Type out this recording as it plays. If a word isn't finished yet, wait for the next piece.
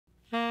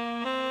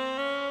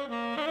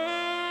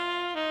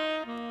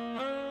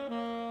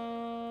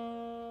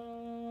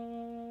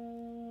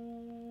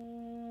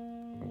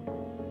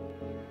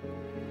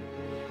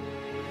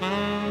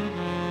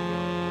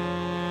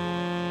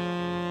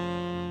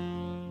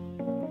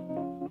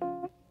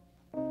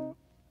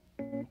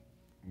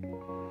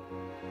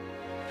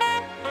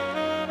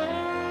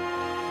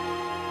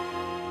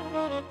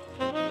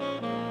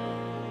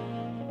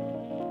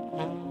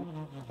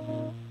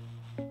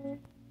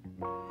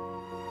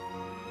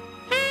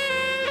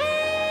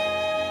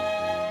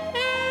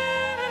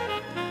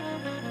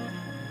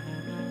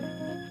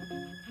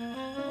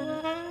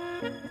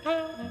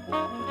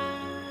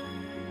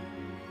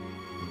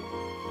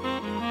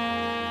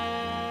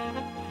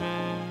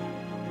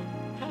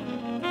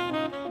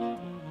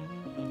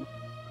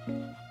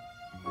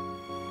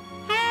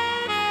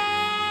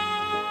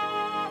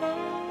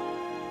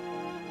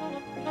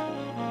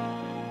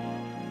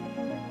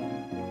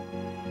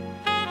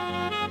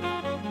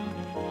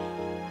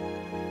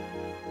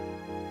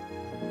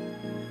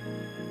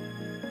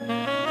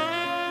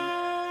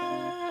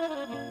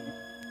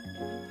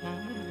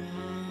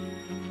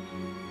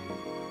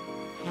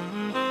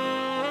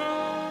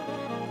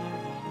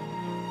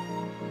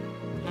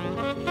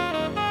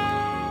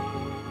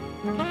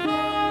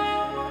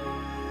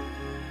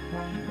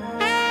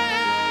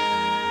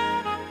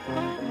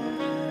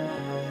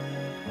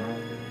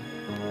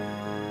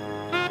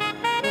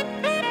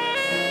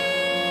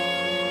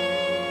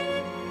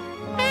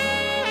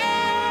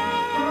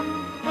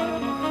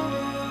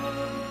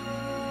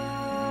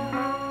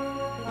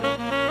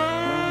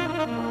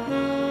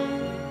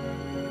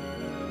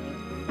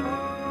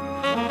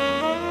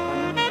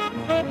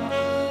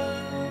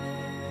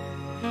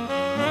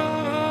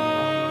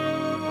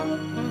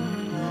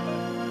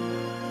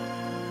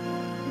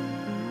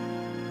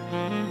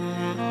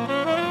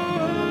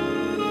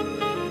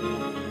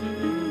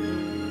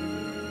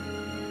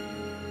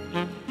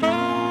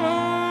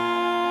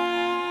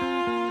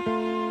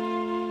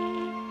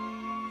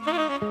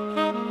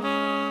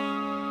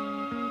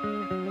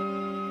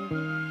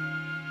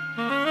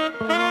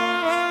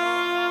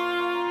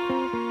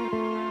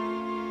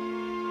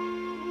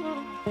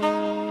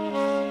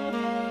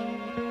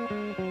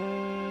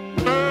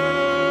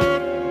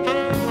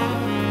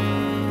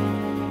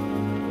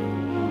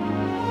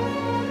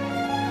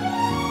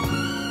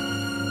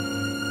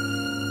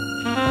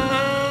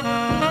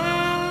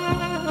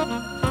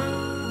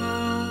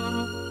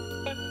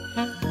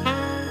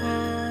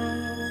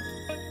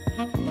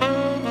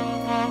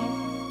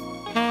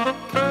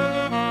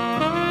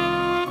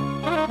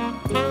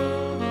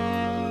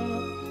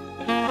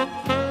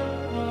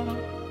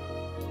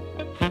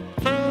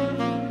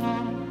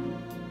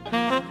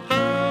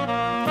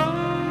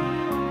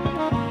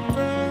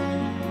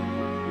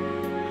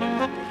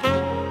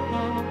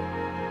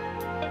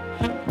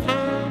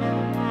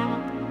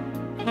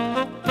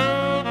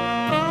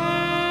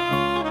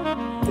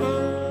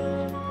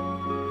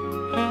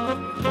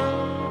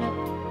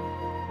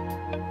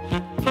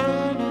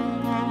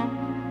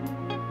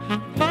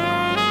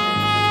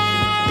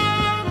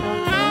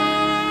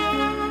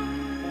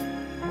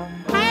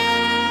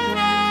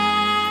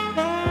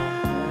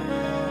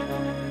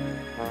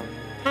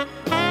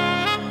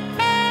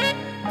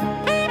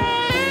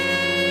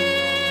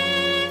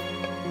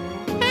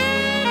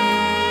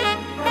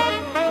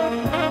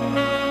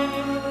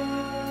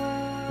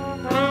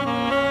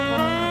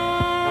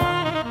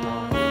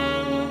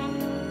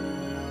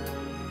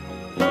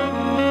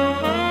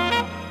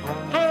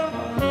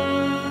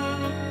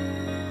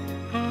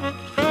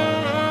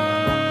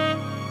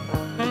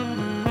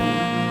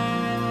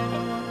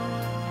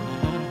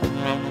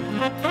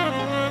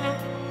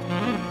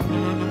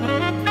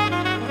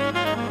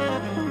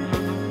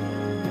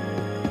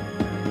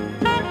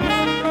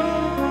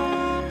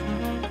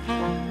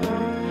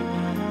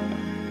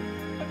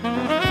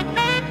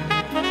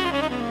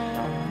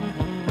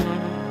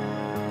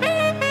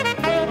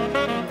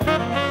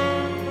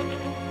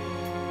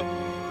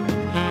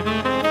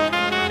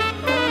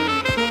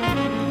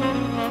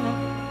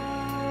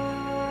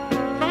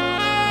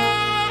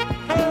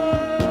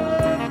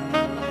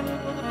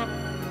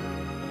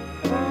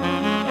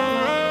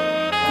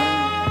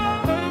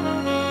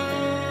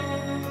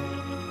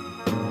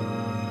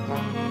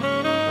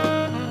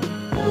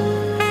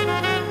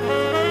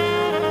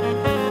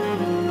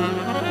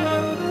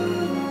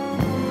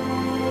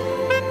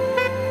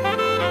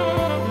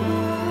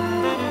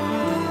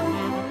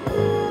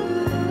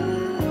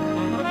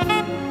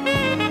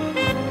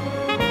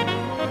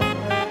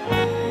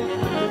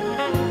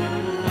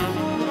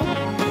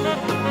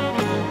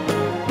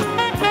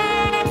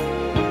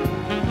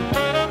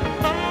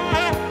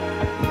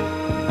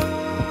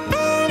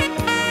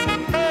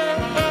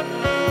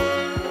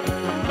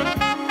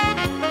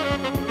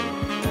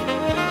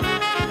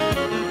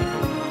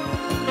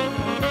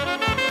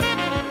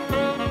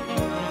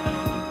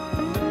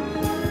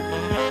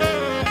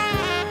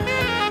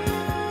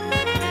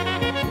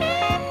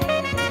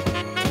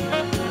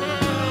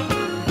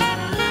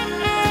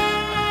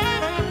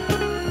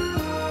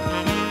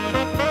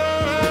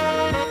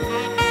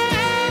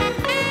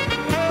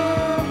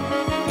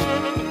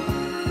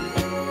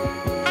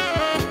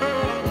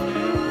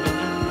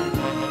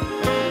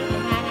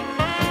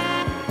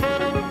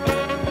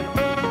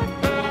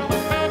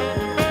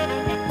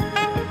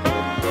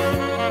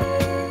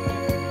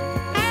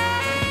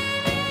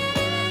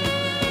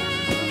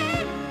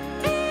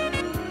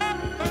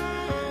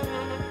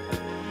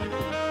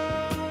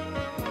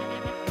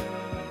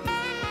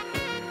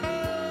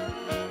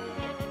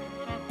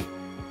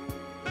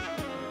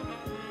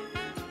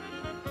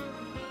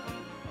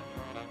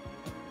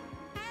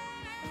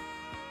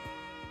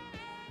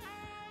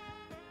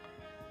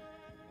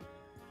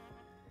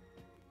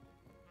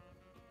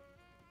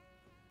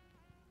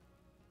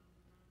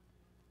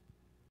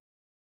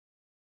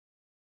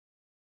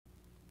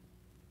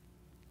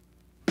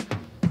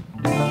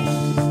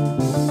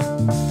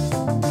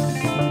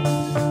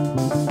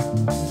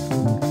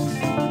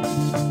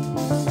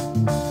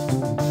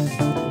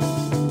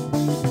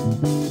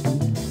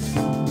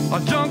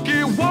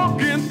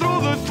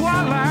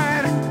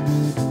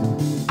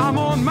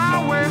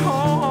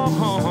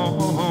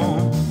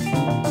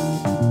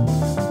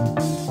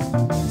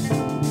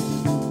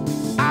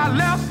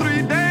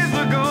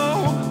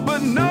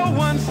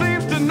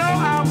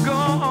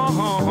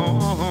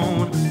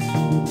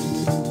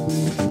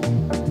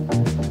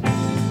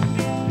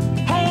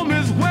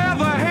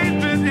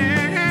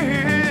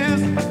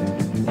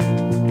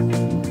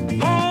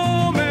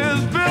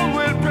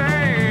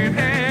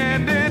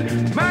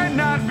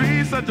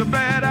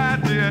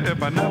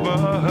if I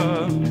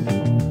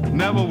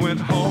never went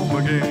home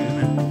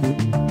again.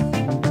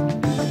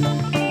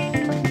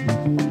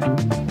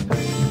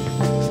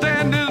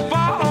 Stand as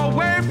far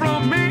away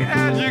from me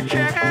as you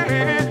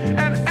can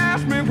and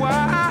ask me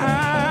why.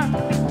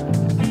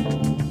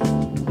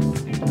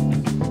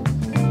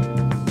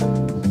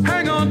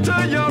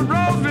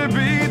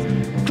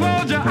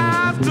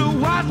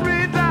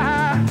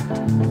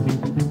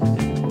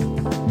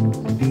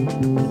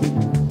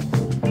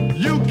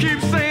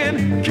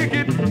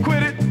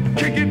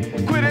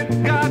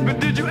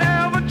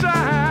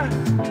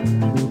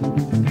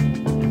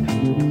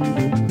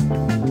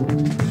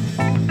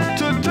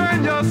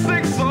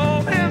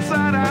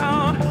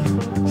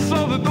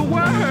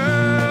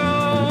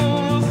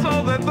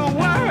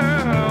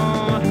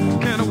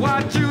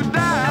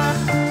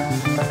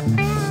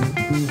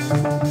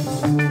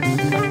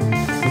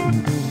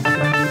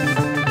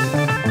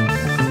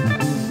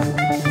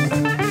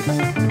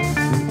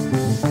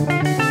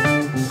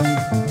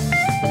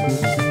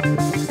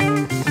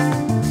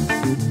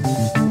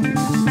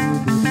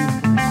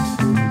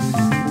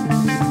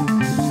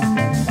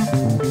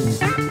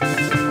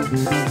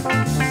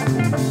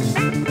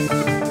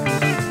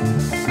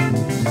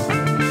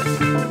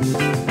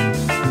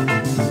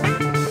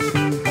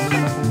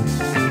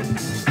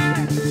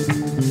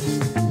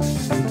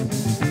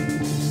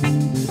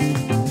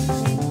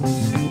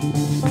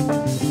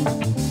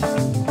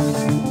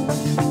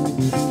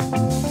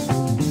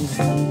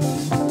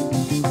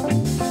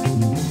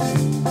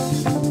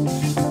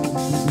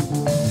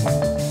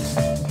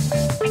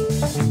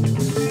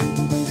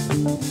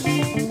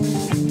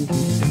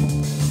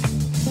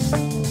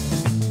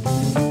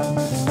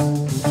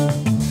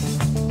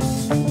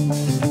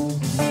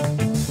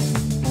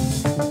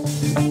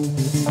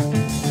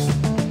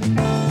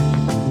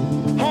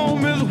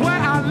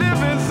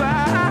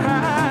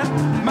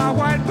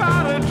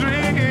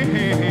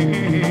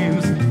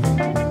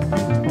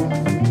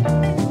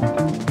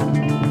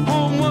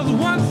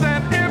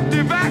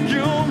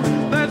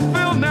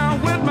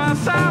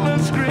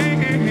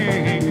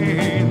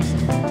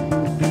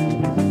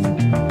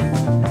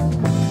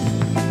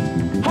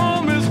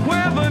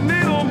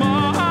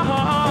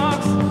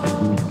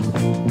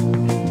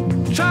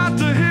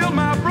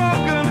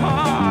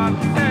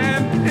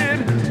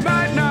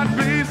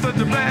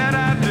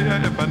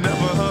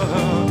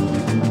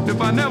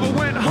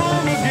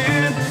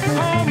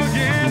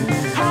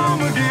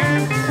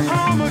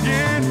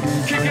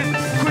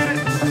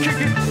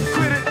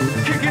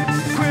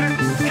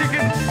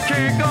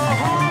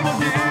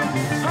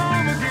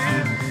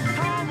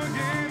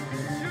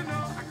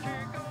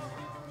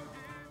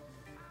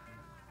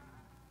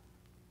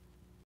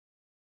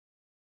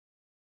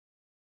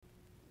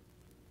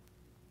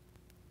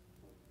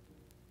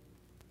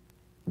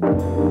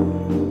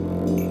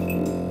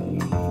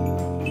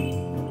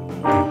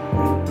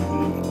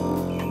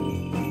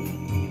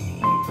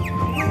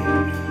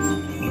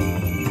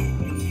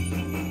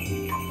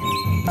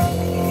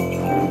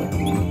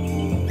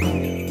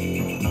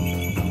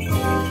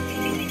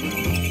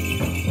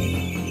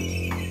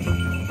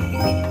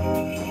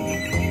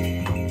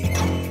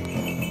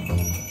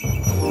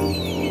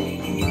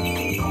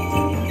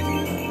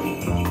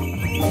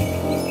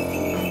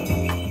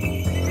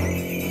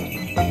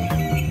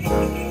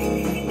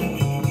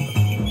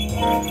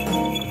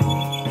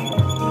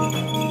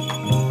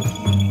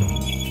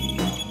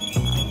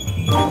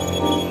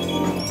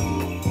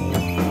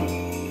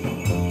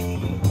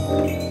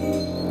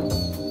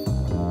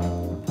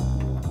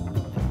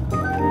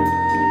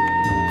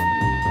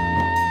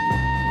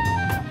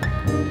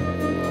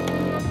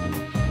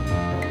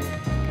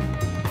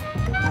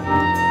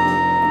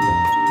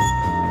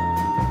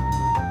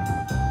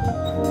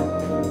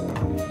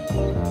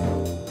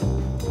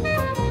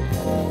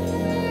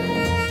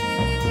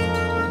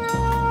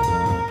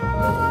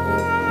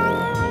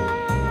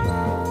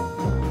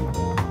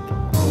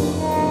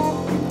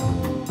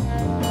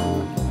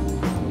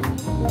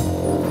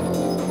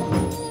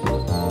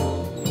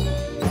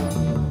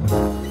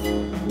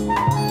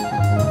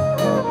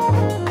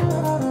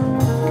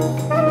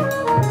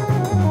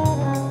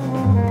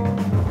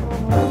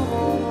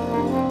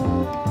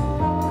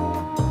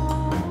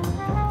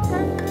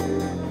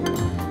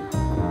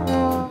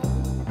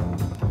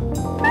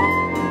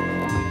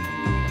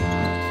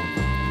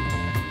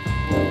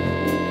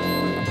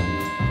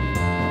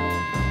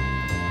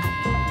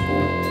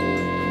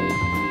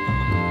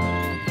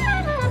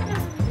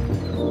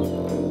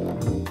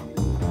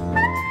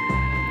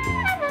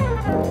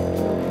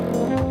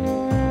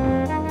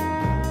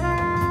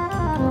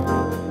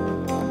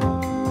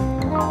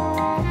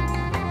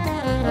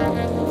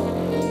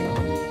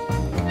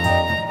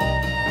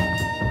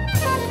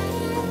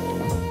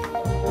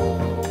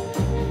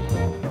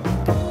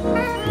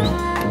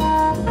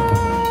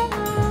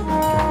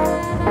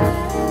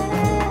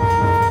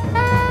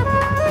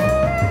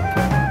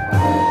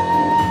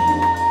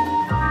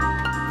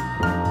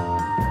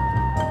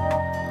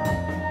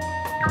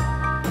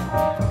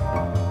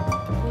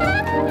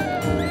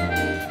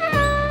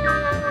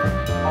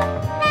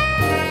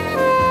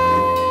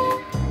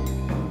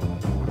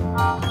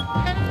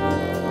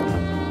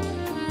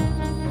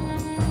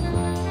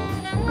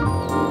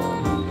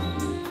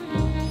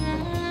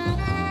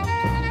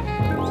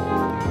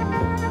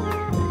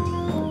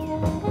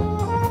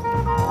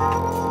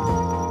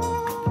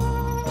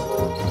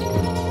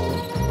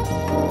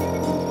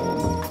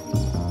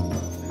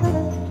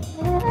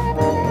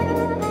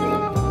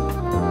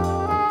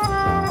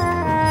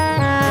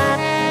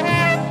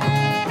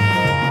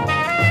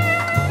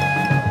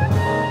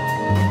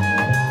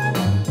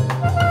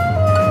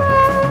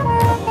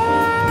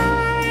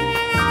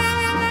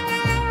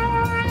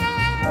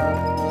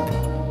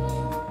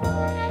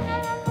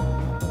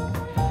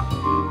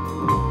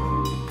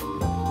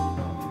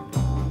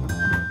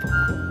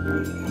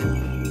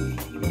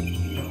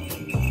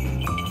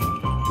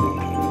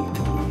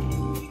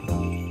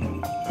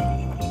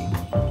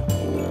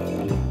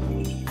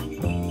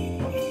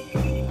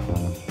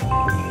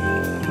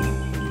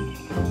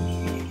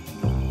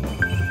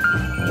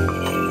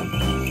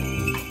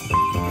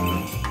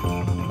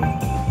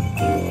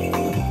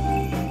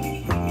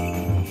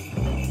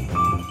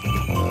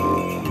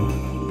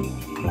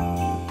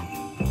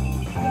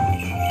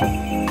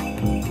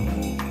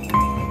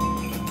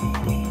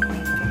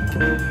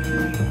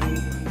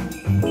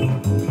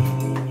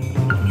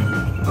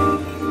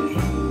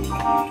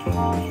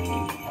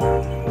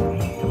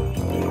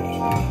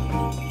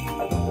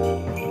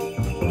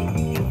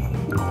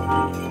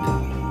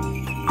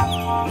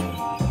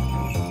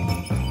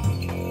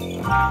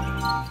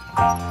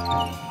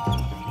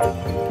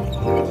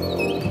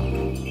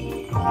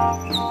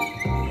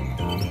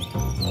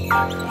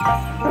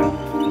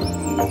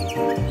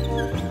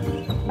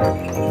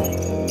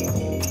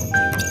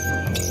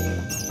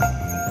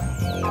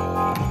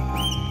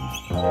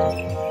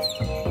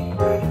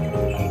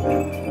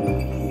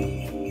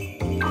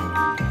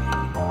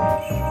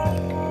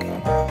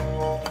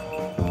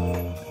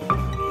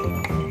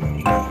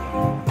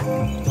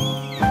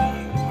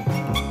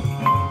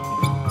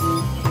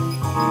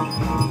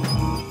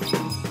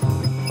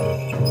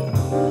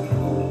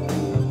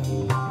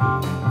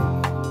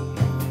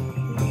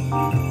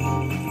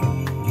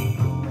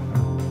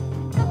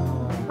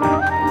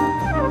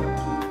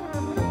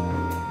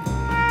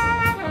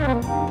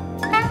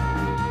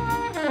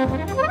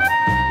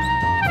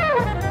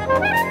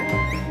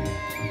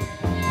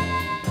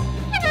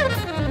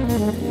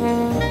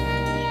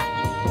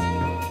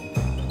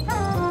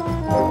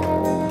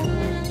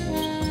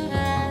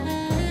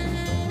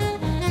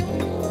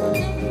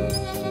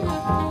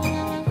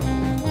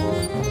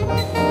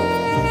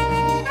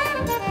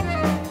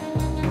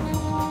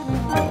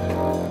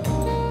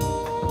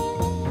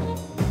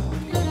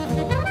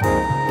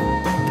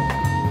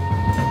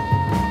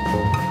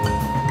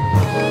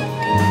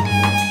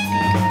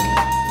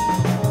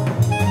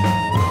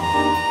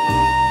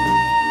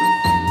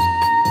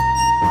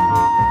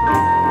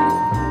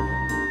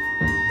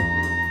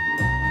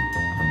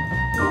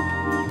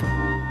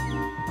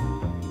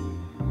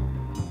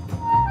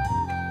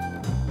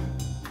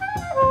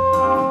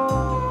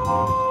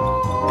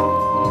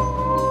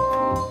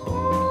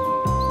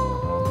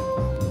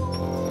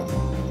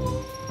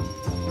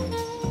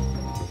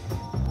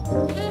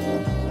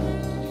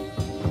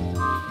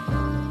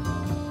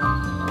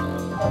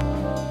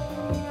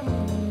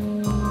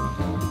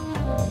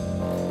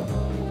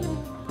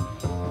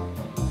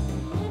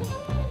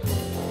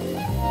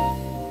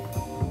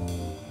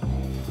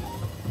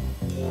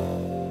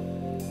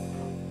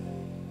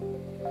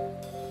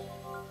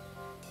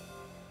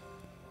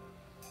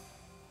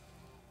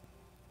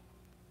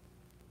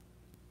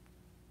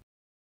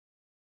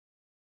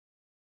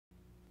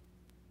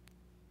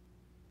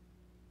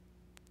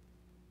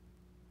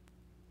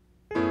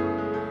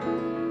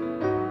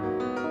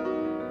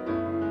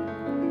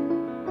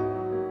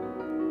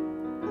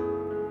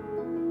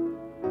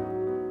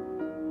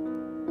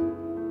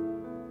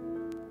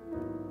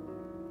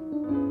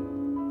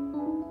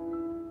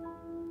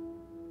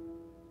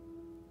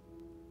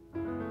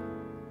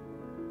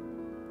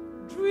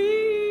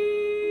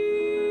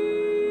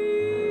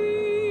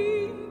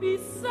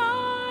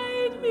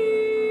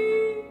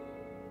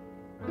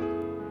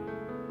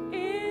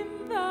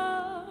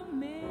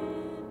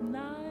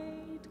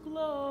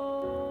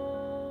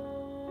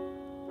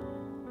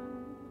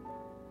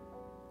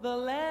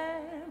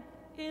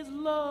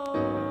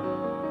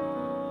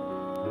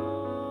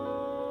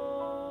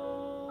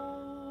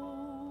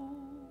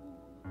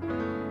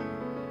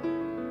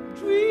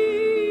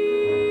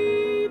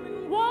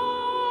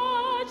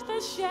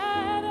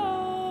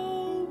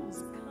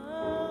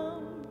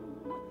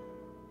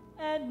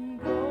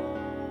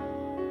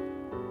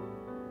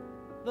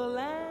 the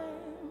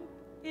lamp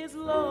is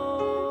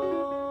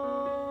low.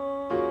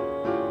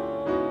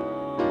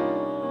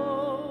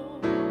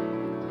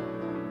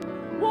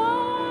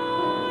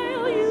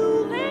 While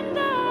you linger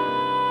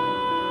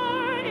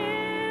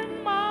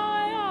in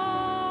my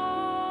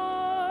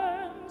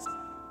arms,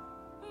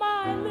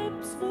 my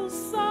lips will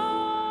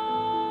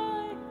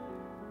sigh,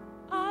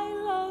 I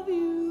love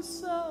you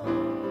so.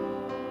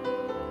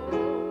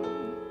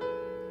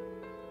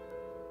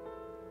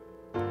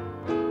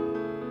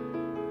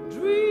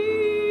 Dream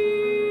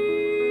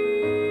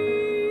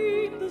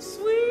the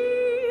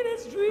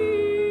sweetest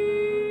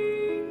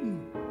dream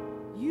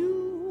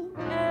you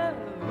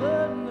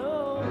ever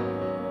know.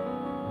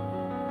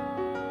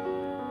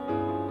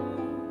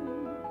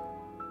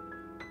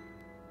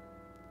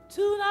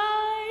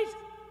 Tonight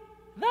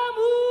the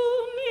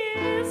moon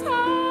is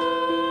high,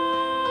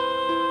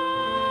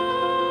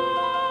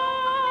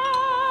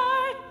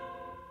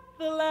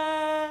 the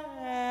lamp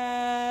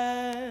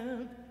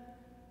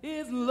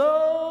is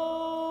low.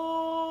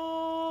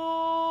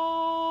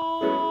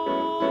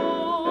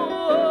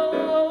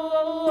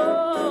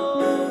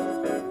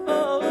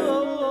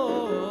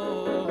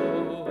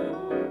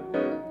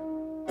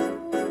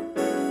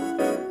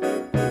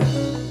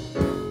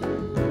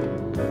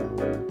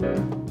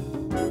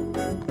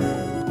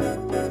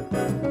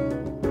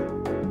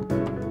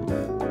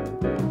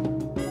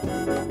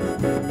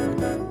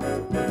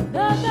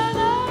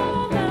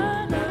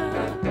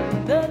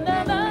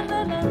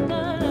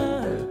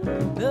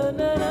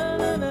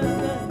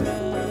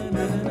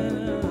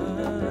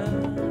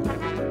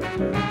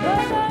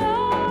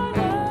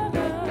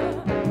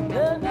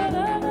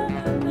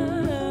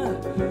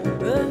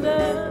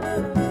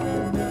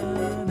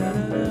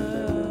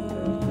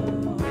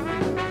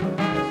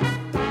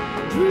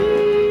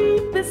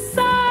 Dream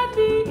beside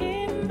me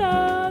in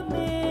the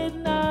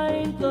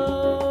midnight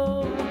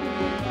glow.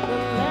 The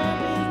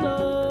lamp is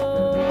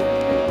low.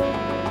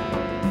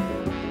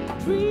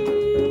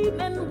 Dream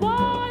and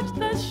watch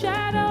the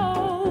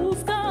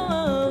shadows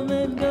come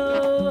and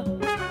go.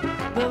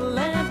 The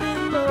lamp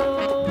is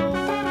low.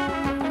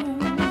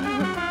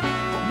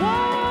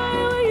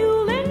 While you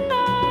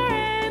linger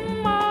in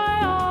my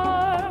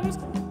arms,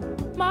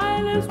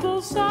 my lips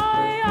will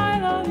sigh, I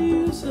love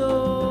you so.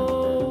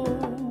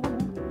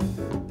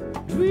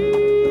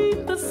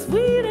 Dream the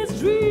sweetest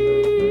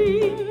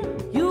dream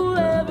you'll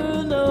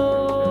ever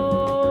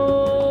know.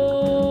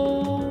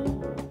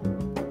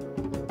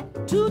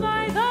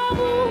 Tonight the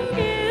moon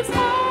is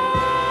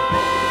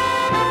high,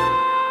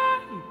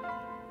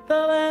 the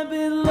lamp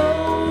is low.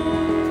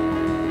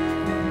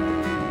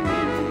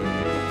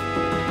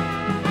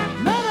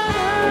 Na na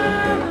na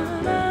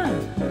na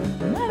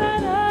na na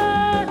na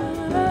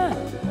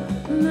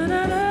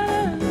na na.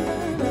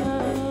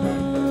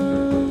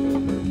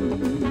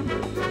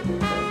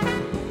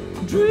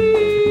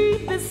 Dream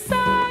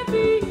beside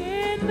me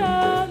in the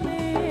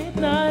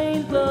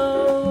midnight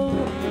glow.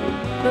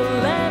 The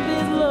lamp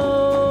is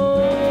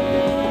low.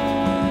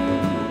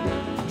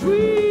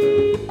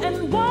 Dream and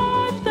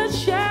watch the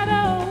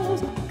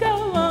shadows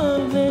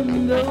come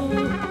and go.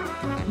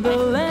 The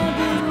lamp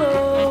is low.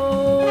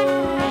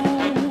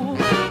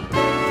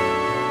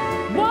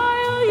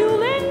 While you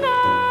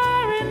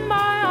linger in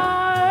my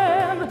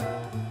arms,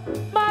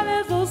 my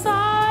little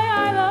sigh,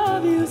 I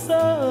love you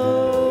so.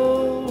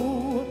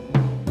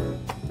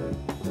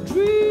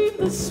 Dream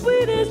the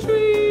sweetest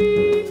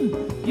dream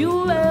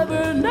you'll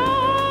ever know.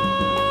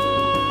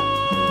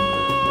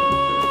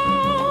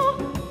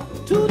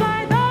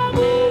 Tonight the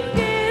moon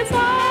is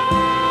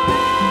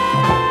high,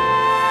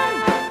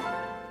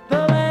 the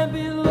lamp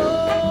is low.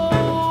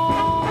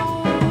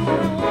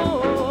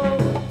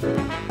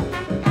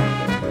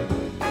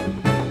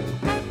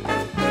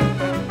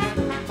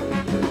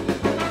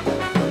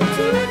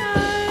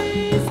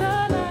 Tonight's the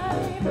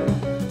night,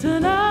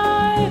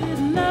 tonight is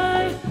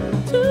night,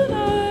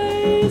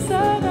 tonight's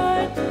the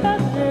night, the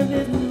lamp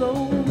is low.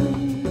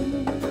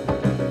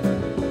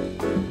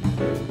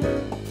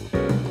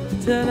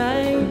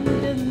 Tonight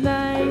is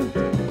night,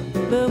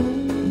 the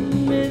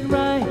moon is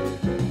right,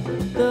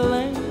 the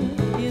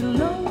lamp is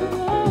low.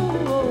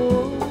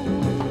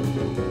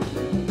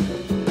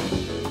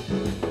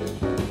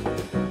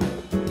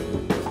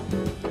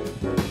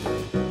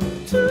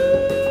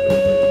 Tonight,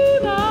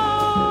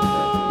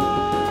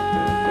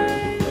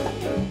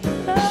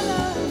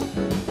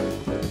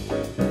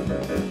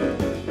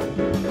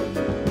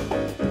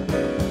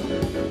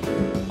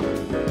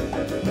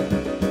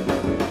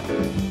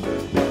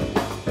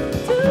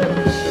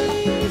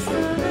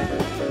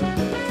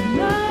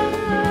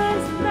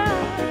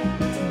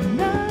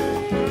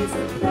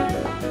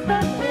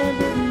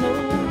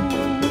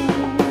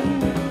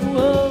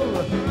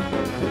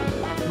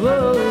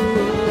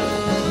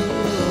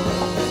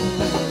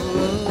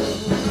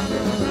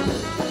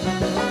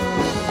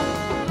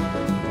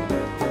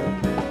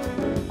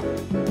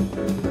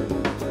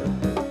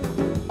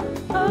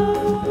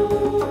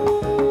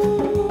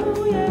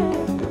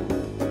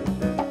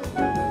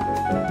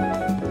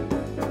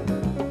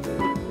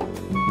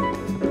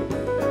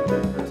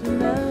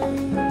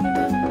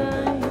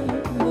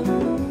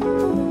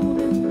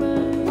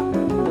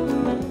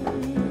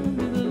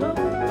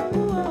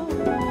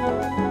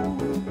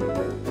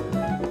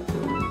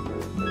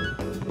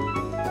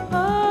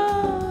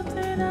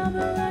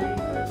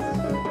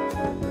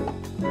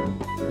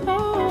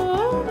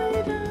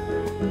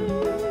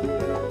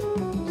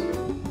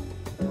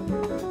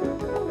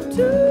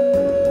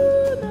 Thank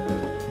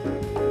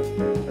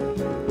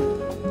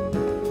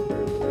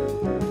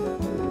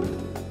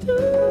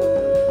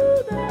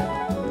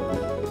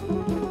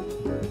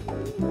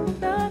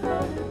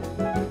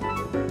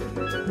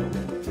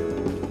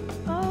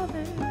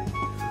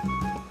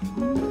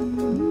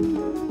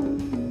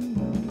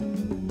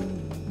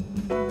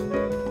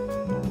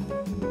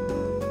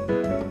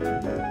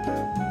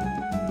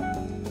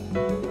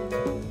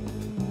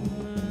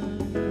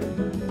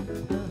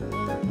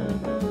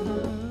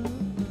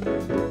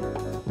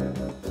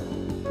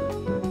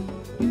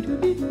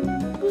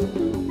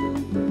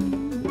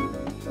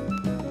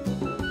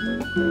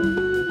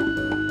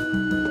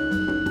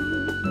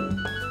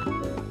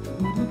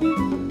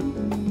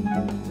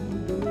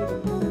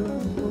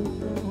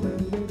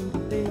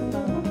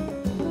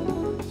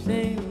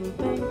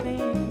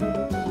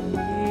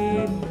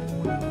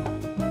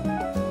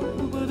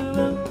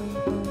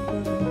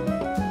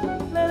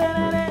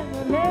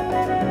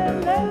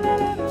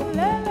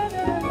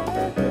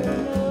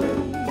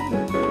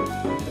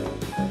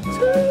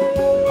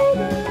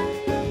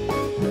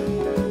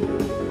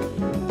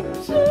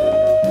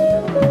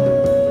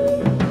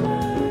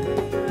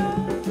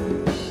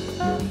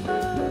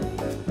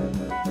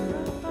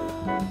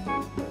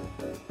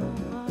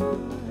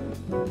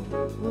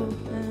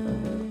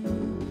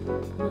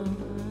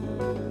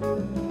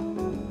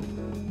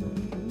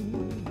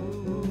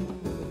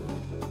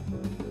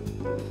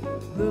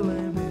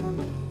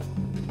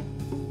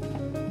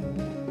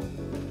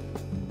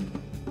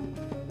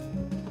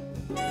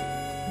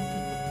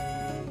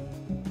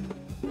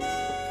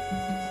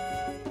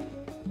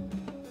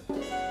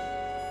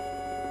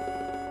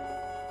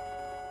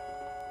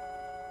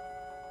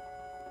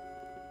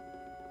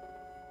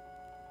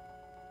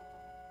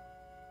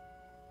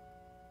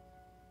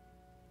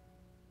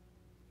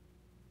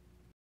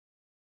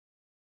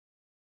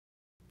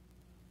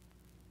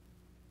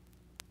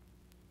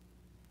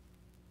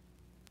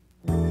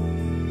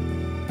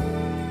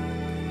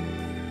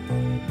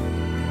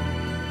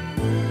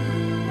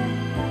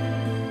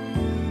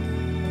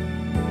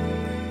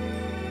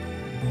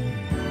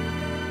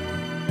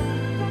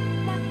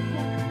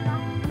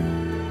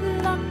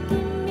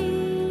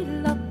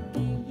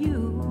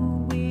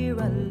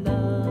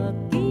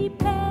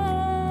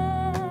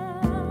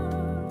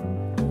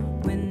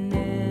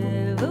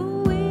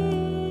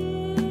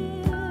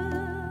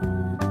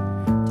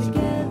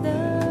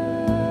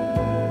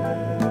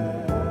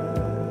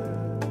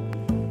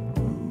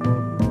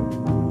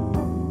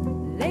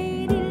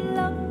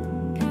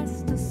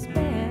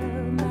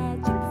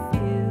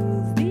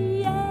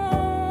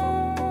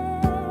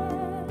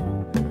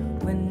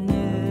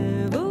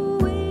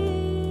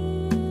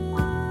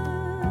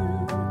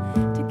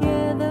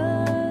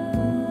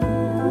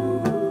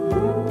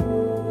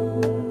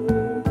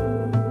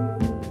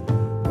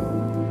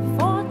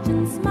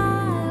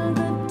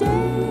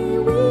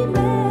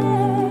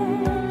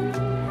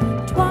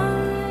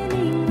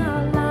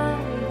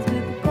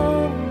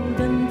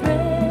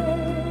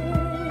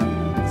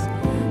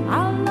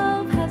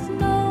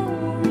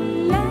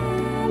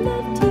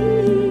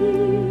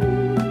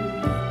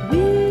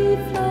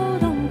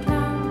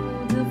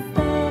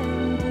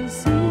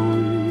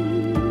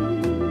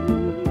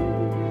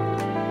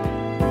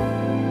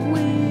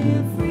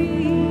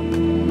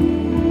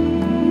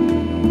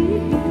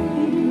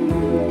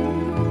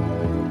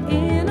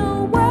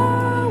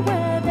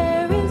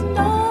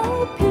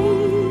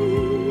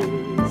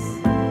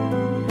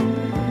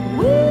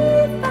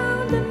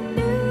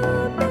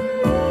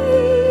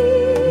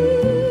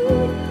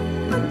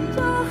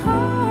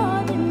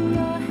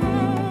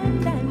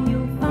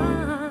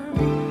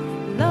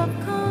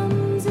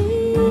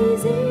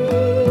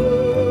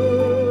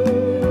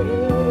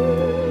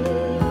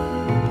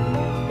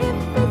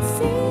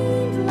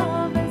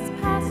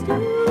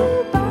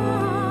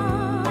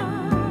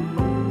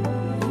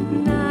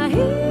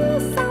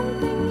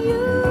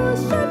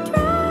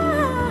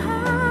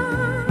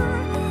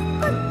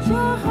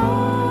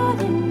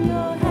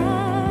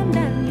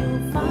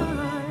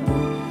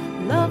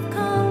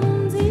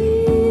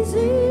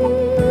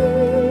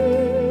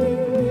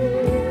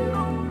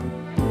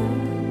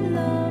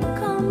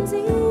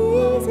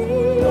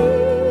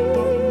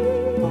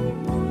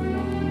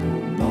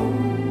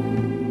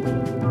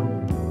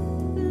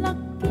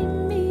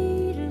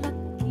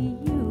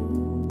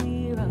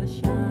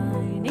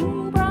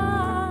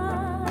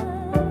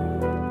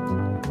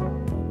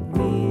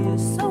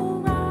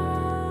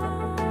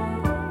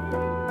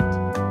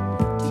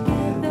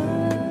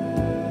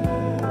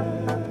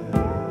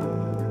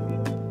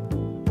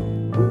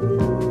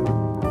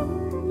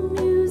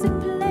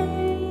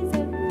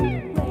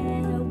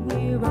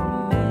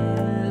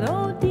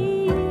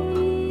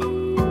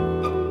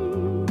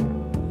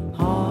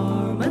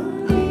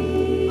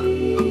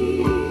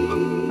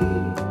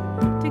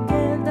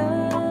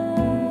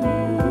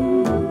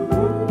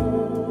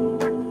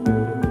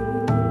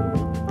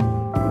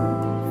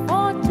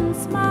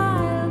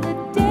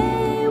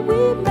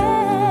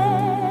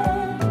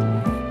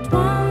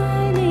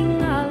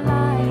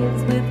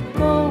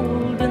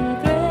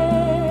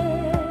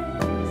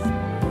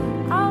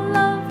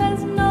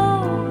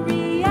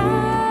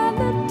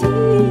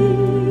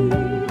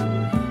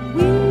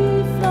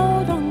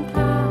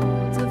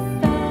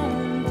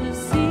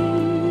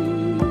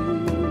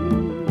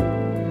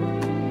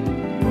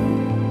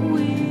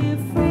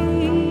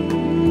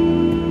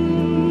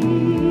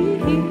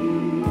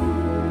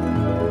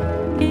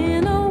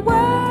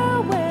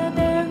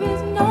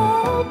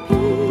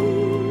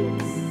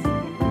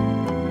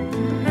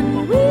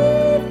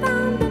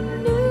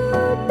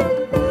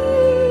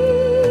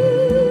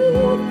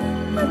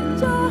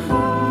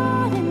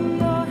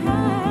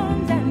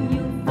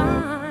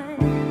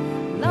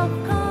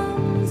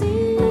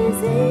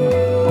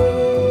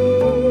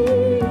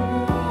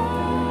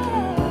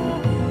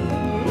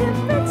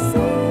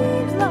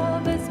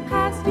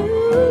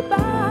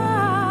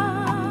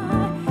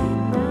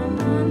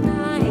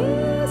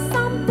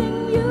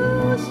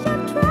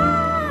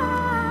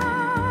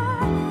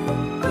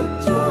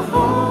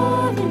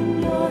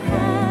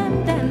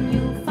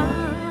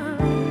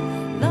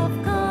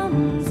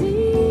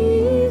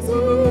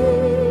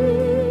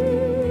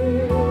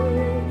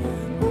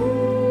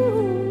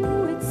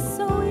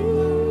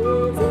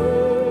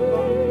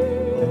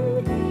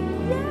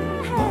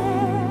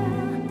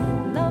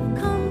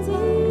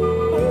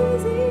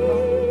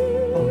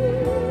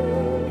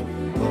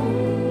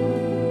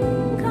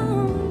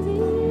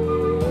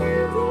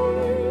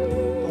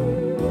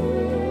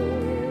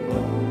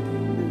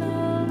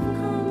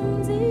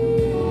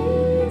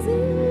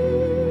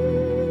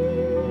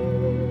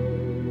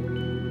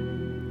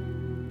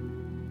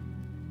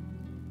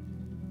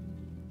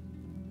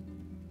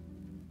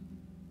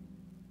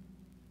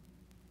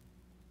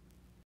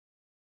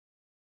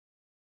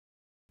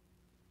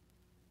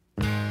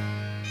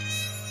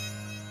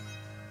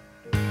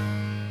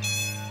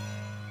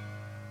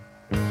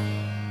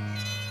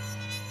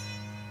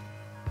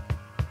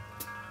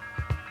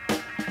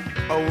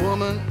A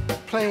woman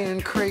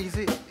playing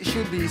crazy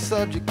should be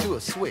subject to a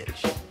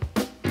switch.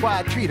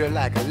 Why treat her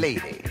like a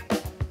lady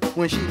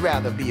when she'd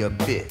rather be a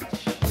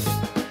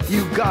bitch?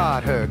 You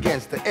guard her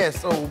against the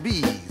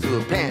SOBs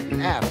who are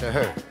panting after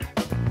her,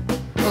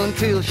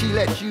 until she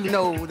lets you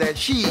know that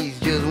she's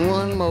just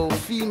one more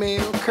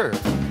female cur.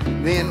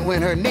 Then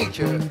when her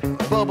nature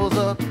bubbles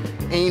up,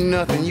 ain't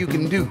nothing you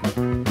can do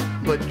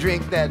but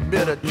drink that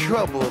bitter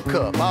trouble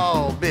cup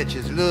all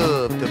bitches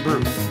love to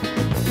brew.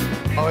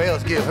 Or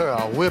else give her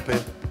a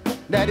whipping,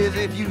 that is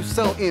if you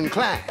so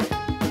inclined.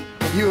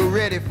 You're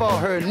ready for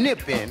her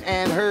nipping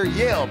and her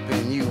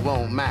yelping you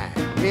won't mind.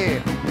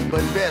 Yeah,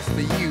 but best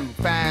for you,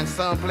 find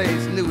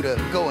someplace new to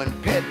go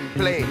and pet and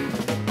play.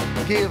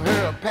 Give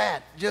her a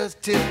pat, just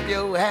tip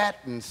your hat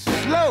and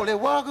slowly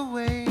walk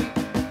away,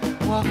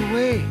 walk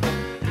away.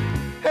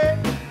 Hey,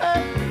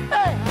 hey,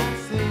 hey, I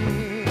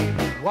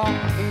say, walk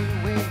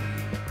away.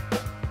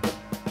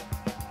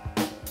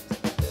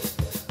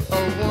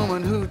 A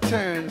woman who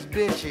turns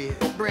bitchy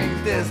brings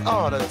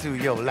disorder to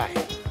your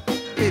life.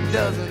 It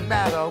doesn't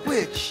matter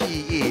which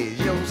she is,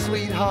 your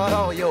sweetheart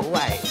or your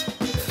wife.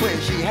 When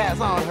she has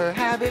on her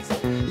habits,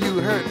 you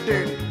her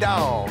dirty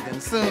dog,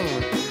 and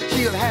soon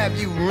she'll have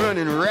you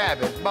running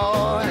rabbit,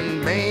 boy,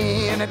 and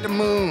baying at the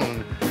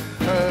moon.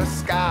 Her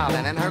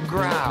scowling and her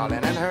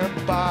growling and her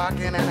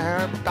barking and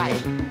her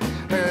biting,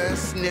 her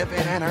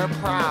sniffing and her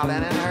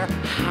prowling and her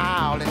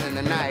howling in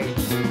the night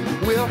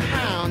will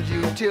hound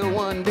you till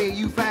one day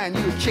you find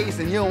you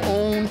chasing your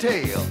own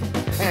tail.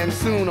 And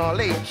soon or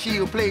late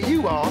she'll play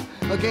you off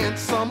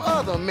against some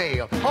other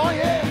male. Oh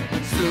yeah,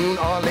 soon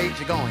or late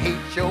you're gonna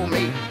hate your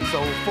mate, so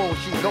before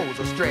she goes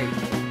astray,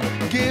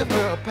 give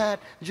her a pat,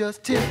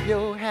 just tip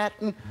your hat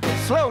and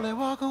slowly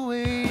walk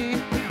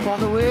away,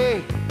 walk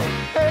away.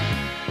 Hey,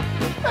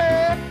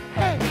 hey,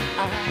 hey,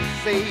 I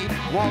say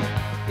walk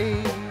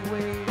away.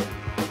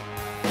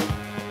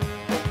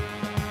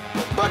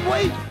 But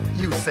wait,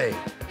 you say,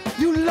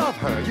 you love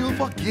her, you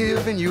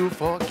forgive and you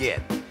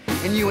forget,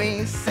 and you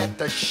ain't set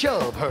to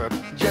shove her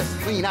just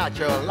clean out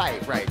your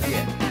life right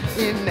yet.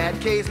 In that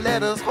case,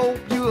 let us hope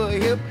you're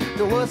hip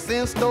to what's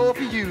in store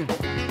for you.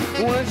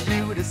 Once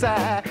you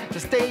decide to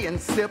stay and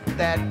sip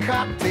that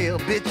cocktail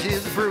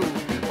bitches brew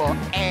for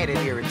added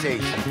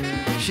irritation,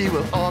 she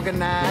will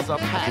organize a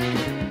pack,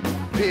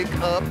 pick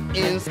up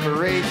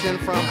inspiration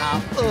from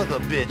how other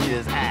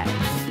bitches act.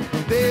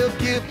 They'll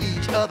give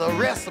each other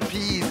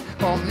recipes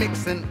for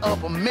mixing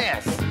up a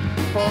mess,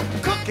 for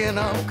cooking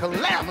up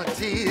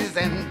calamities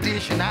and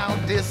dishing out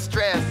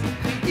distress.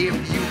 If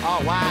you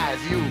are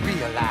wise, you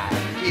realize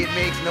it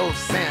makes no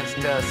sense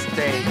to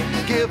stay.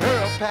 Give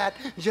her a pat,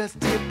 just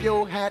tip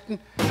your hat and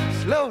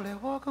slowly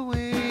walk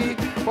away,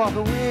 walk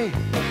away.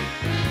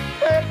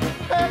 Hey,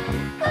 hey,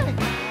 hey,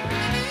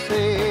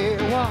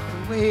 say walk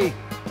away.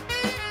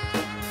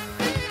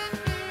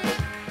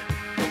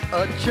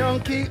 A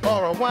junkie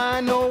or a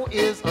wino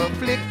is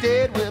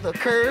afflicted with a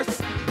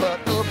curse, but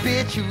a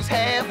bitch who's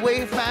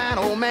halfway fine,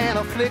 old man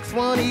afflicts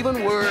one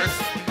even worse.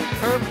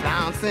 Her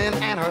bouncing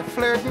and her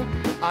flirting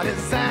are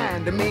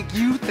designed to make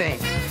you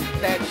think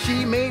that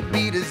she may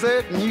be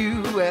deserting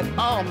you at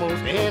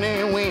almost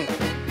any wink.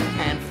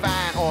 And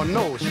fine or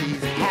no,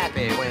 she's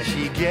happy when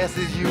she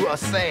guesses you are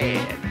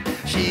sad.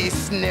 She's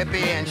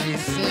snippy and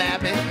she's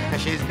snappy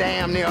and she's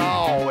damn near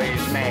always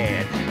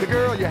mad. The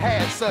girl you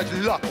had such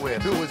luck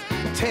with, who was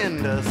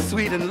tender,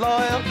 sweet and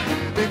loyal,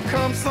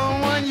 becomes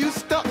someone you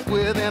stuck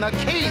with in a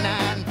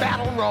canine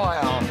battle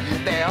royal.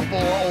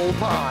 Therefore, old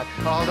part,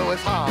 although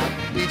it's hard,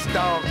 each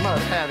dog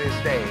must have his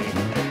day.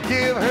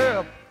 Give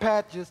her a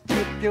pat, just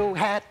tip your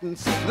hat and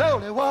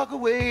slowly walk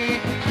away,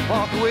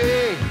 walk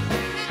away.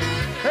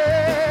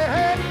 Hey,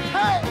 hey,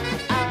 hey,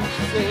 I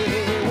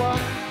say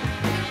walk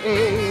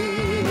away.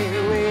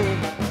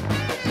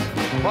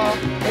 Walk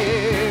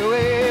away,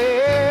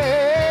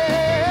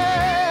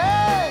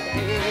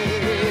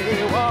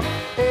 walk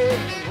away,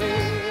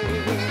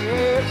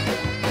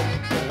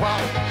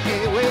 walk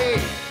away,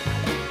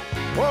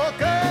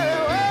 walk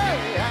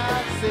away. I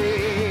say,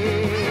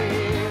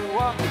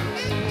 walk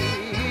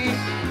away,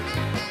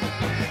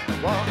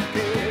 walk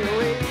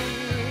away,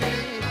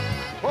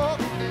 walk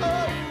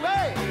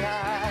away.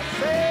 I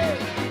say,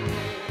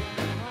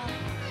 walk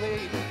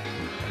away,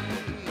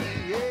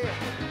 yeah,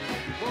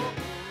 walk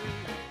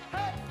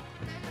away.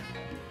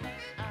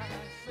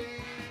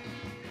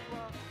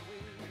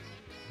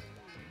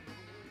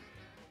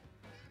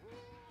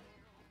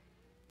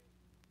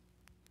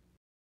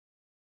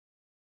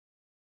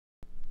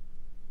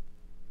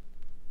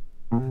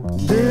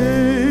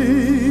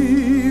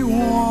 Day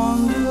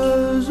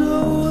wanders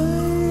away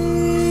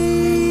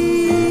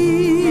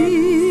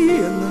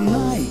and the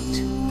night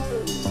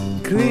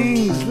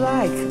clings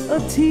like a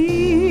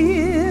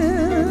tear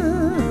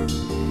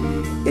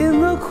in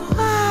the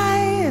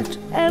quiet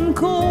and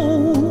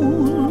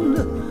cold.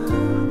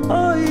 A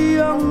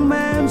young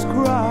man's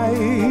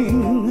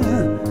crying,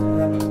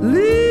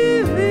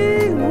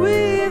 living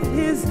with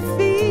his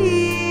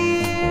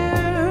fear,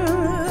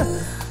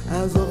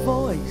 as a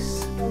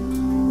voice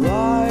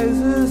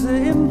rises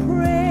in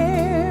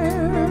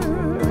prayer.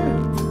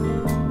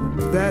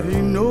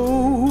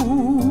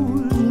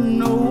 knows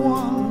no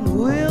one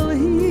will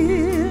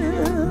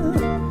hear.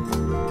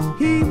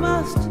 He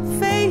must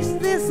face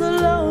this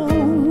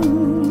alone,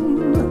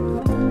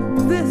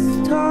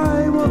 this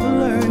time of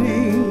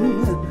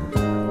learning,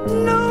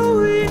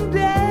 knowing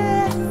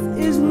death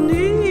is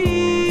near.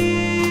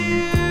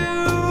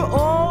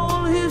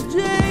 All his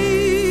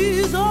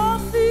days are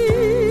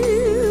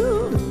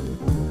filled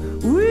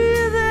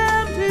with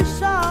empty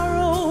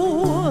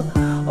sorrow,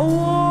 a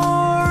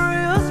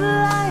warrior's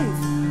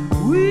life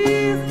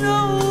with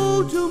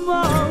no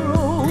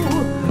tomorrow.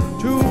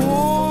 To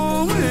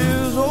warm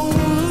his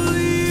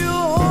only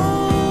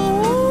hope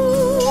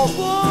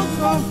for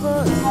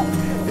comfort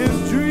is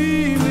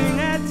dreaming.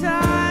 At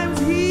times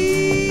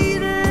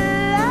he'd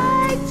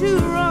like to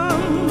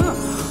run,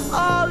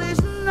 all his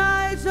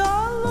nights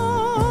are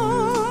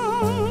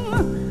long,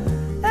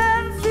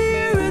 and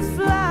fear is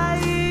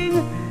flying,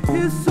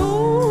 his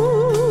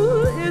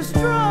soul is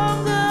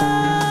stronger,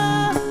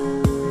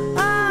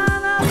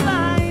 and a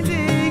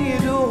binding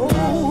it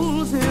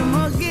holds him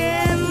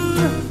again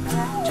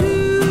to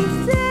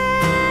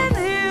stand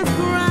his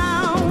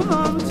ground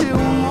until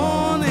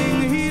morning.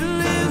 He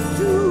lives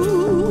to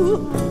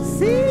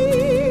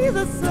see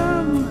the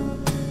sun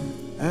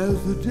as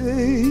the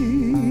day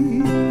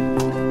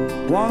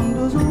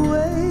wanders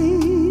away,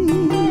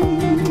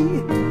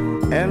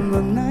 and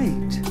the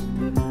night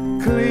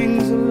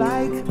clings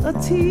like a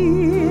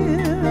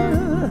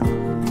tear.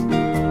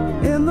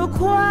 In the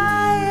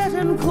quiet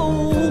and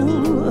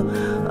cold,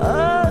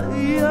 a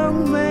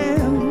young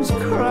man's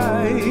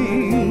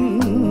crying,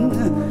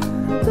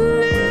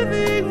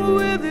 living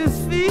with his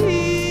fear.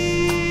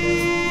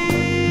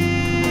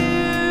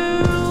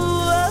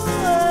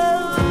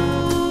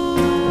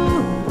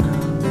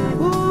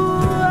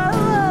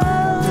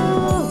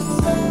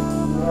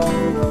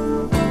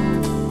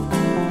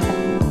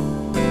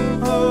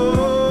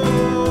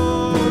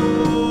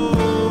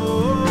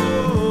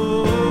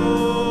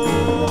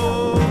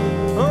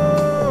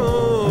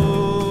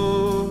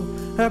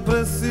 É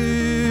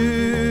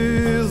preciso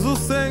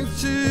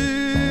sentir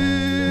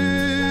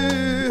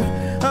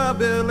a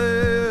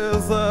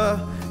beleza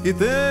que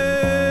tem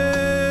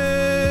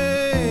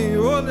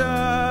o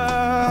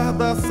olhar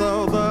da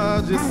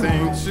saudade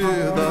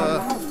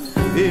sentida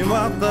e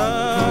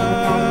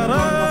matar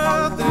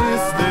a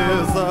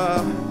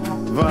tristeza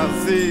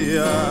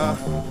vazia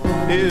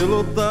e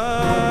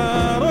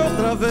lutar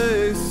outra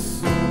vez.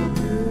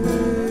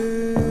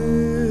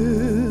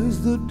 As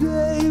the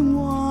day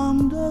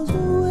wanders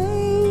away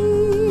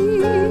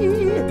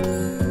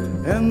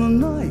and the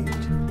night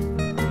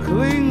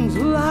clings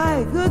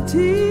like a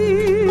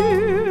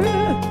tear,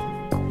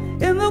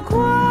 in the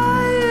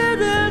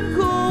quiet and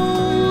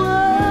cold,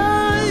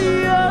 a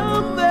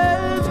young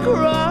man's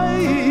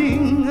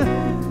crying,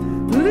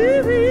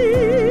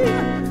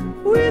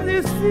 living with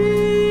his fear.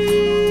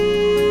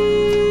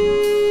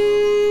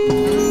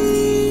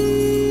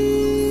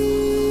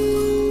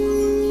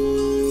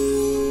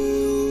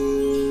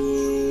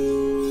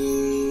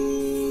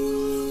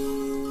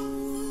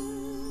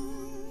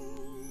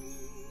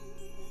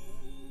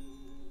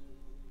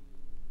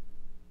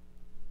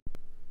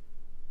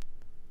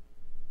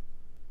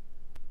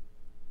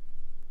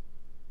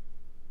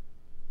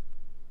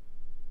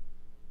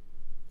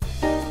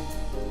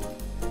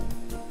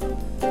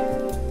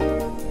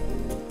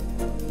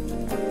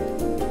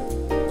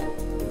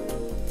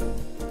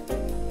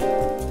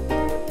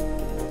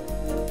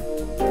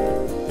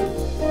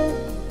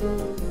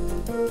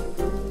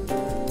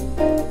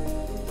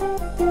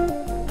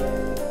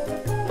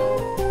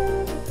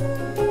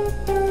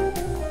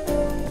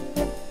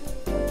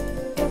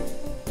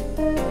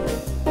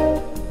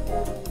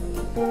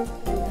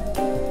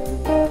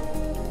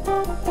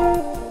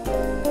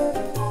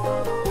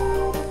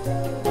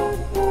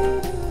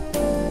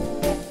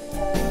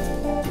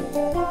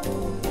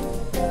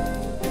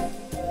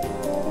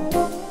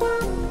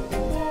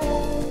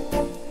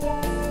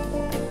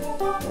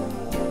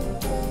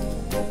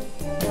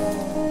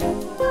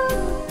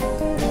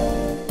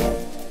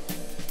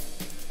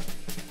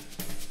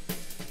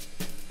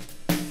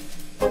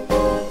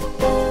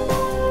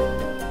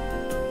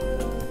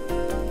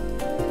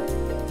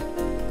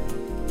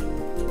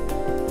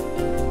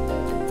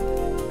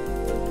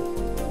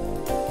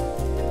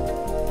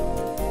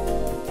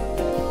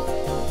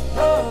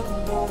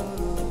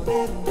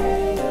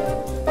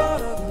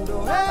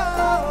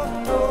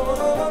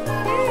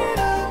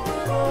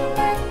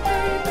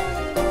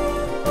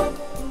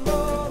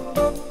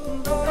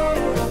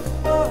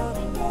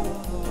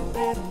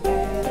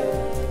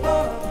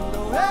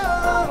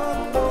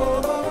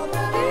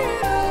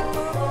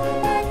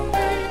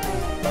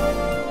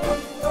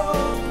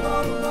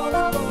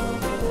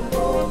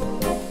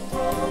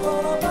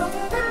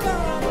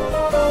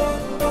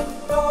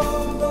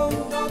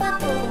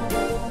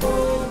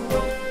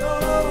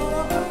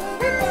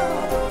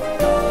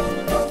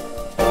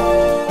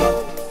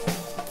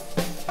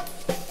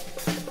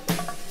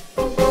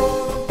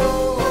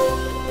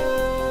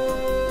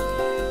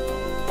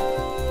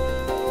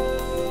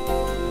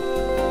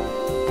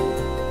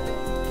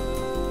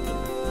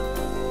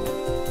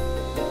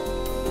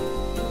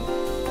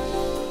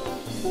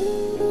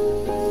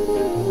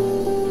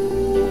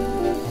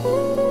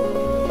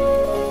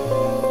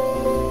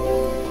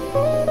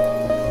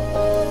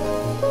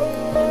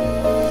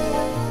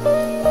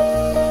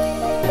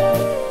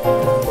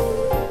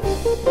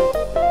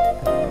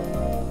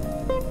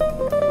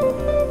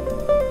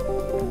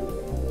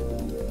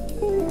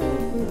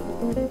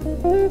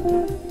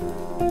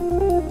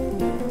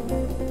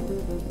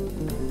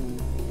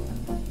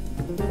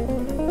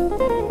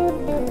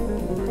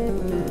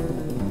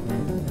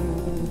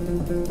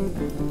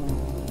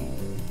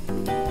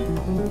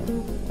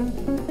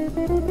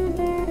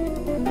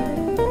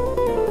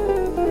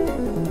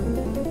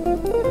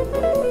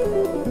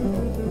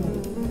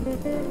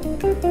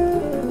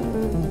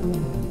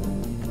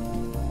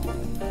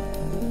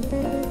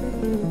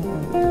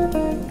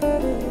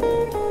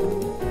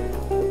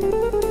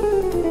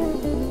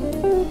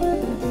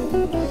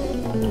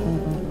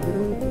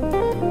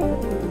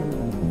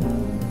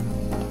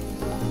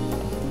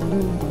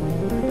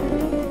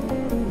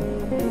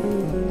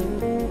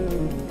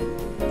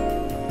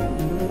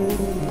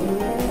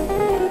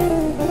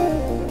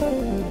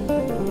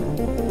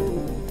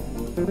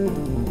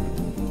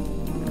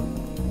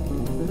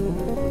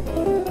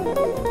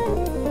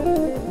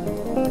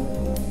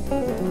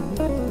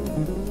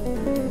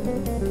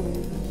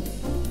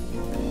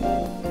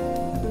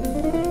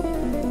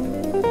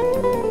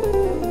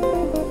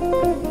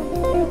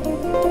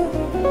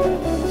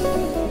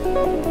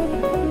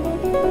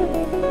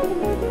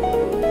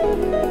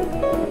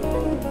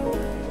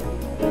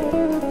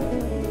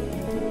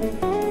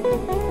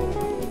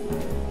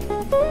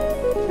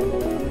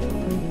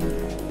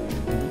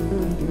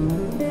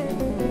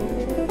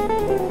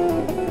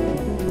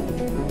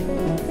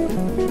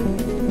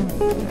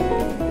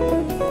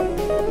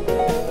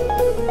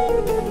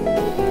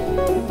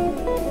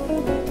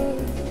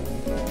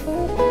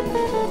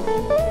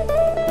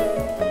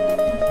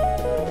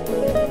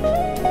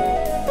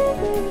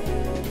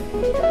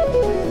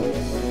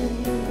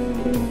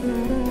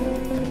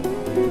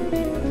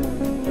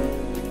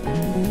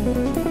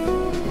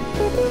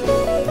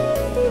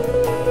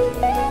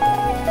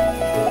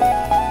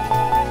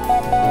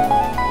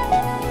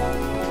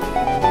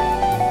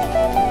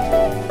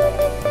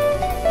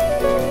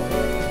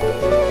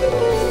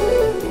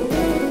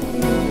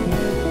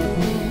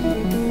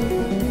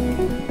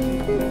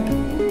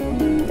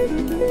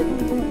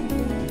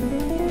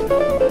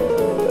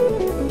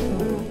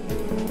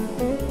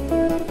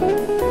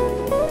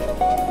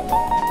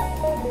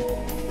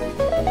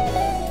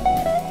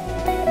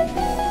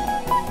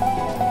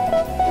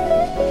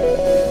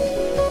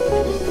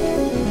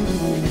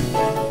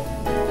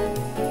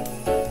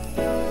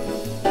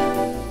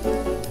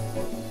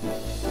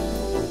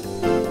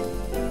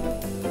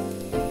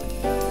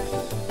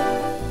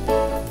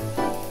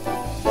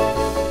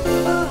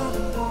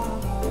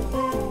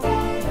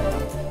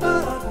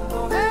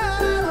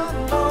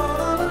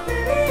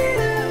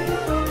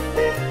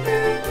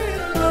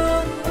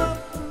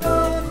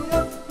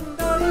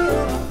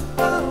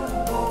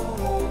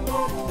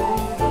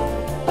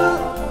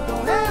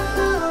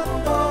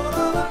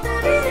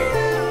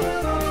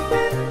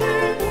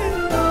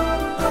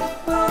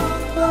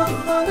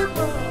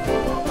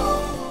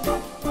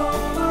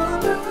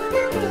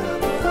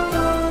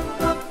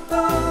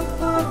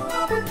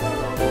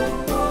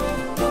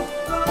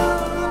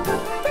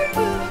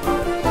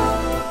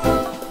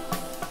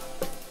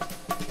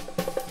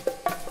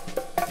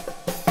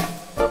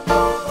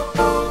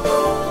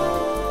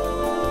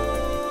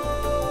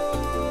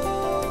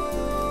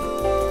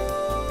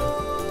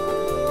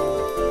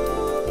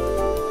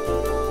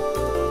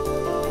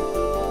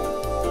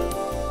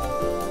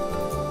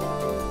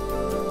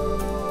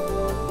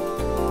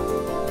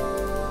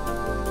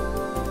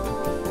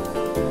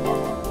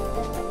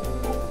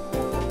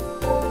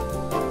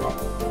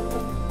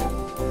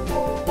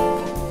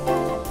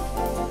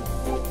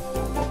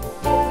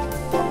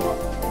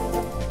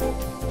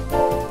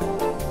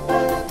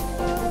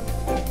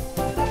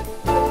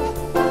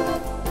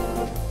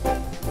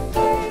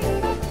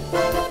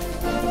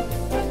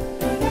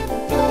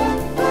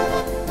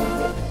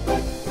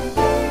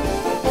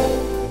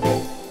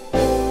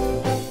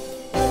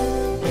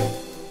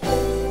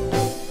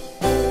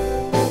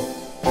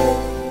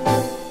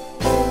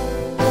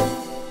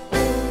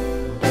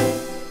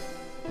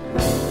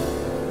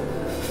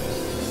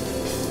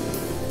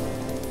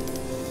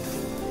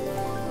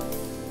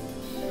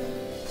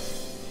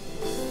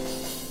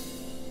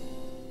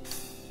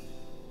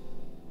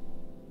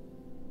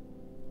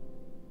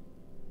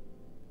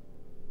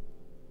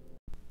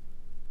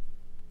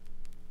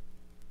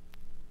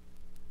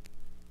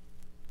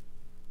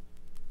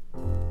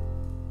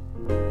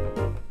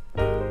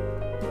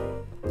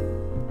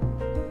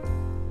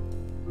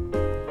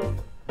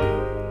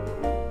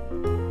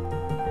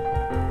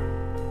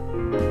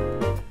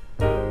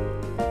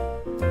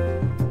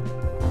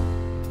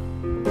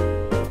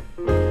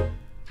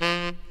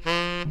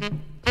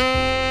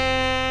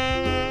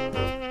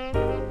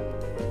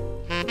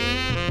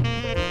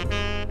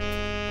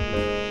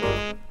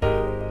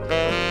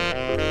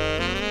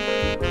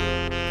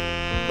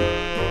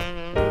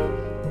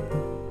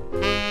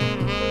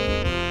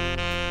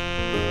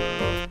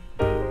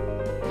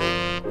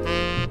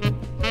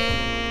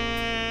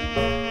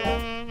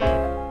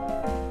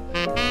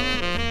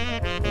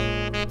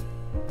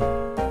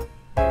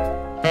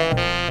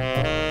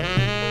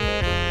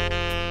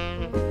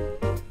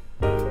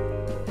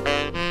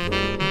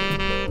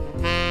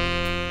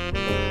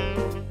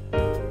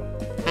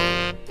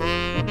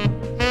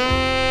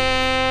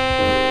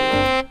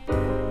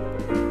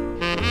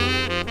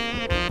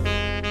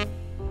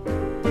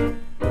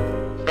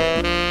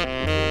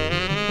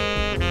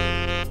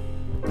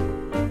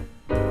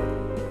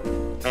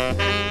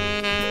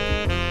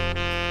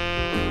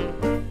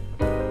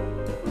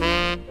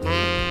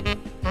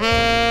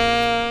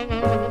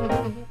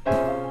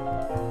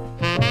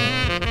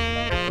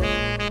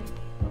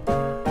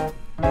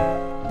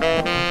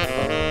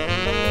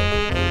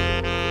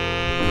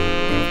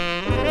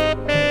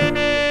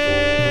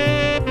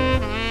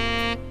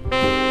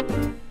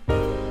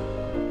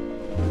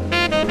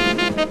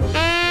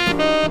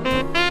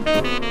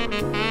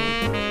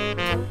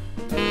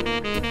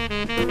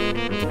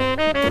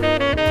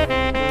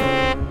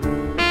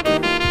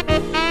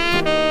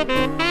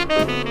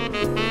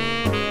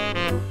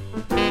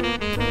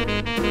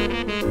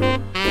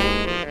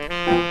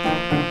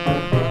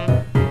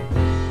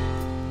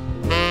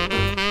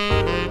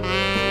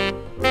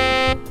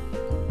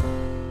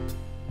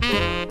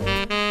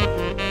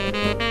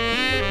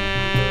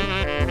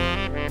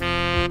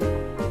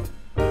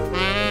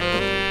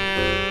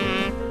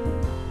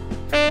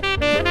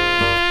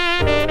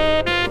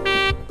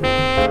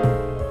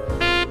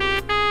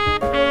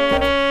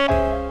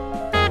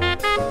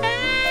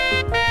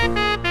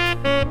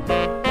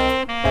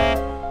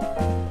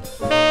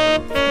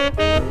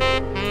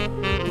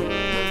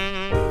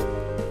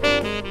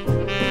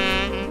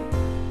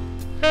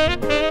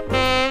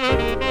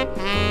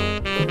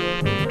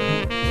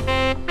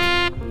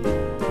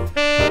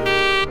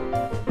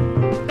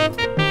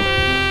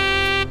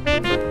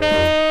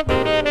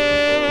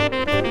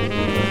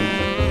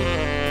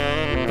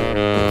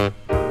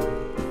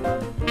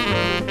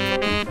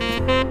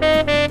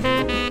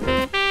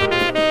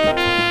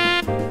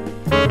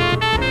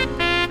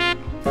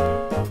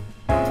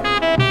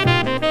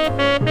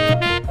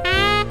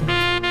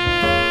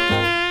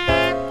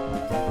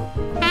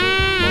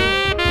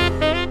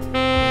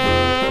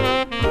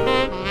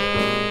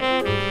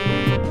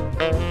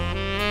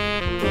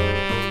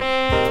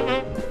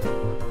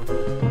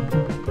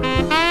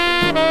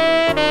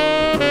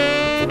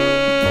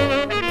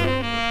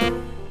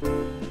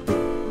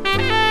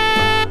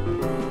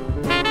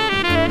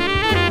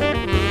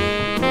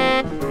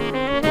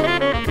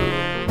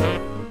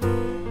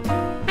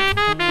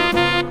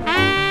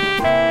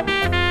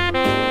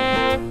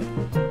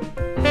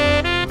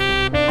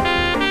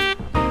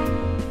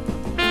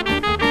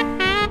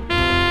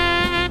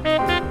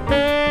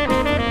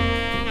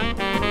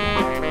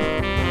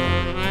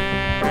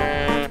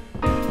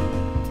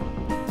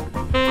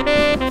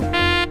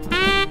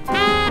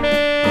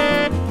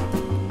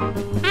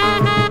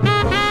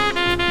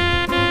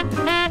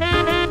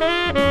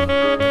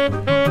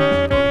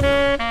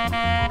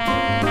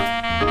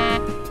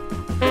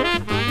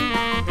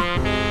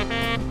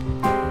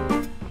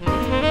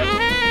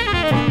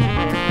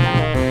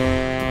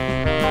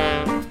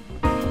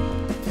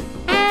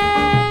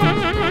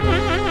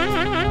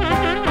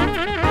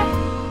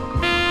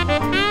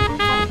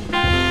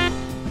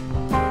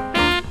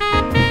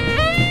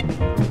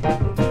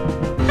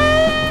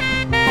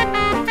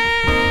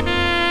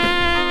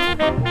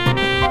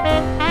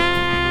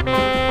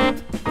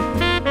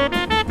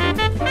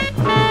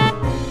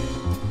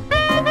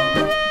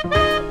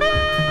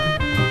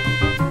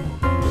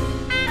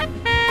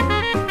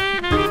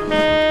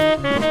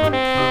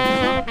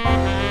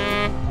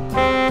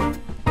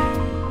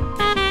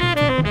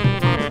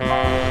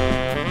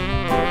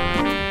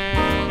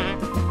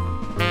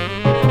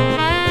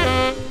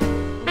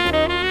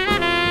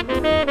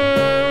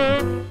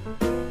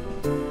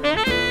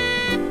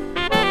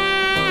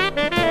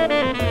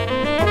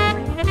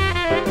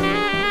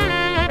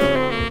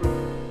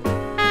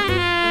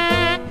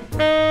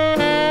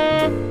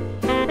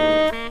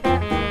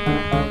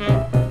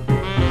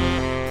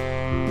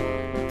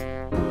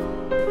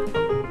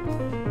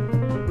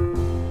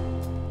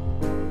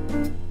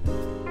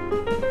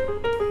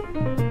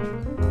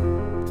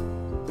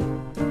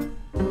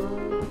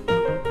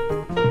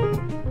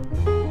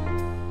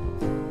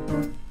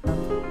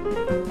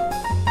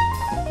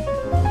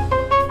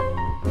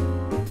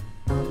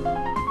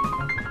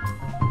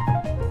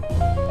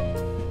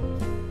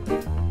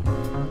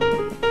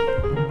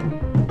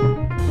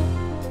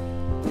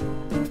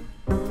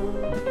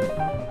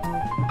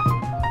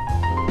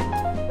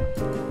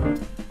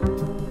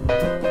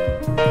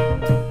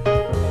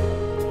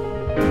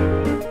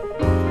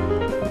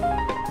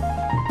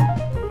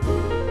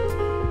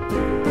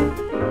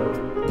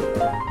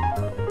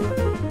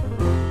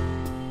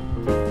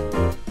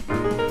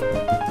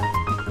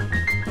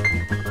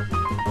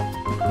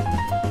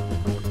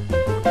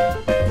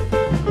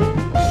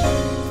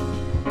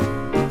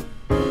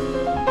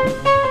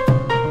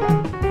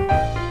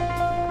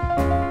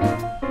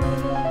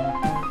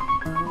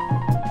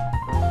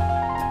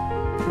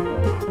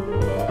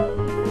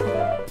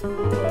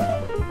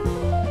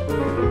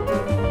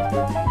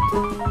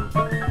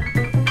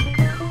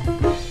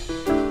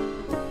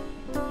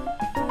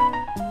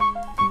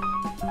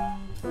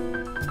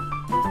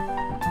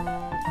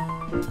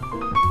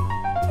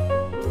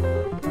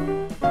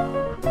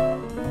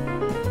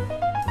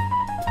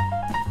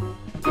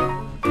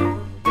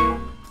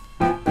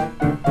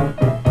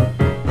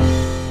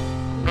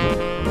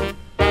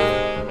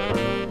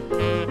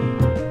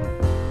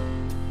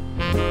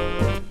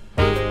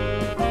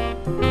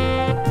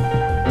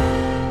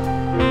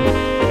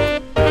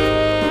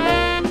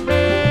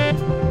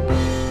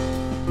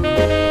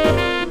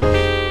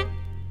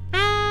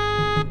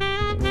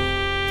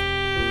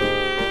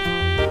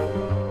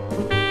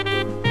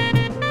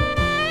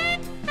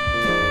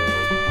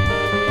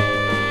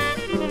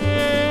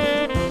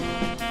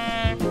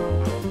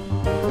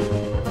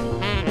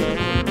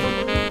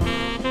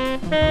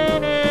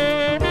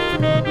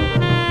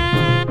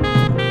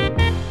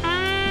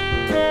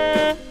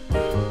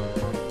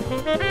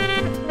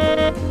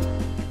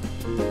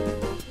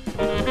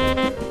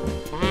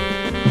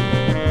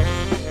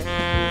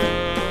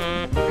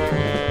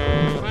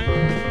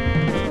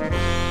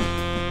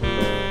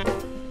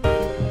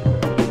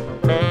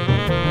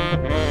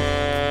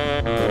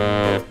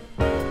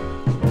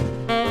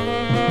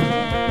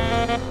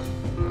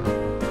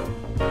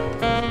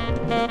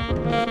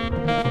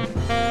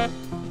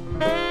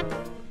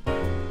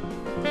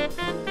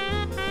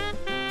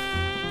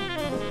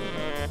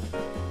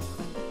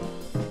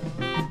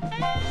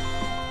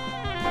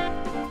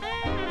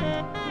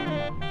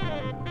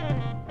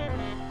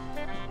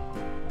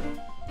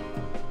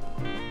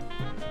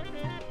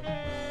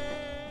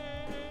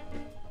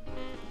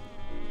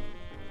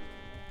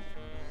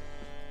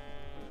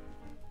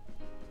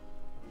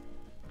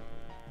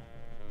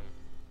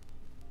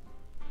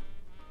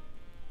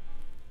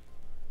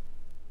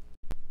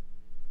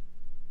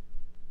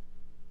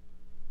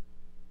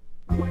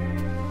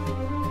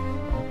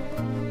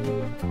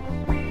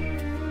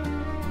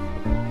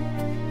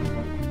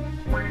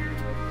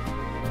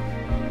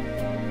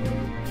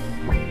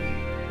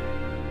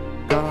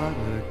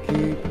 Gotta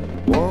keep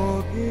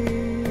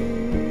walking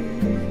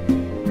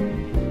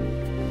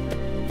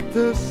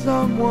to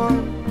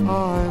someone I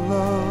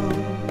love.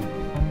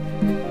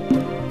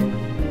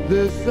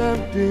 This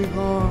empty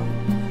heart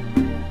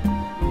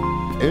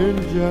in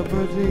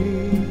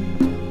jeopardy,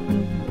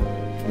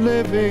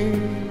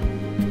 living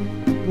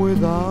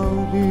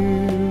without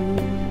you.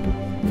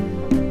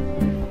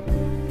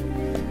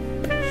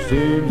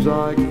 Seems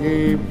I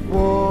keep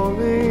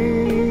falling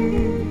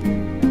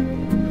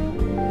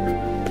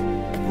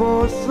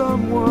for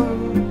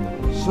someone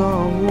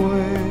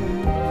somewhere.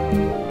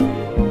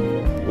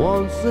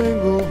 One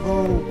single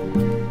hope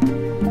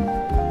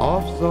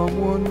of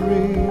someone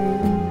real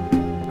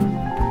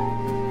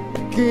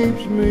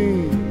keeps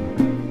me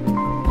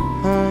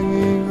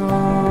hanging on.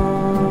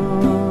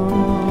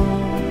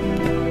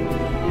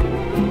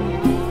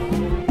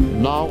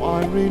 Now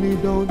I really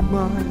don't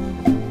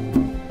mind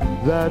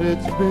that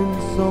it's been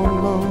so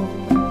long.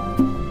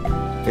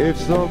 If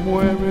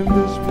somewhere in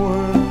this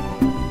world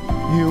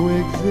you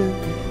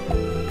exist,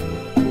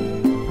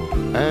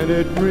 and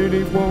it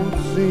really won't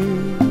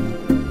seem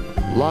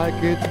like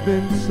it's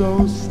been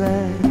so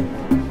sad,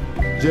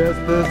 just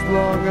as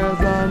long as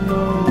I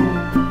know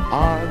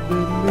I've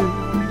been missed.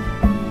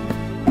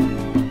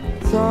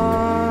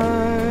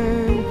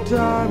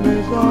 Time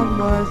is on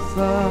my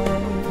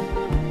side,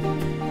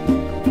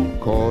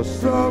 'cause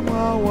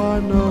somehow I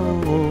know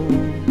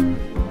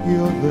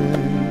you're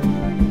there.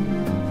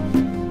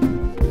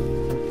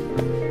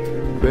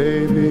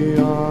 Baby,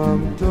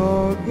 I'm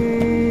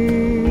talking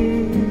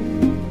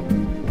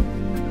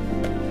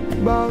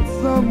about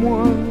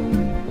someone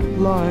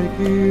like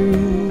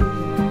you.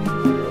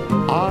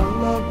 I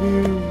love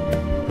you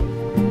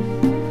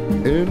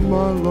in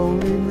my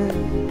loneliness,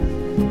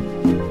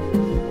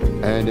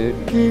 and it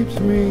keeps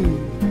me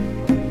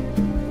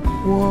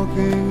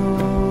walking on.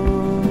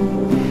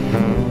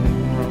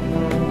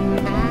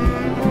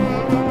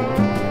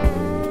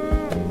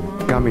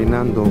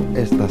 Caminando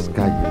estas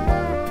calles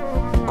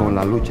con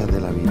la lucha de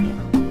la vida,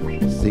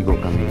 sigo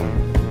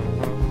caminando,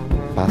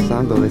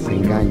 pasando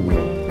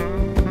desengaños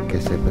que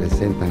se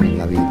presentan en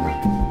la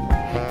vida.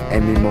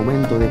 En mi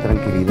momento de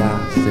tranquilidad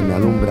se me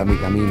alumbra mi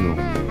camino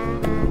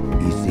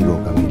y sigo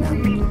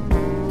caminando.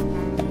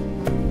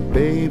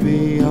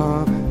 Baby,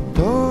 I'm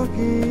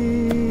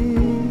talking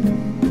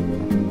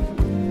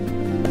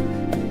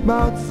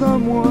about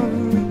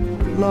someone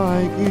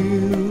like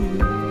you.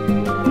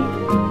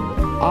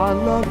 I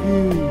love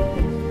you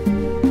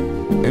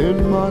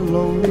in my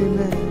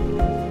loneliness,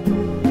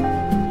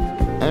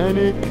 and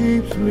it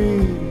keeps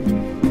me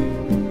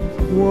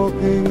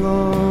walking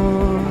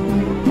on.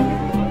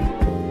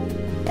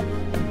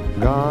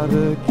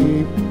 Gotta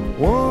keep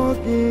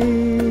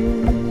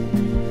walking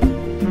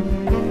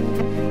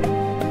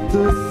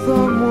to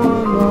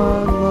someone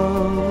I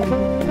love.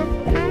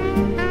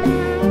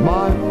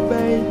 My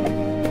faith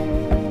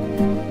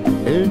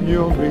in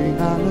your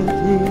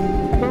reality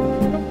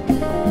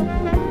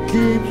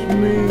keeps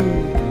me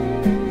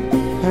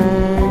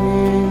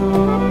hanging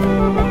on.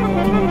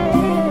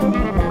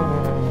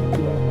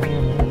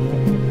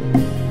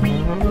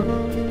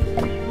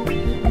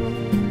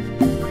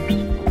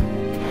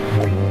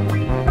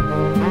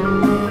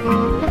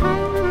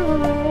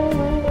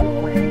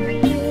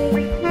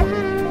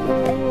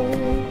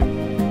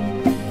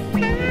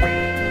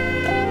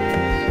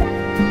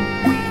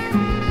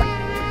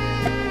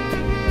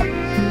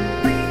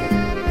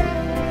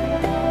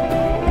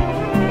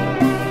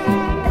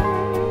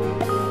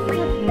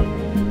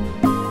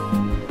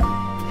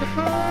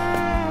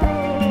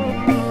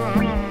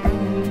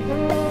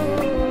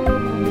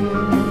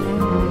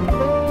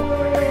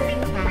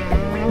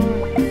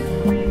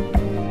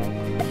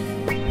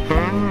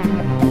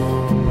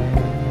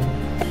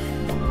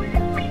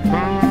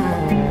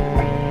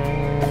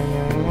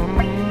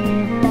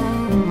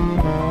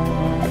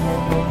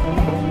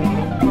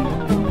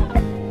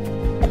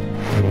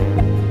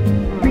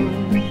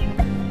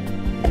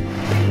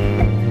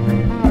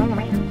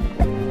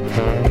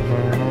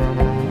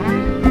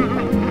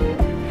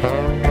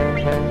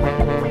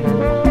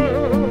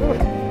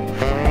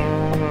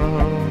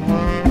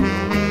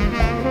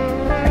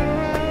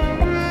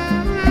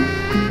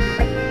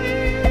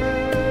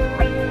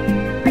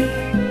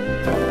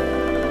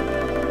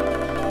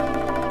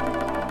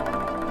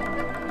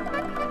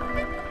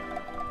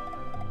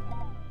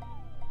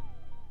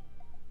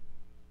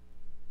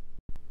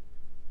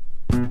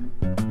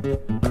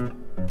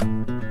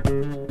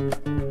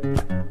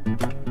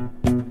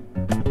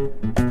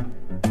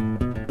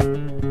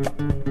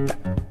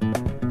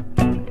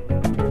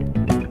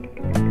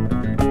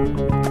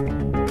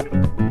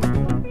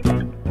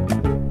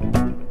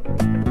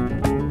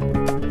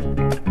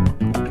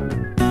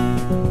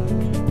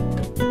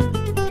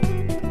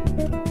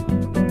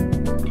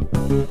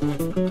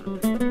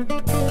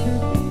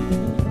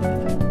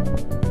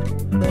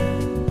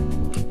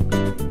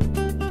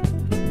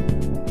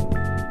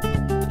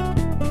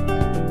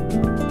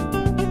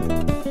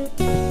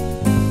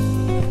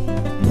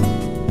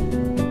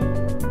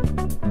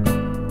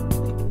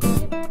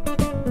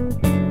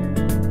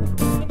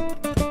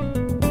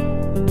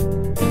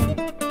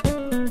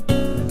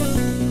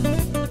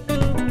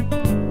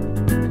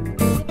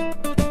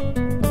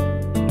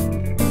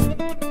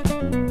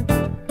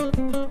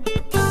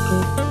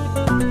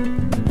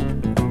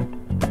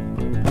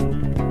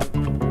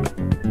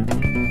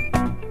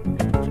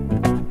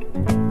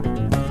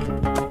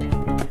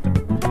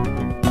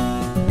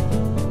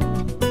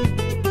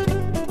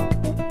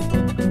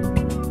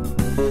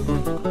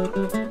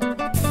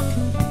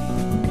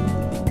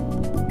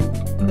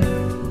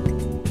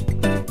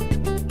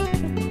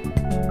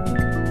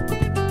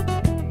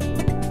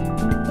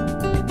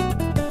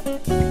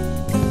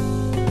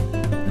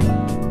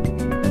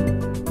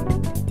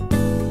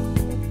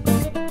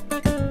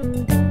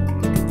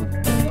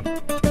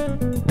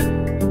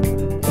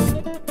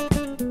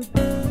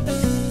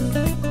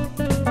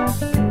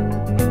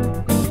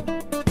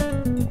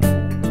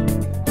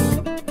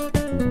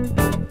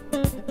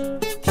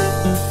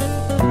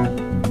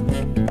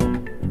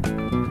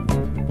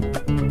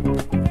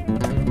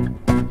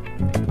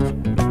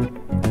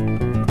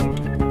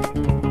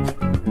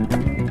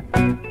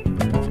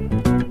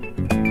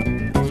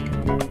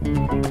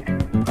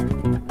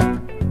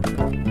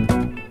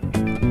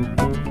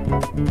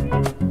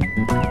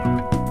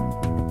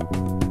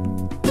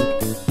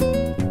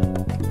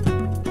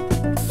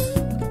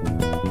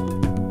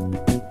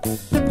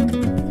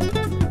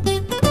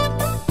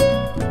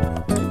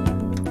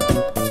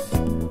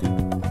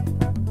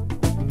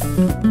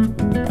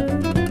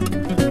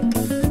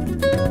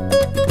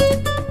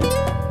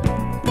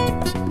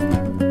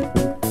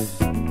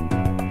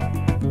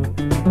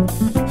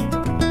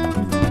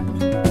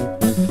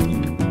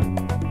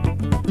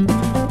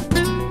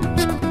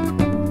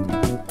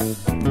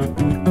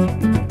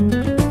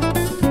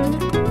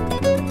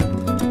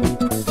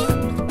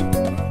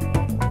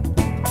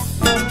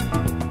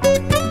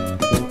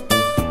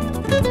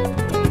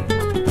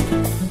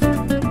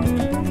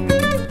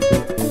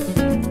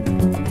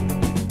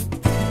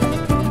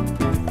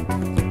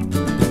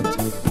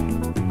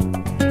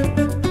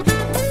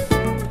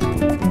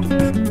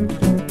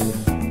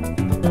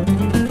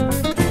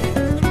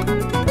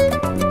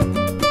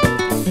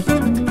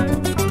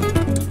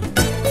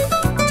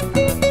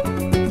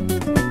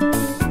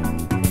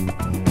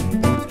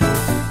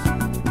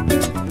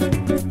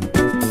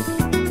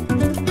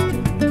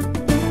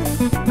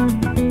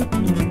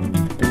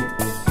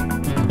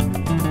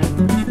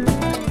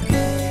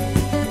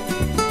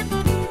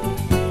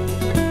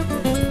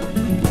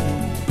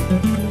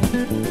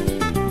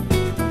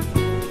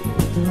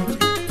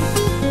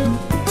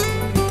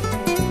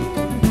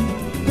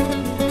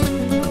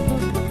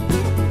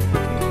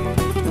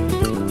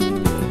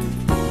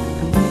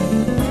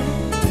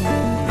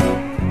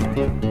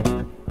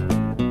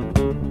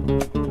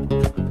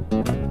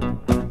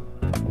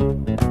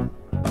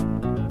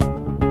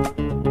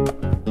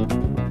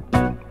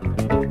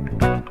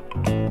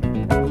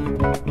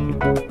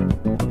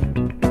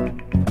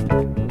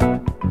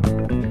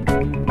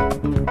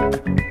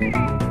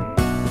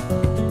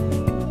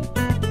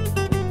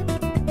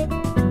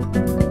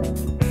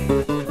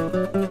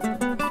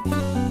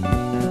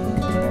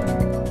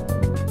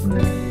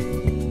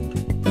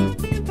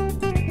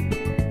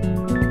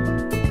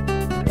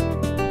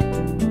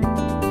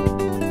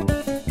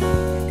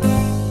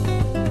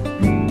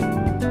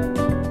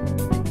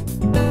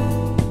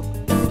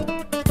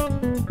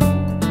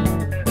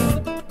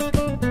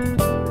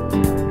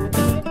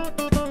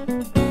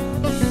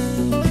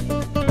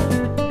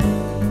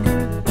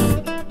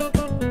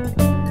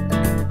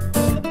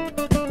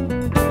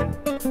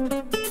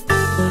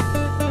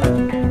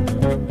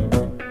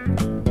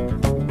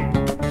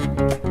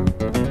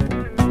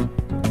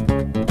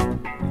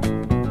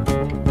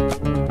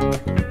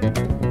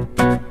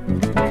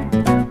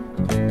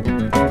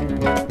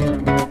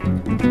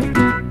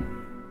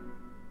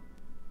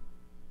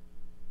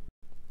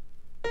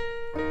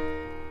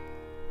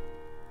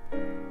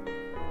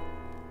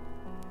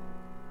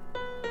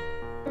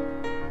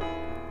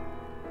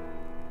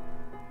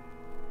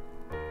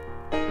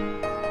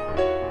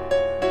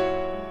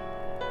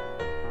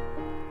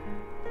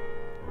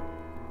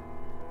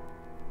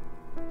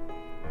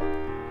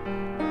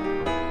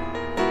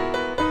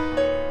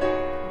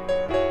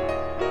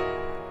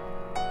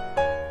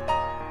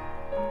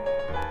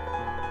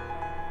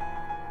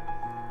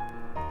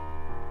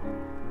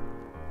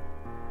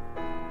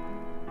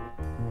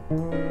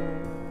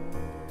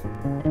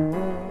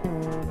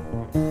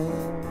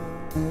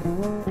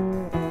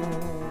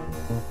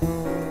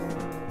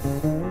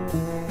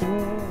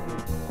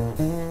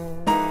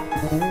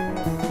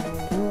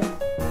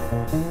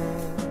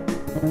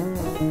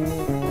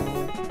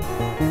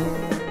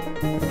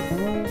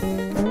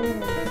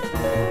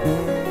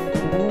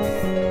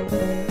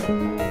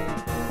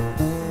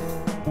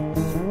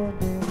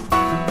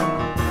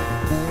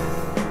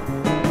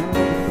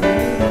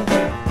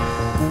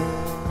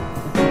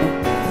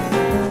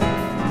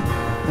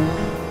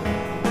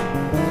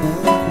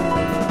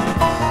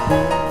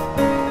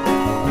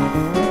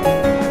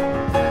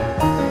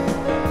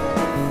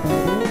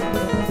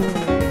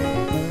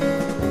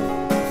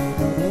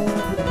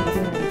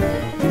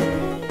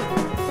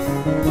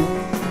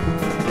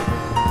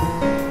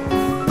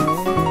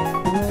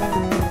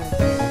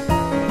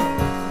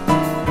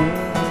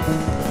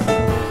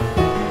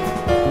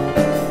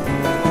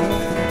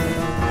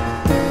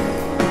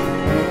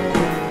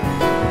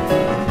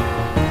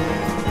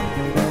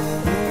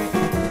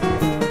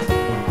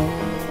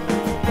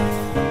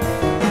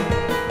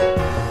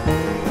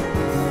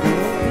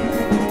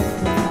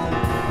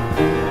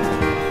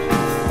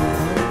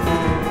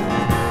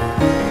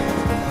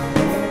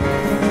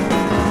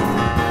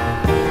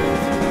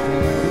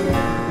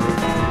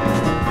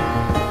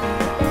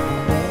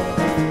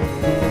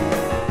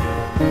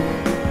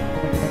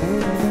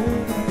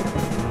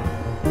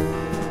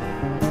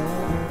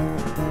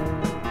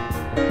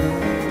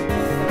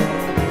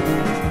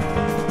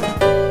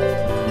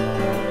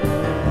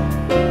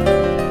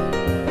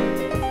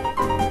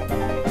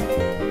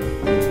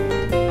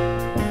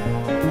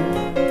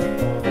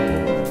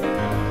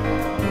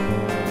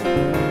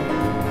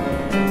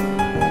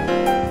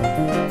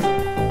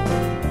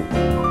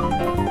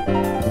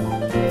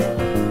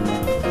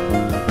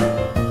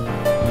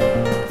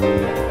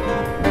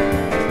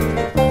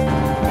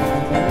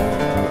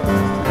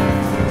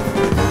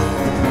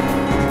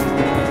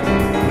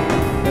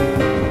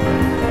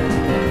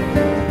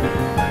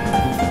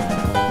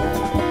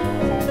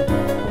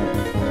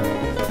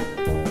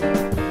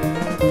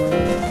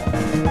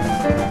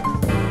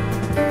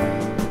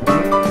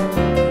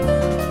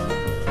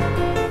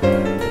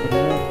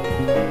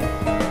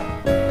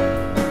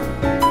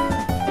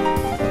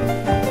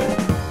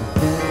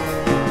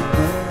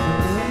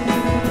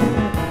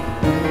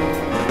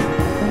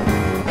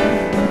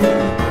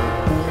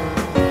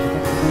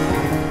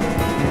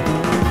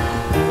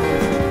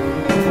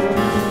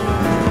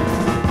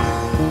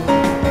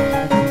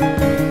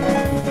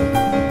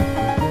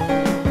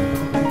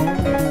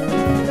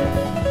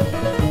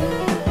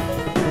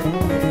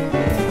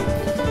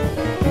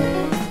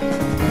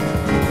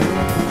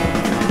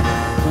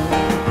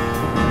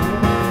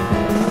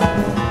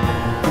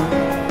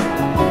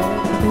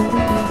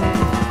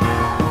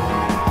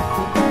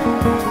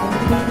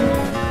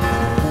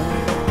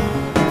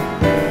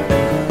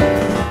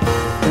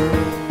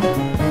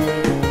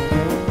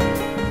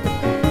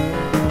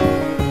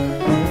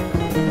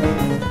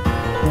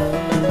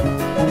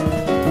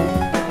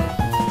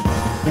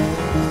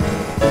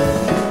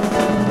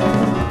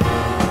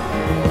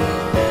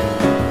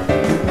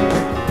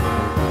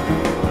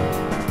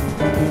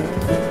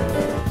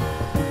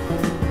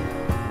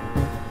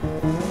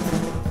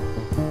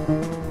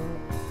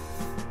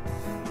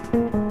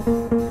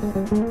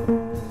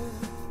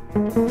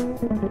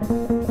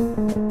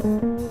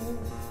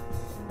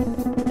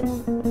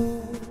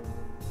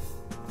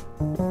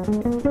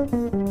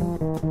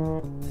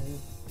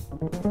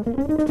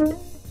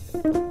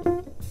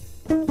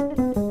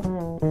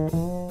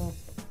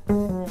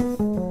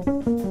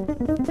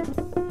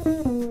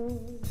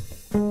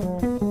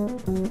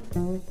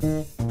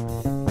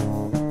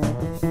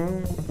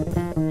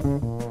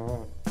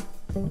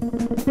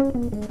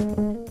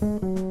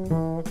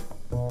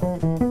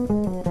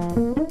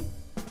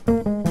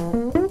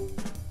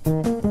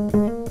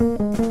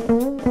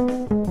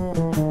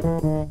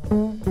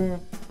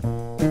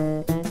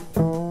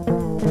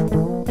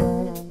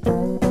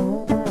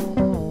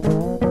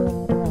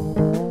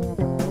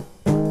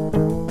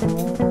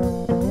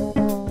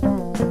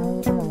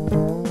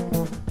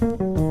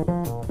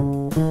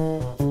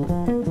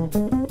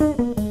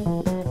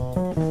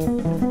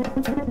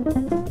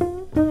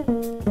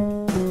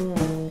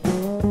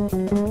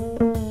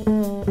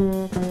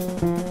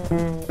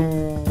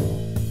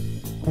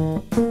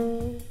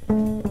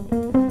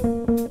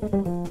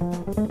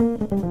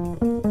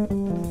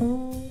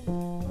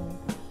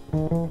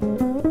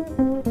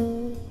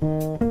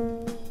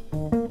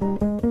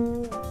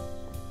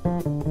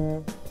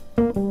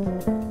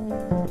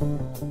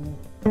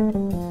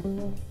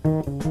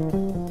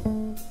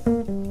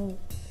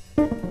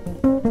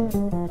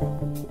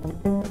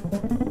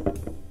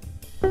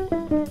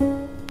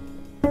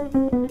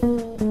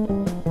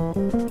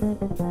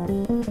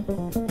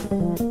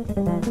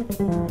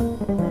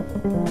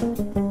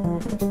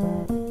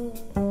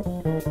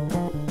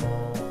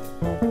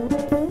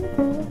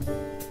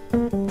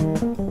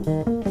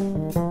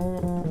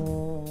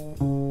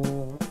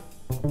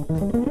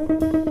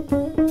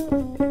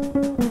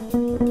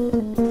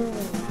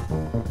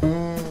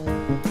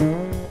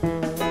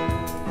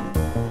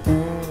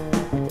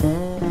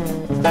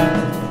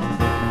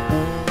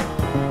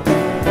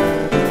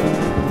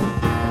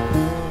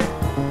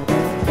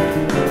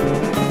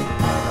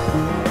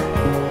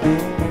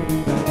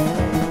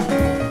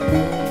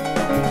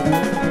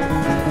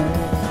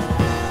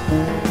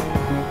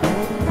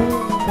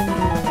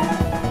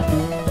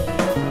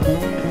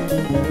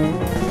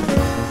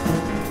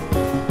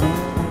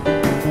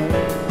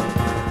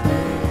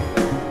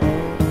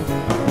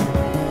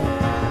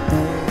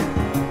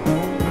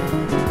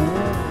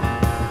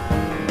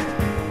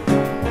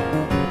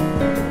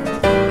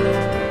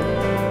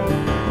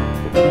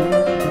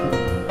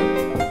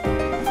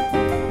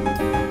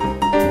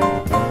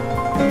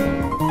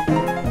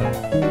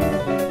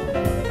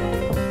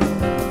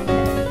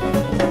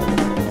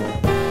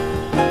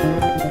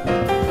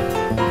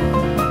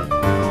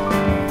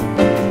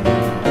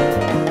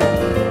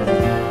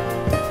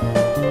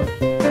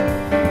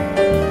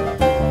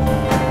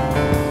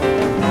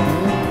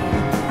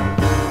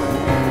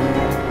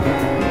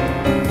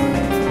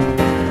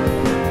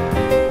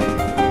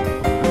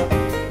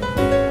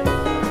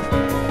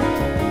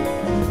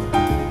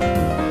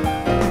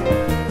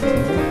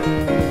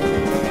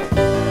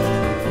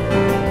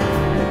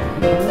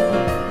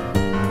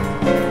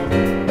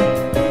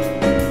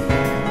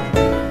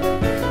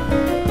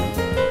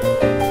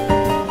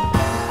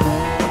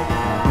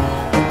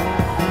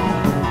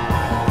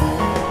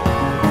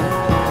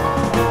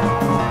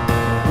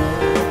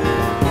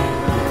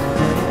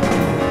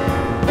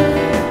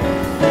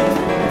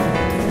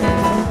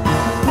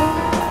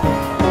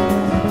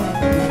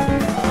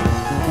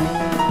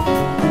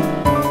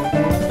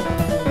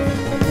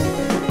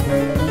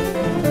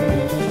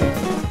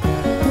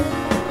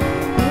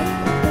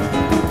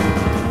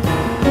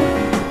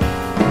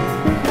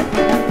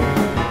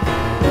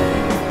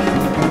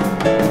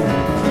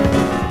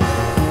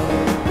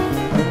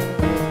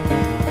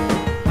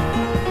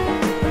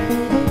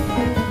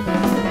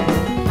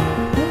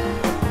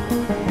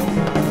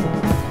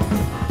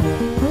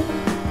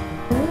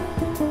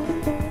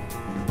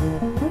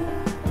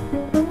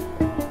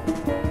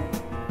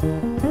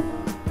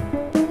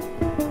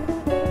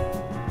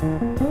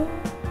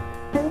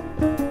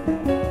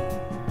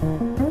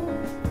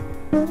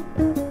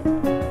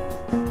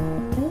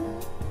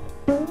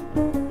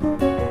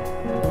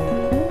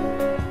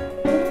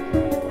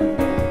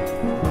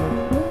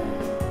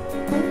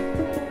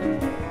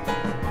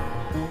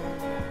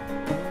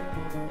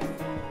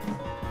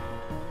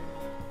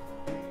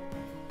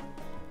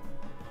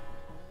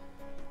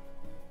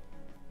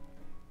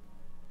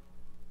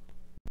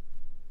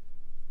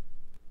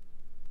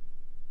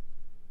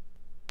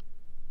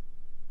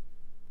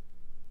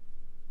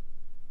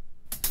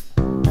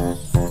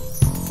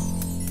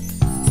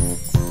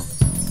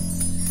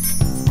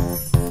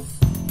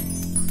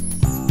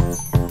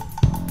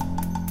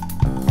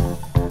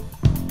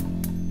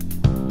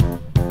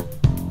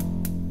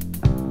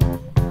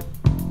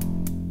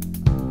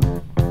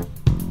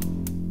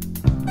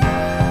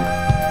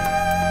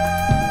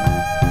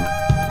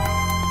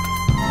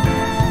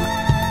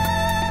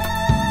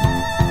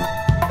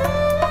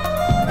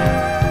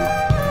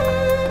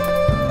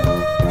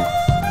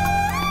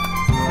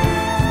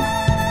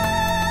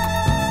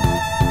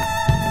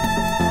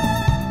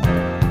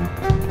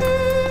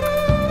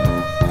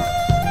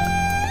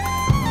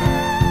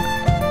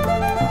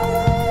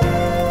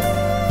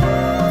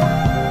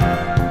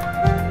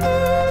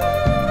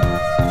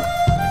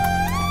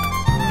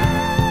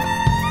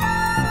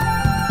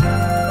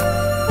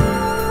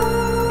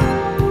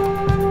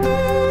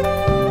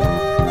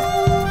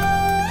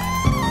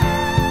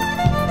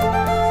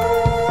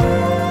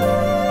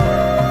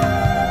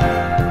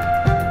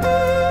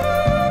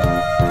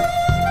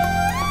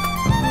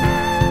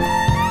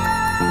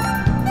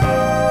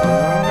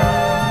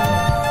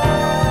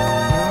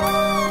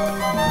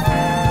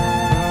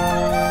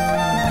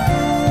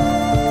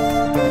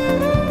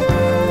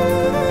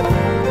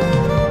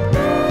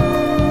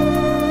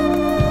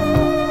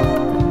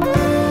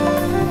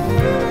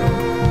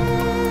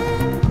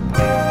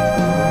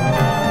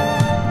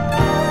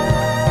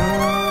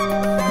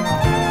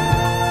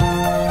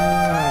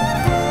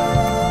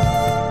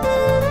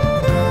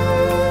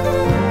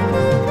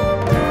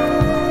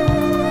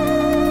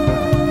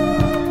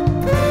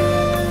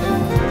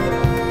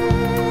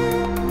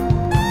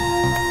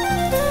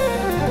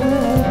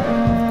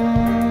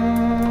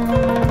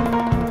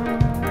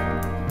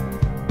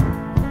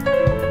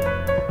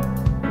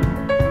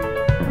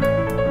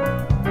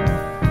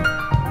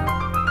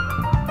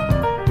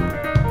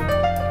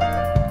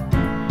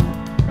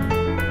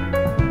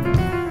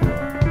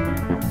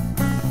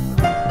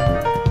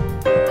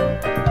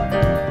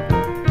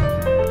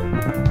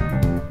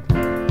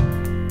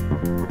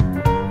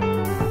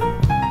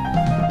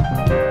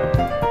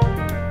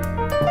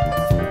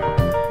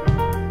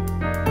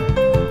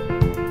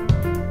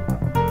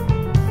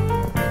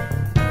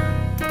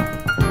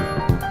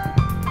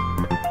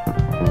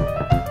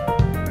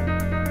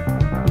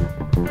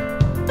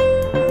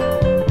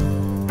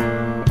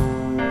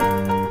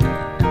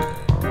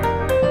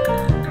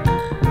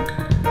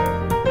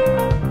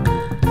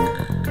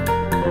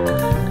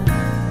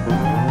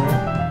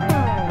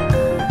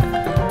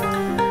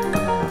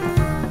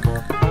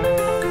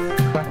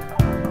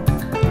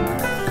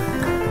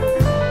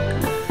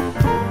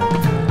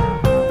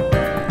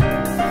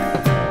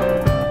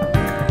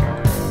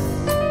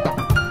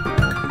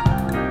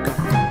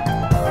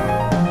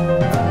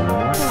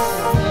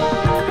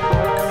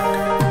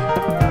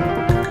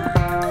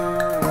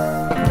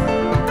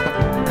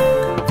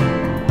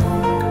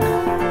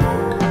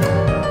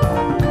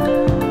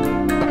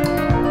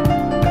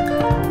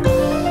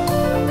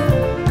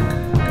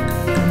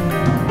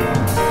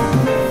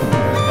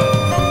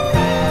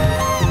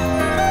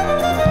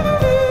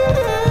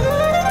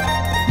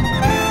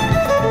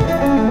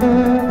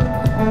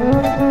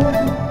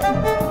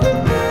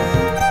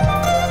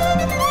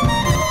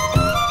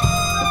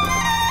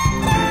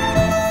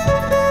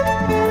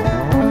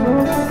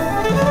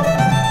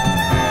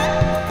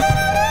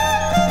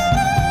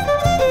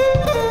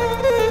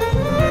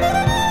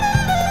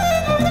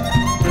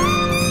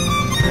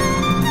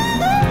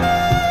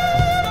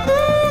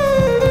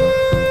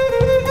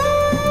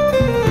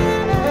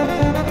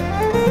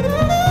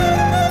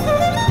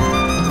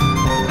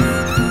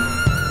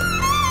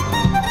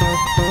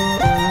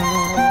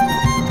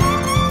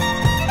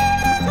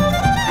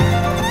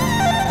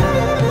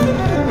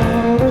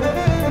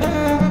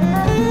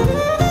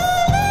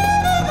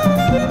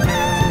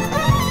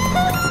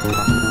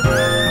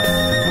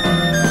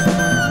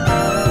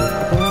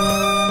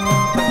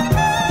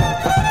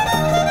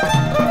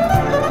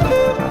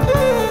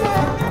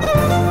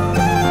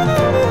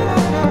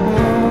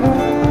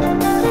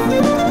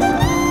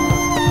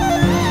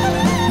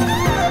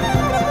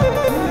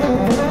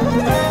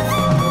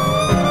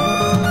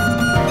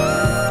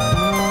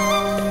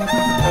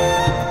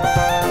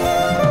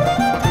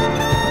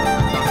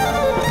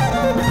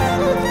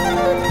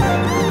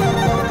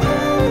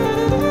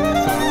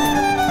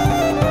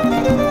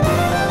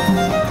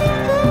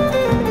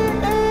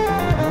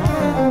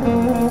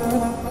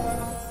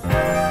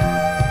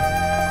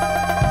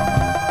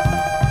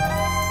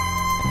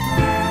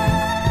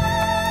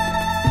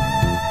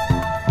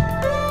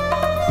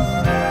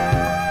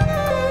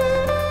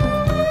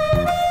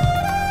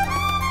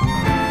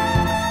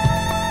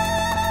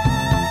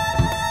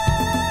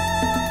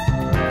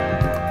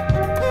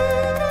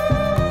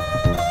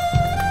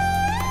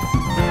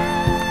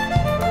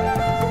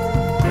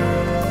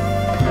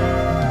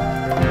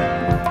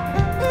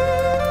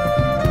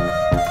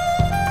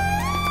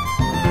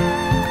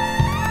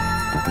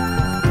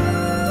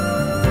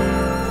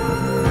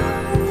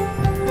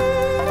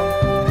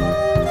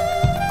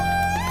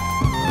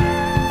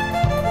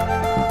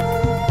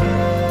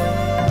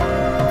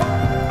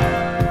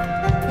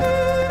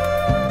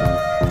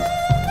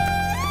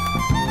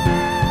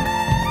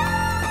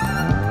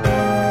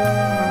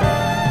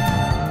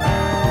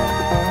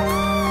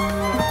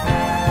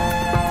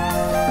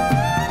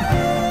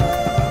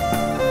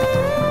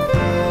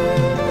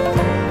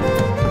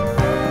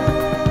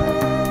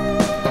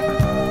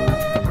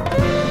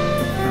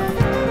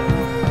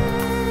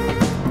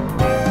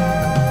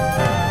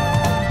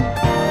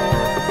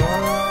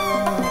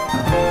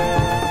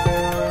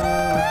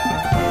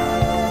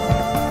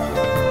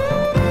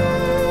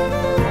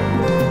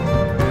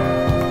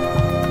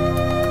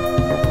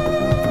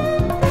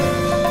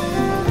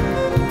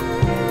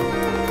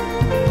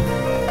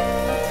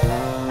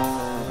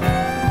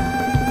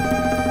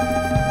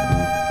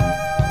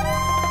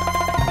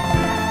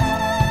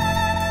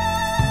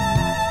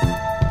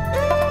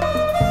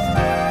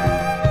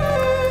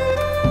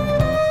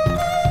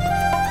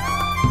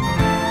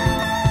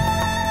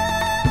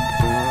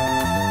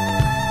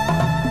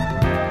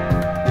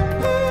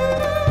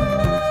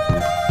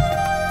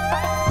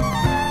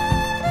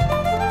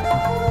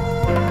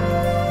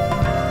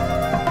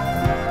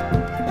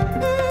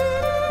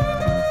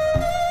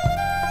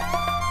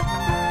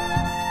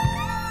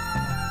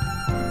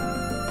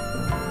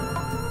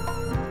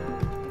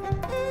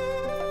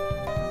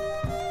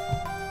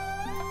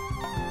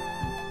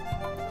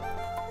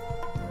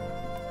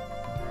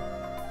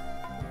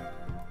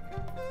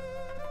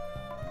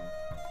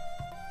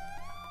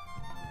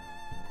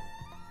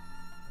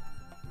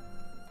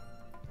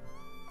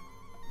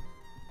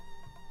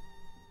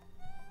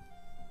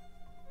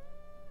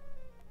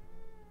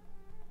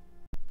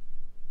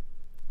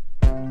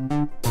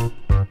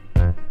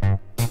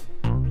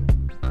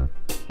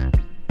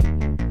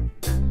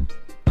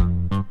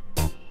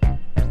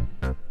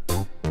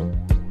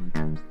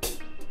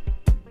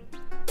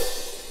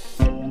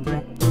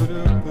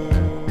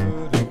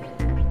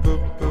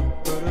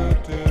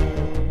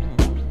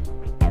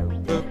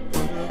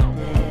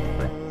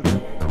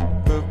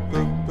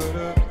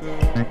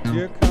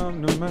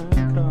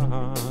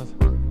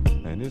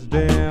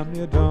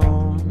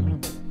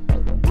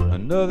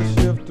 another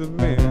shift of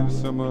men,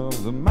 some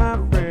of my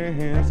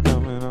friends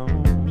coming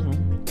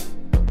on.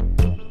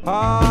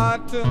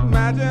 Hard to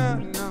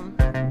imagine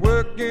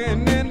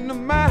working in the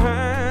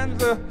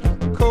mines,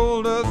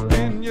 cold dust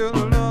in your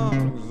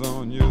lungs,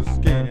 on your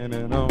skin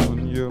and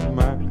on your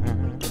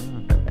mind.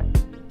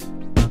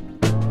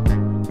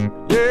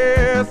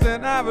 Yes,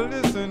 and I've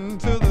listened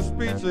to the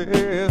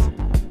speeches,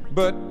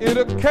 but it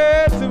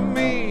occurred to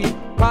me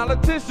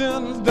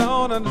politicians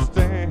don't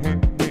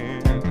understand.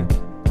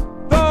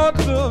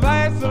 Thoughts of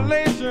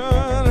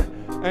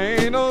isolation,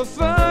 ain't no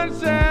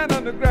sunshine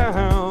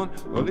underground.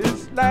 Well,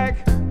 it's like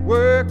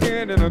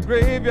working in a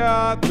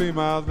graveyard 3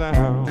 miles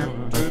down.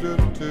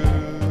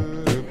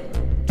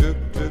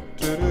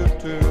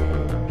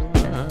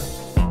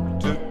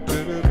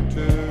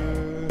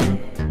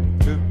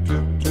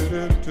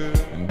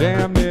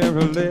 Damn near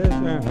a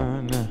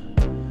legend,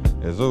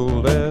 as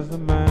old as the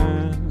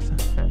mines.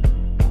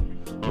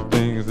 The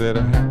things that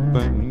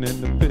happen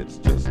in the pits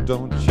just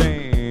don't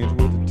change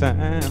with the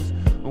times.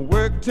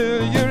 Work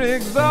till you're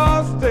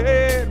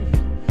exhausted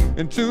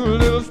in too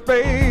little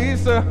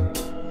space.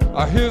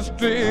 A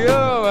history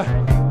of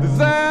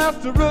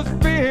disastrous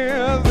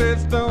fears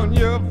etched on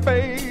your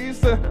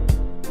face.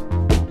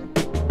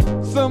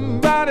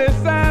 Somebody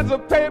signs a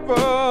paper,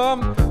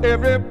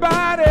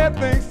 everybody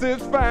thinks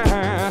it's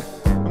fine,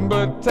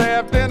 but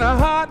tapped in a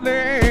hardly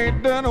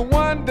ain't done a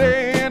one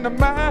day in the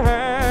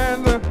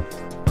mind.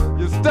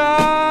 You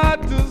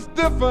start to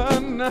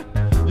stiffen,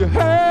 you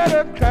heard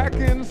a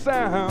cracking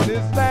sound.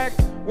 It's like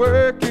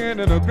working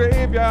in a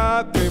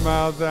graveyard 3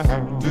 miles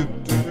down.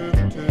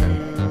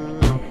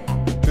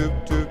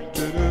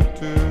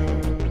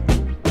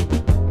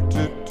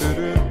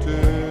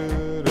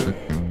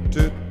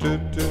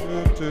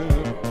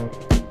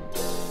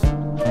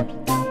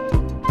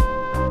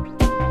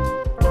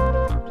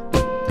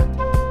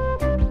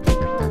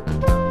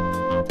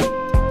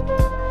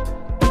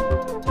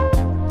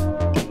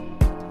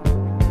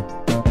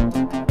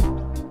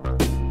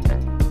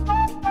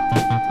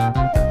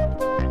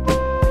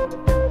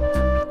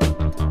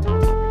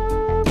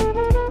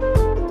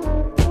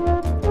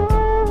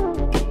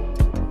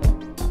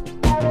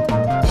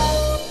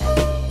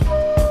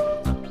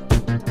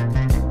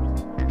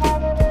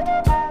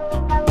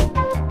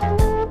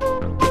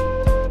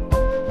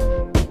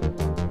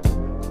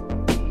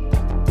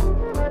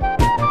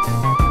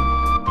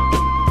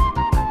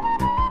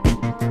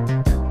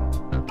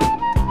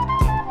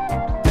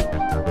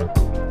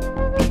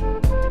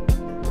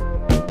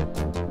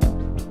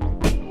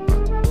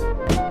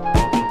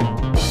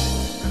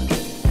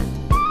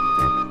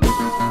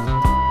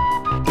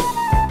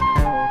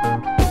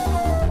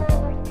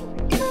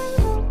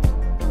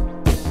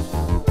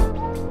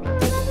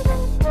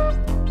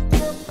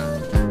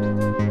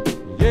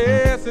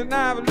 And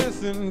I've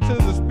listened to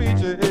the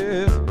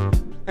speeches,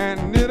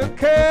 and it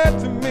occurred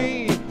to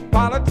me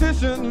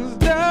politicians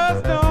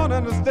just don't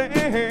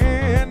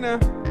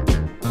understand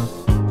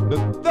the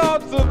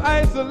thoughts of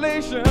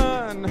isolation,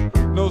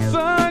 no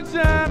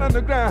sunshine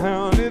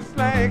underground. It's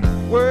like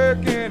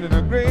working in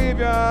a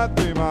graveyard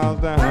 3 miles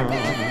down.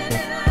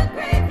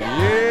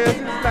 Yes,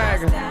 it's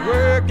like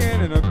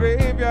working in a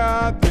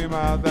graveyard 3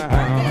 miles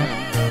down.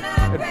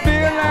 It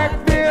feel like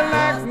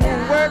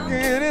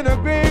working in a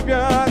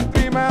graveyard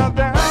 3 miles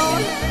down.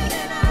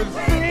 It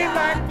seems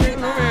like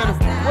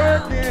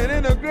working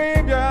in a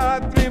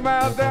graveyard 3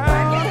 miles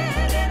down.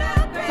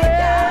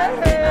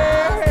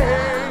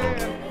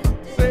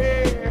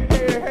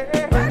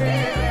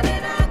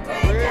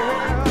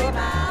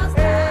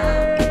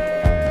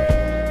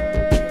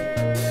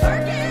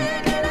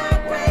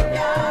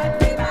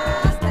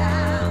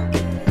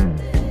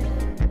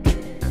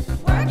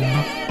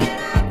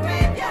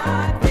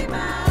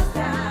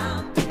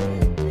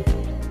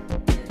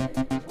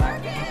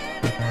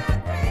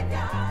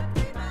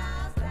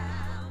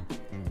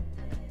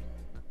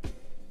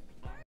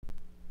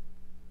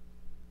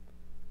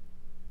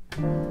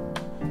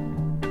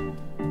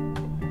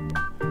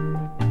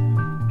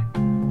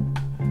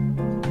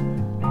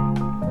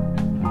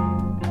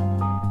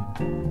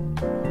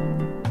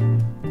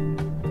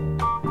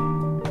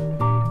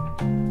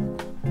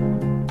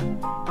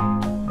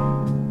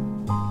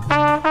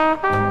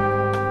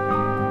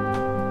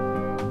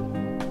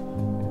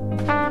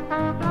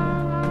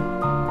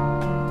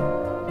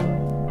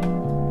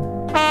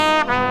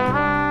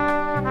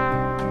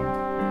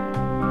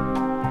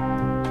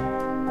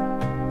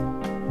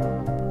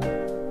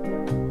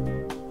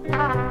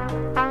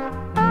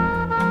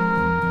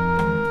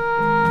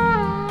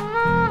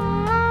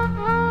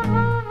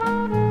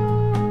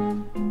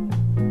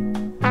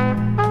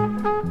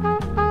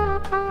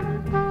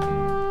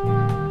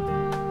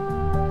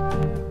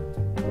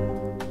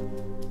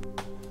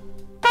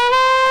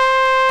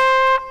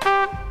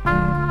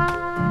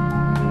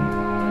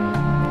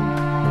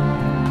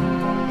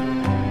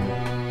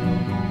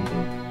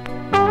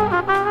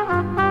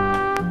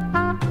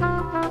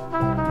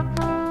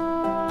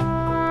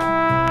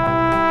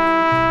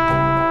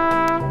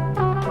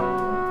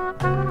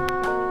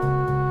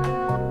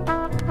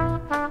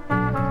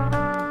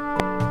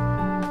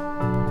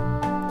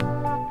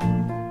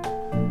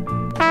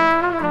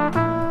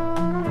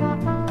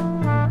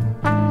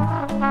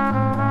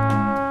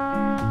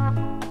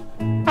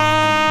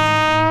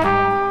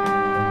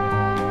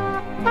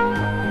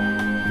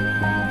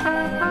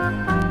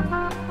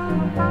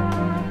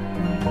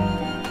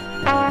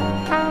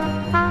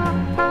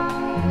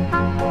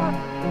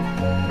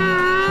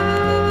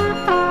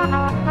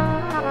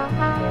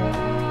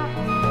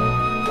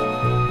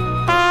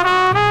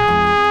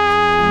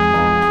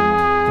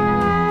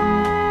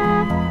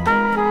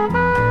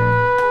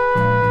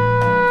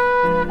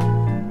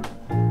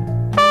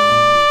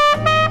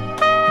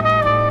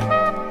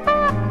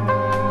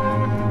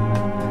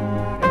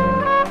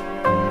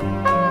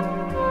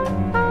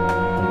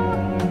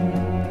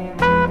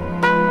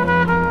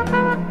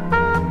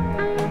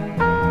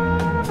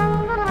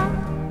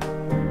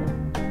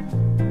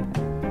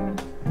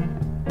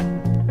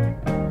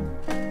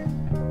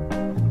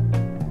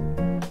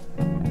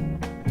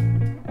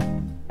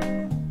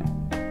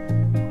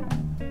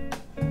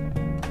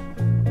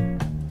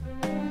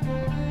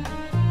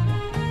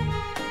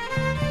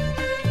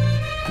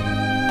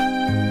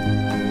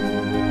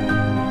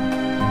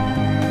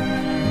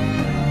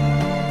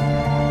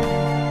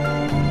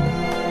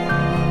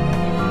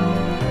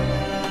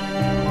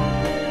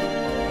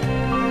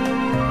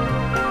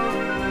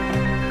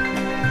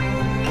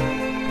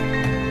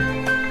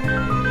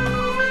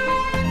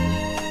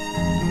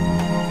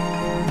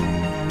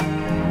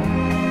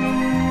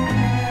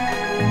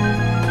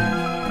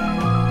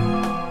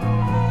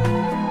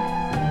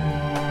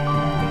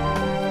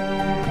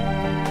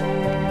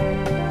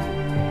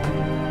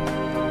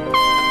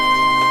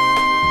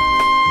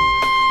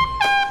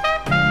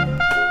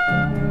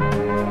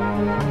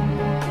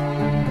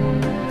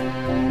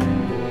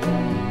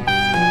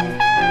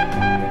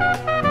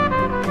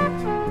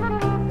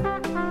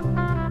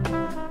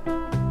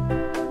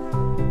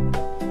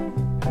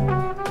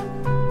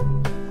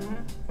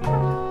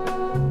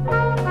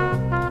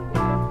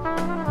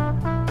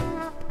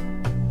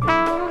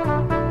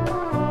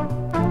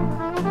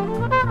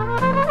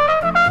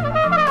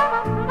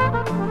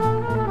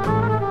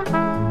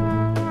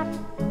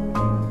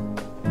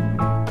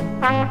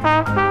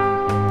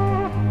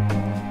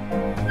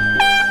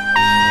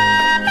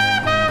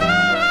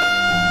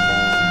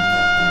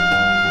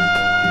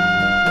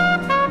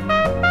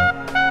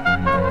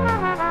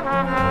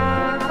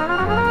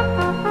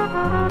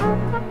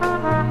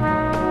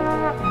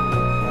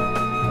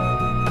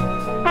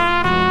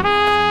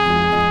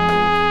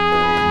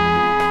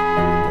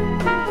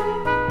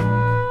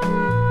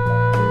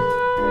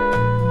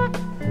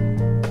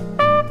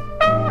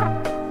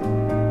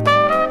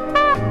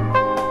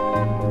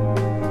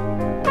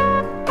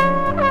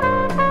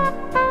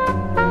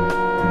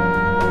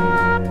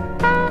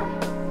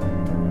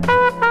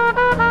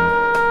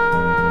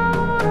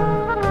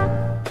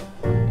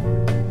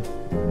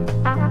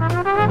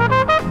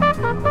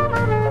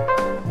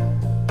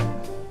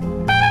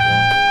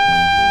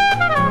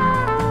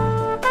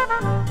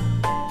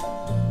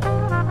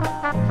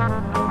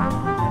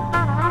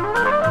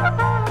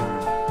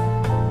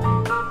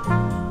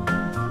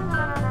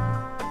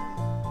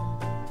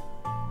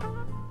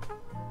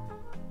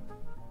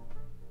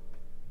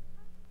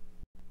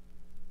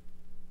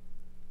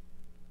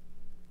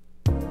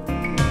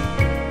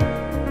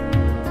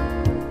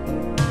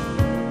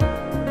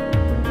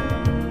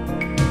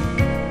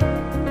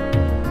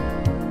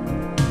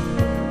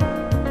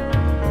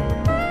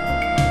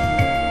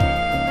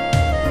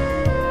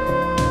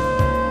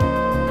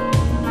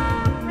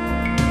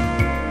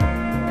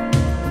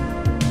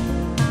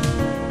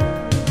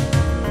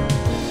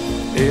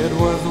 It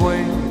was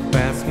way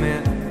past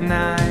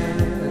midnight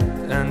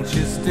and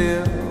she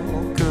still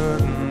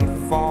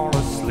couldn't fall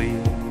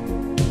asleep.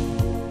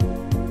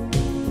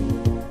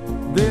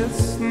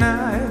 This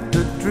night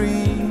the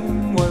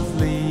dream was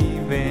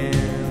leaving.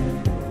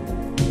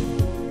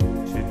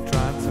 She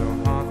tried so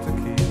hard to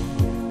keep.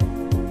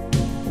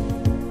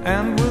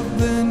 And with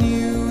the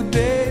new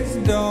day's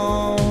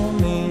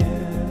dawning,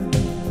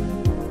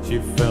 she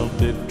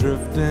felt it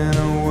drifting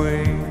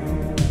away.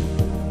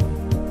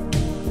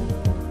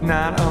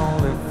 Not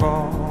only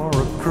for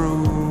a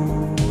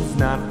cruise,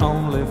 not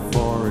only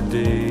for a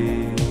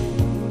day.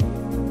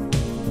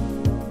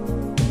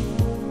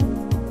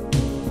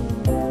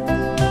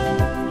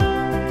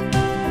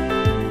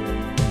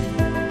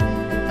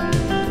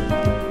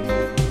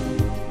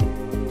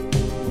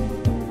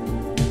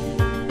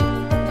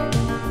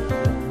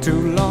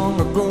 Too long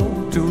ago,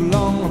 too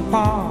long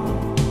apart,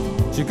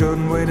 she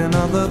couldn't wait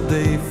another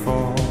day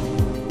for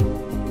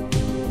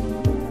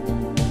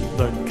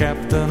the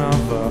captain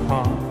of her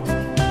heart.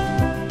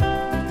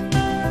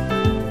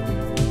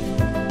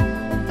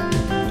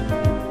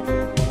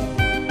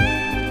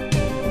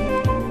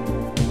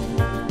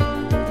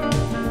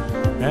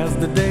 As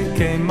the day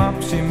came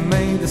up, she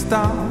made a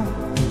start.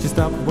 She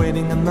stopped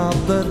waiting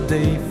another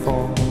day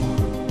for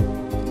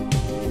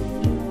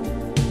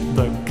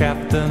the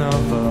captain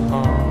of her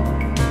heart.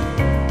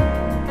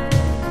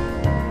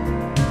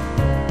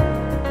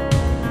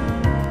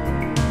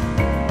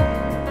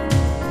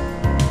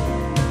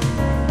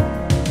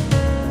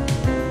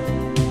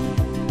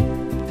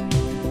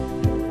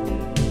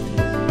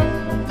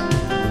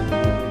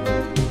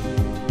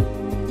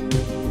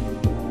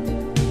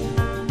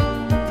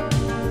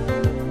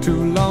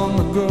 Too long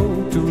ago,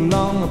 too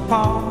long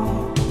apart,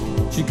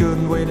 heart she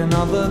couldn't wait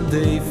another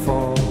day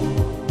for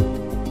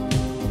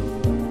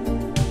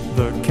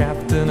the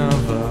captain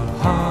of the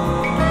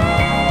heart.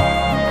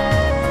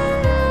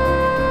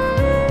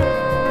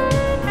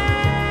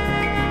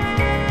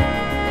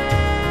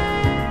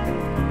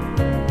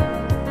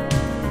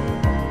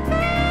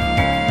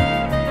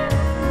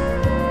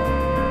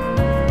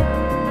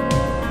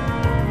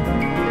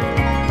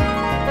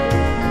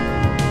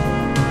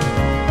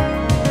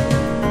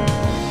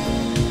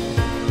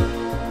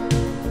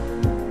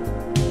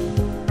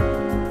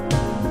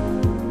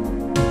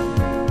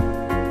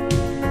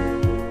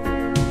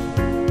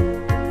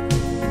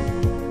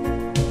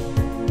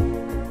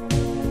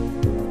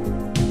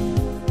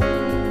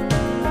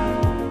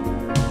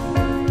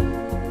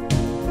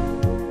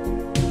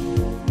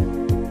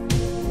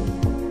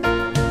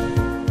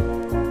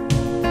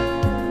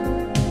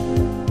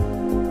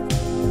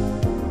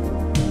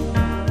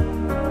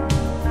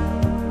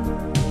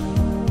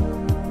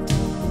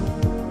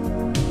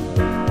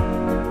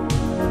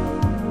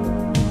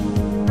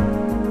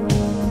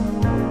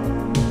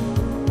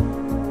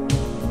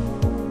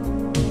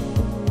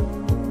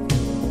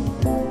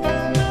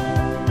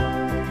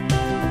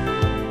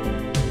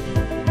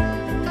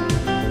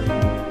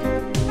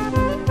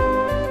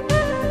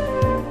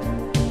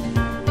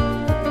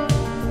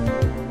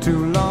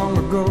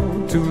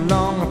 Too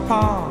long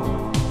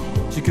apart,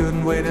 she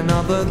couldn't wait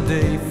another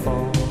day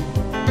for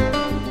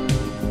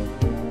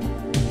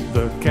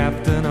the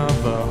captain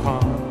of the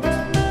heart.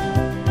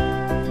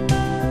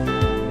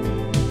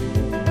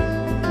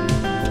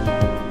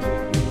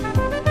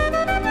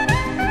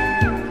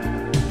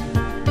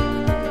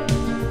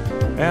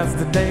 As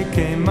the day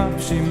came up,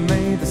 she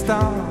made a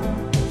start.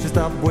 She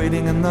stopped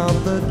waiting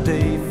another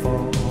day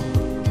for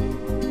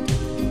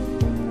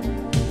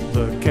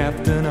the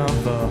captain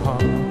of the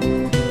heart.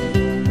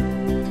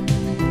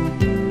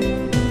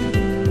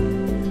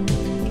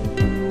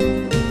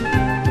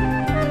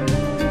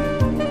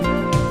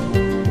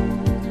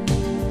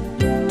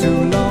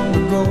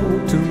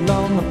 Too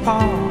long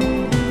apart,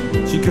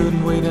 she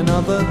couldn't wait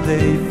another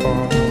day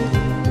for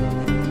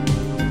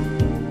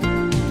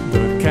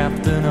the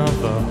captain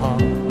of the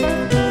heart.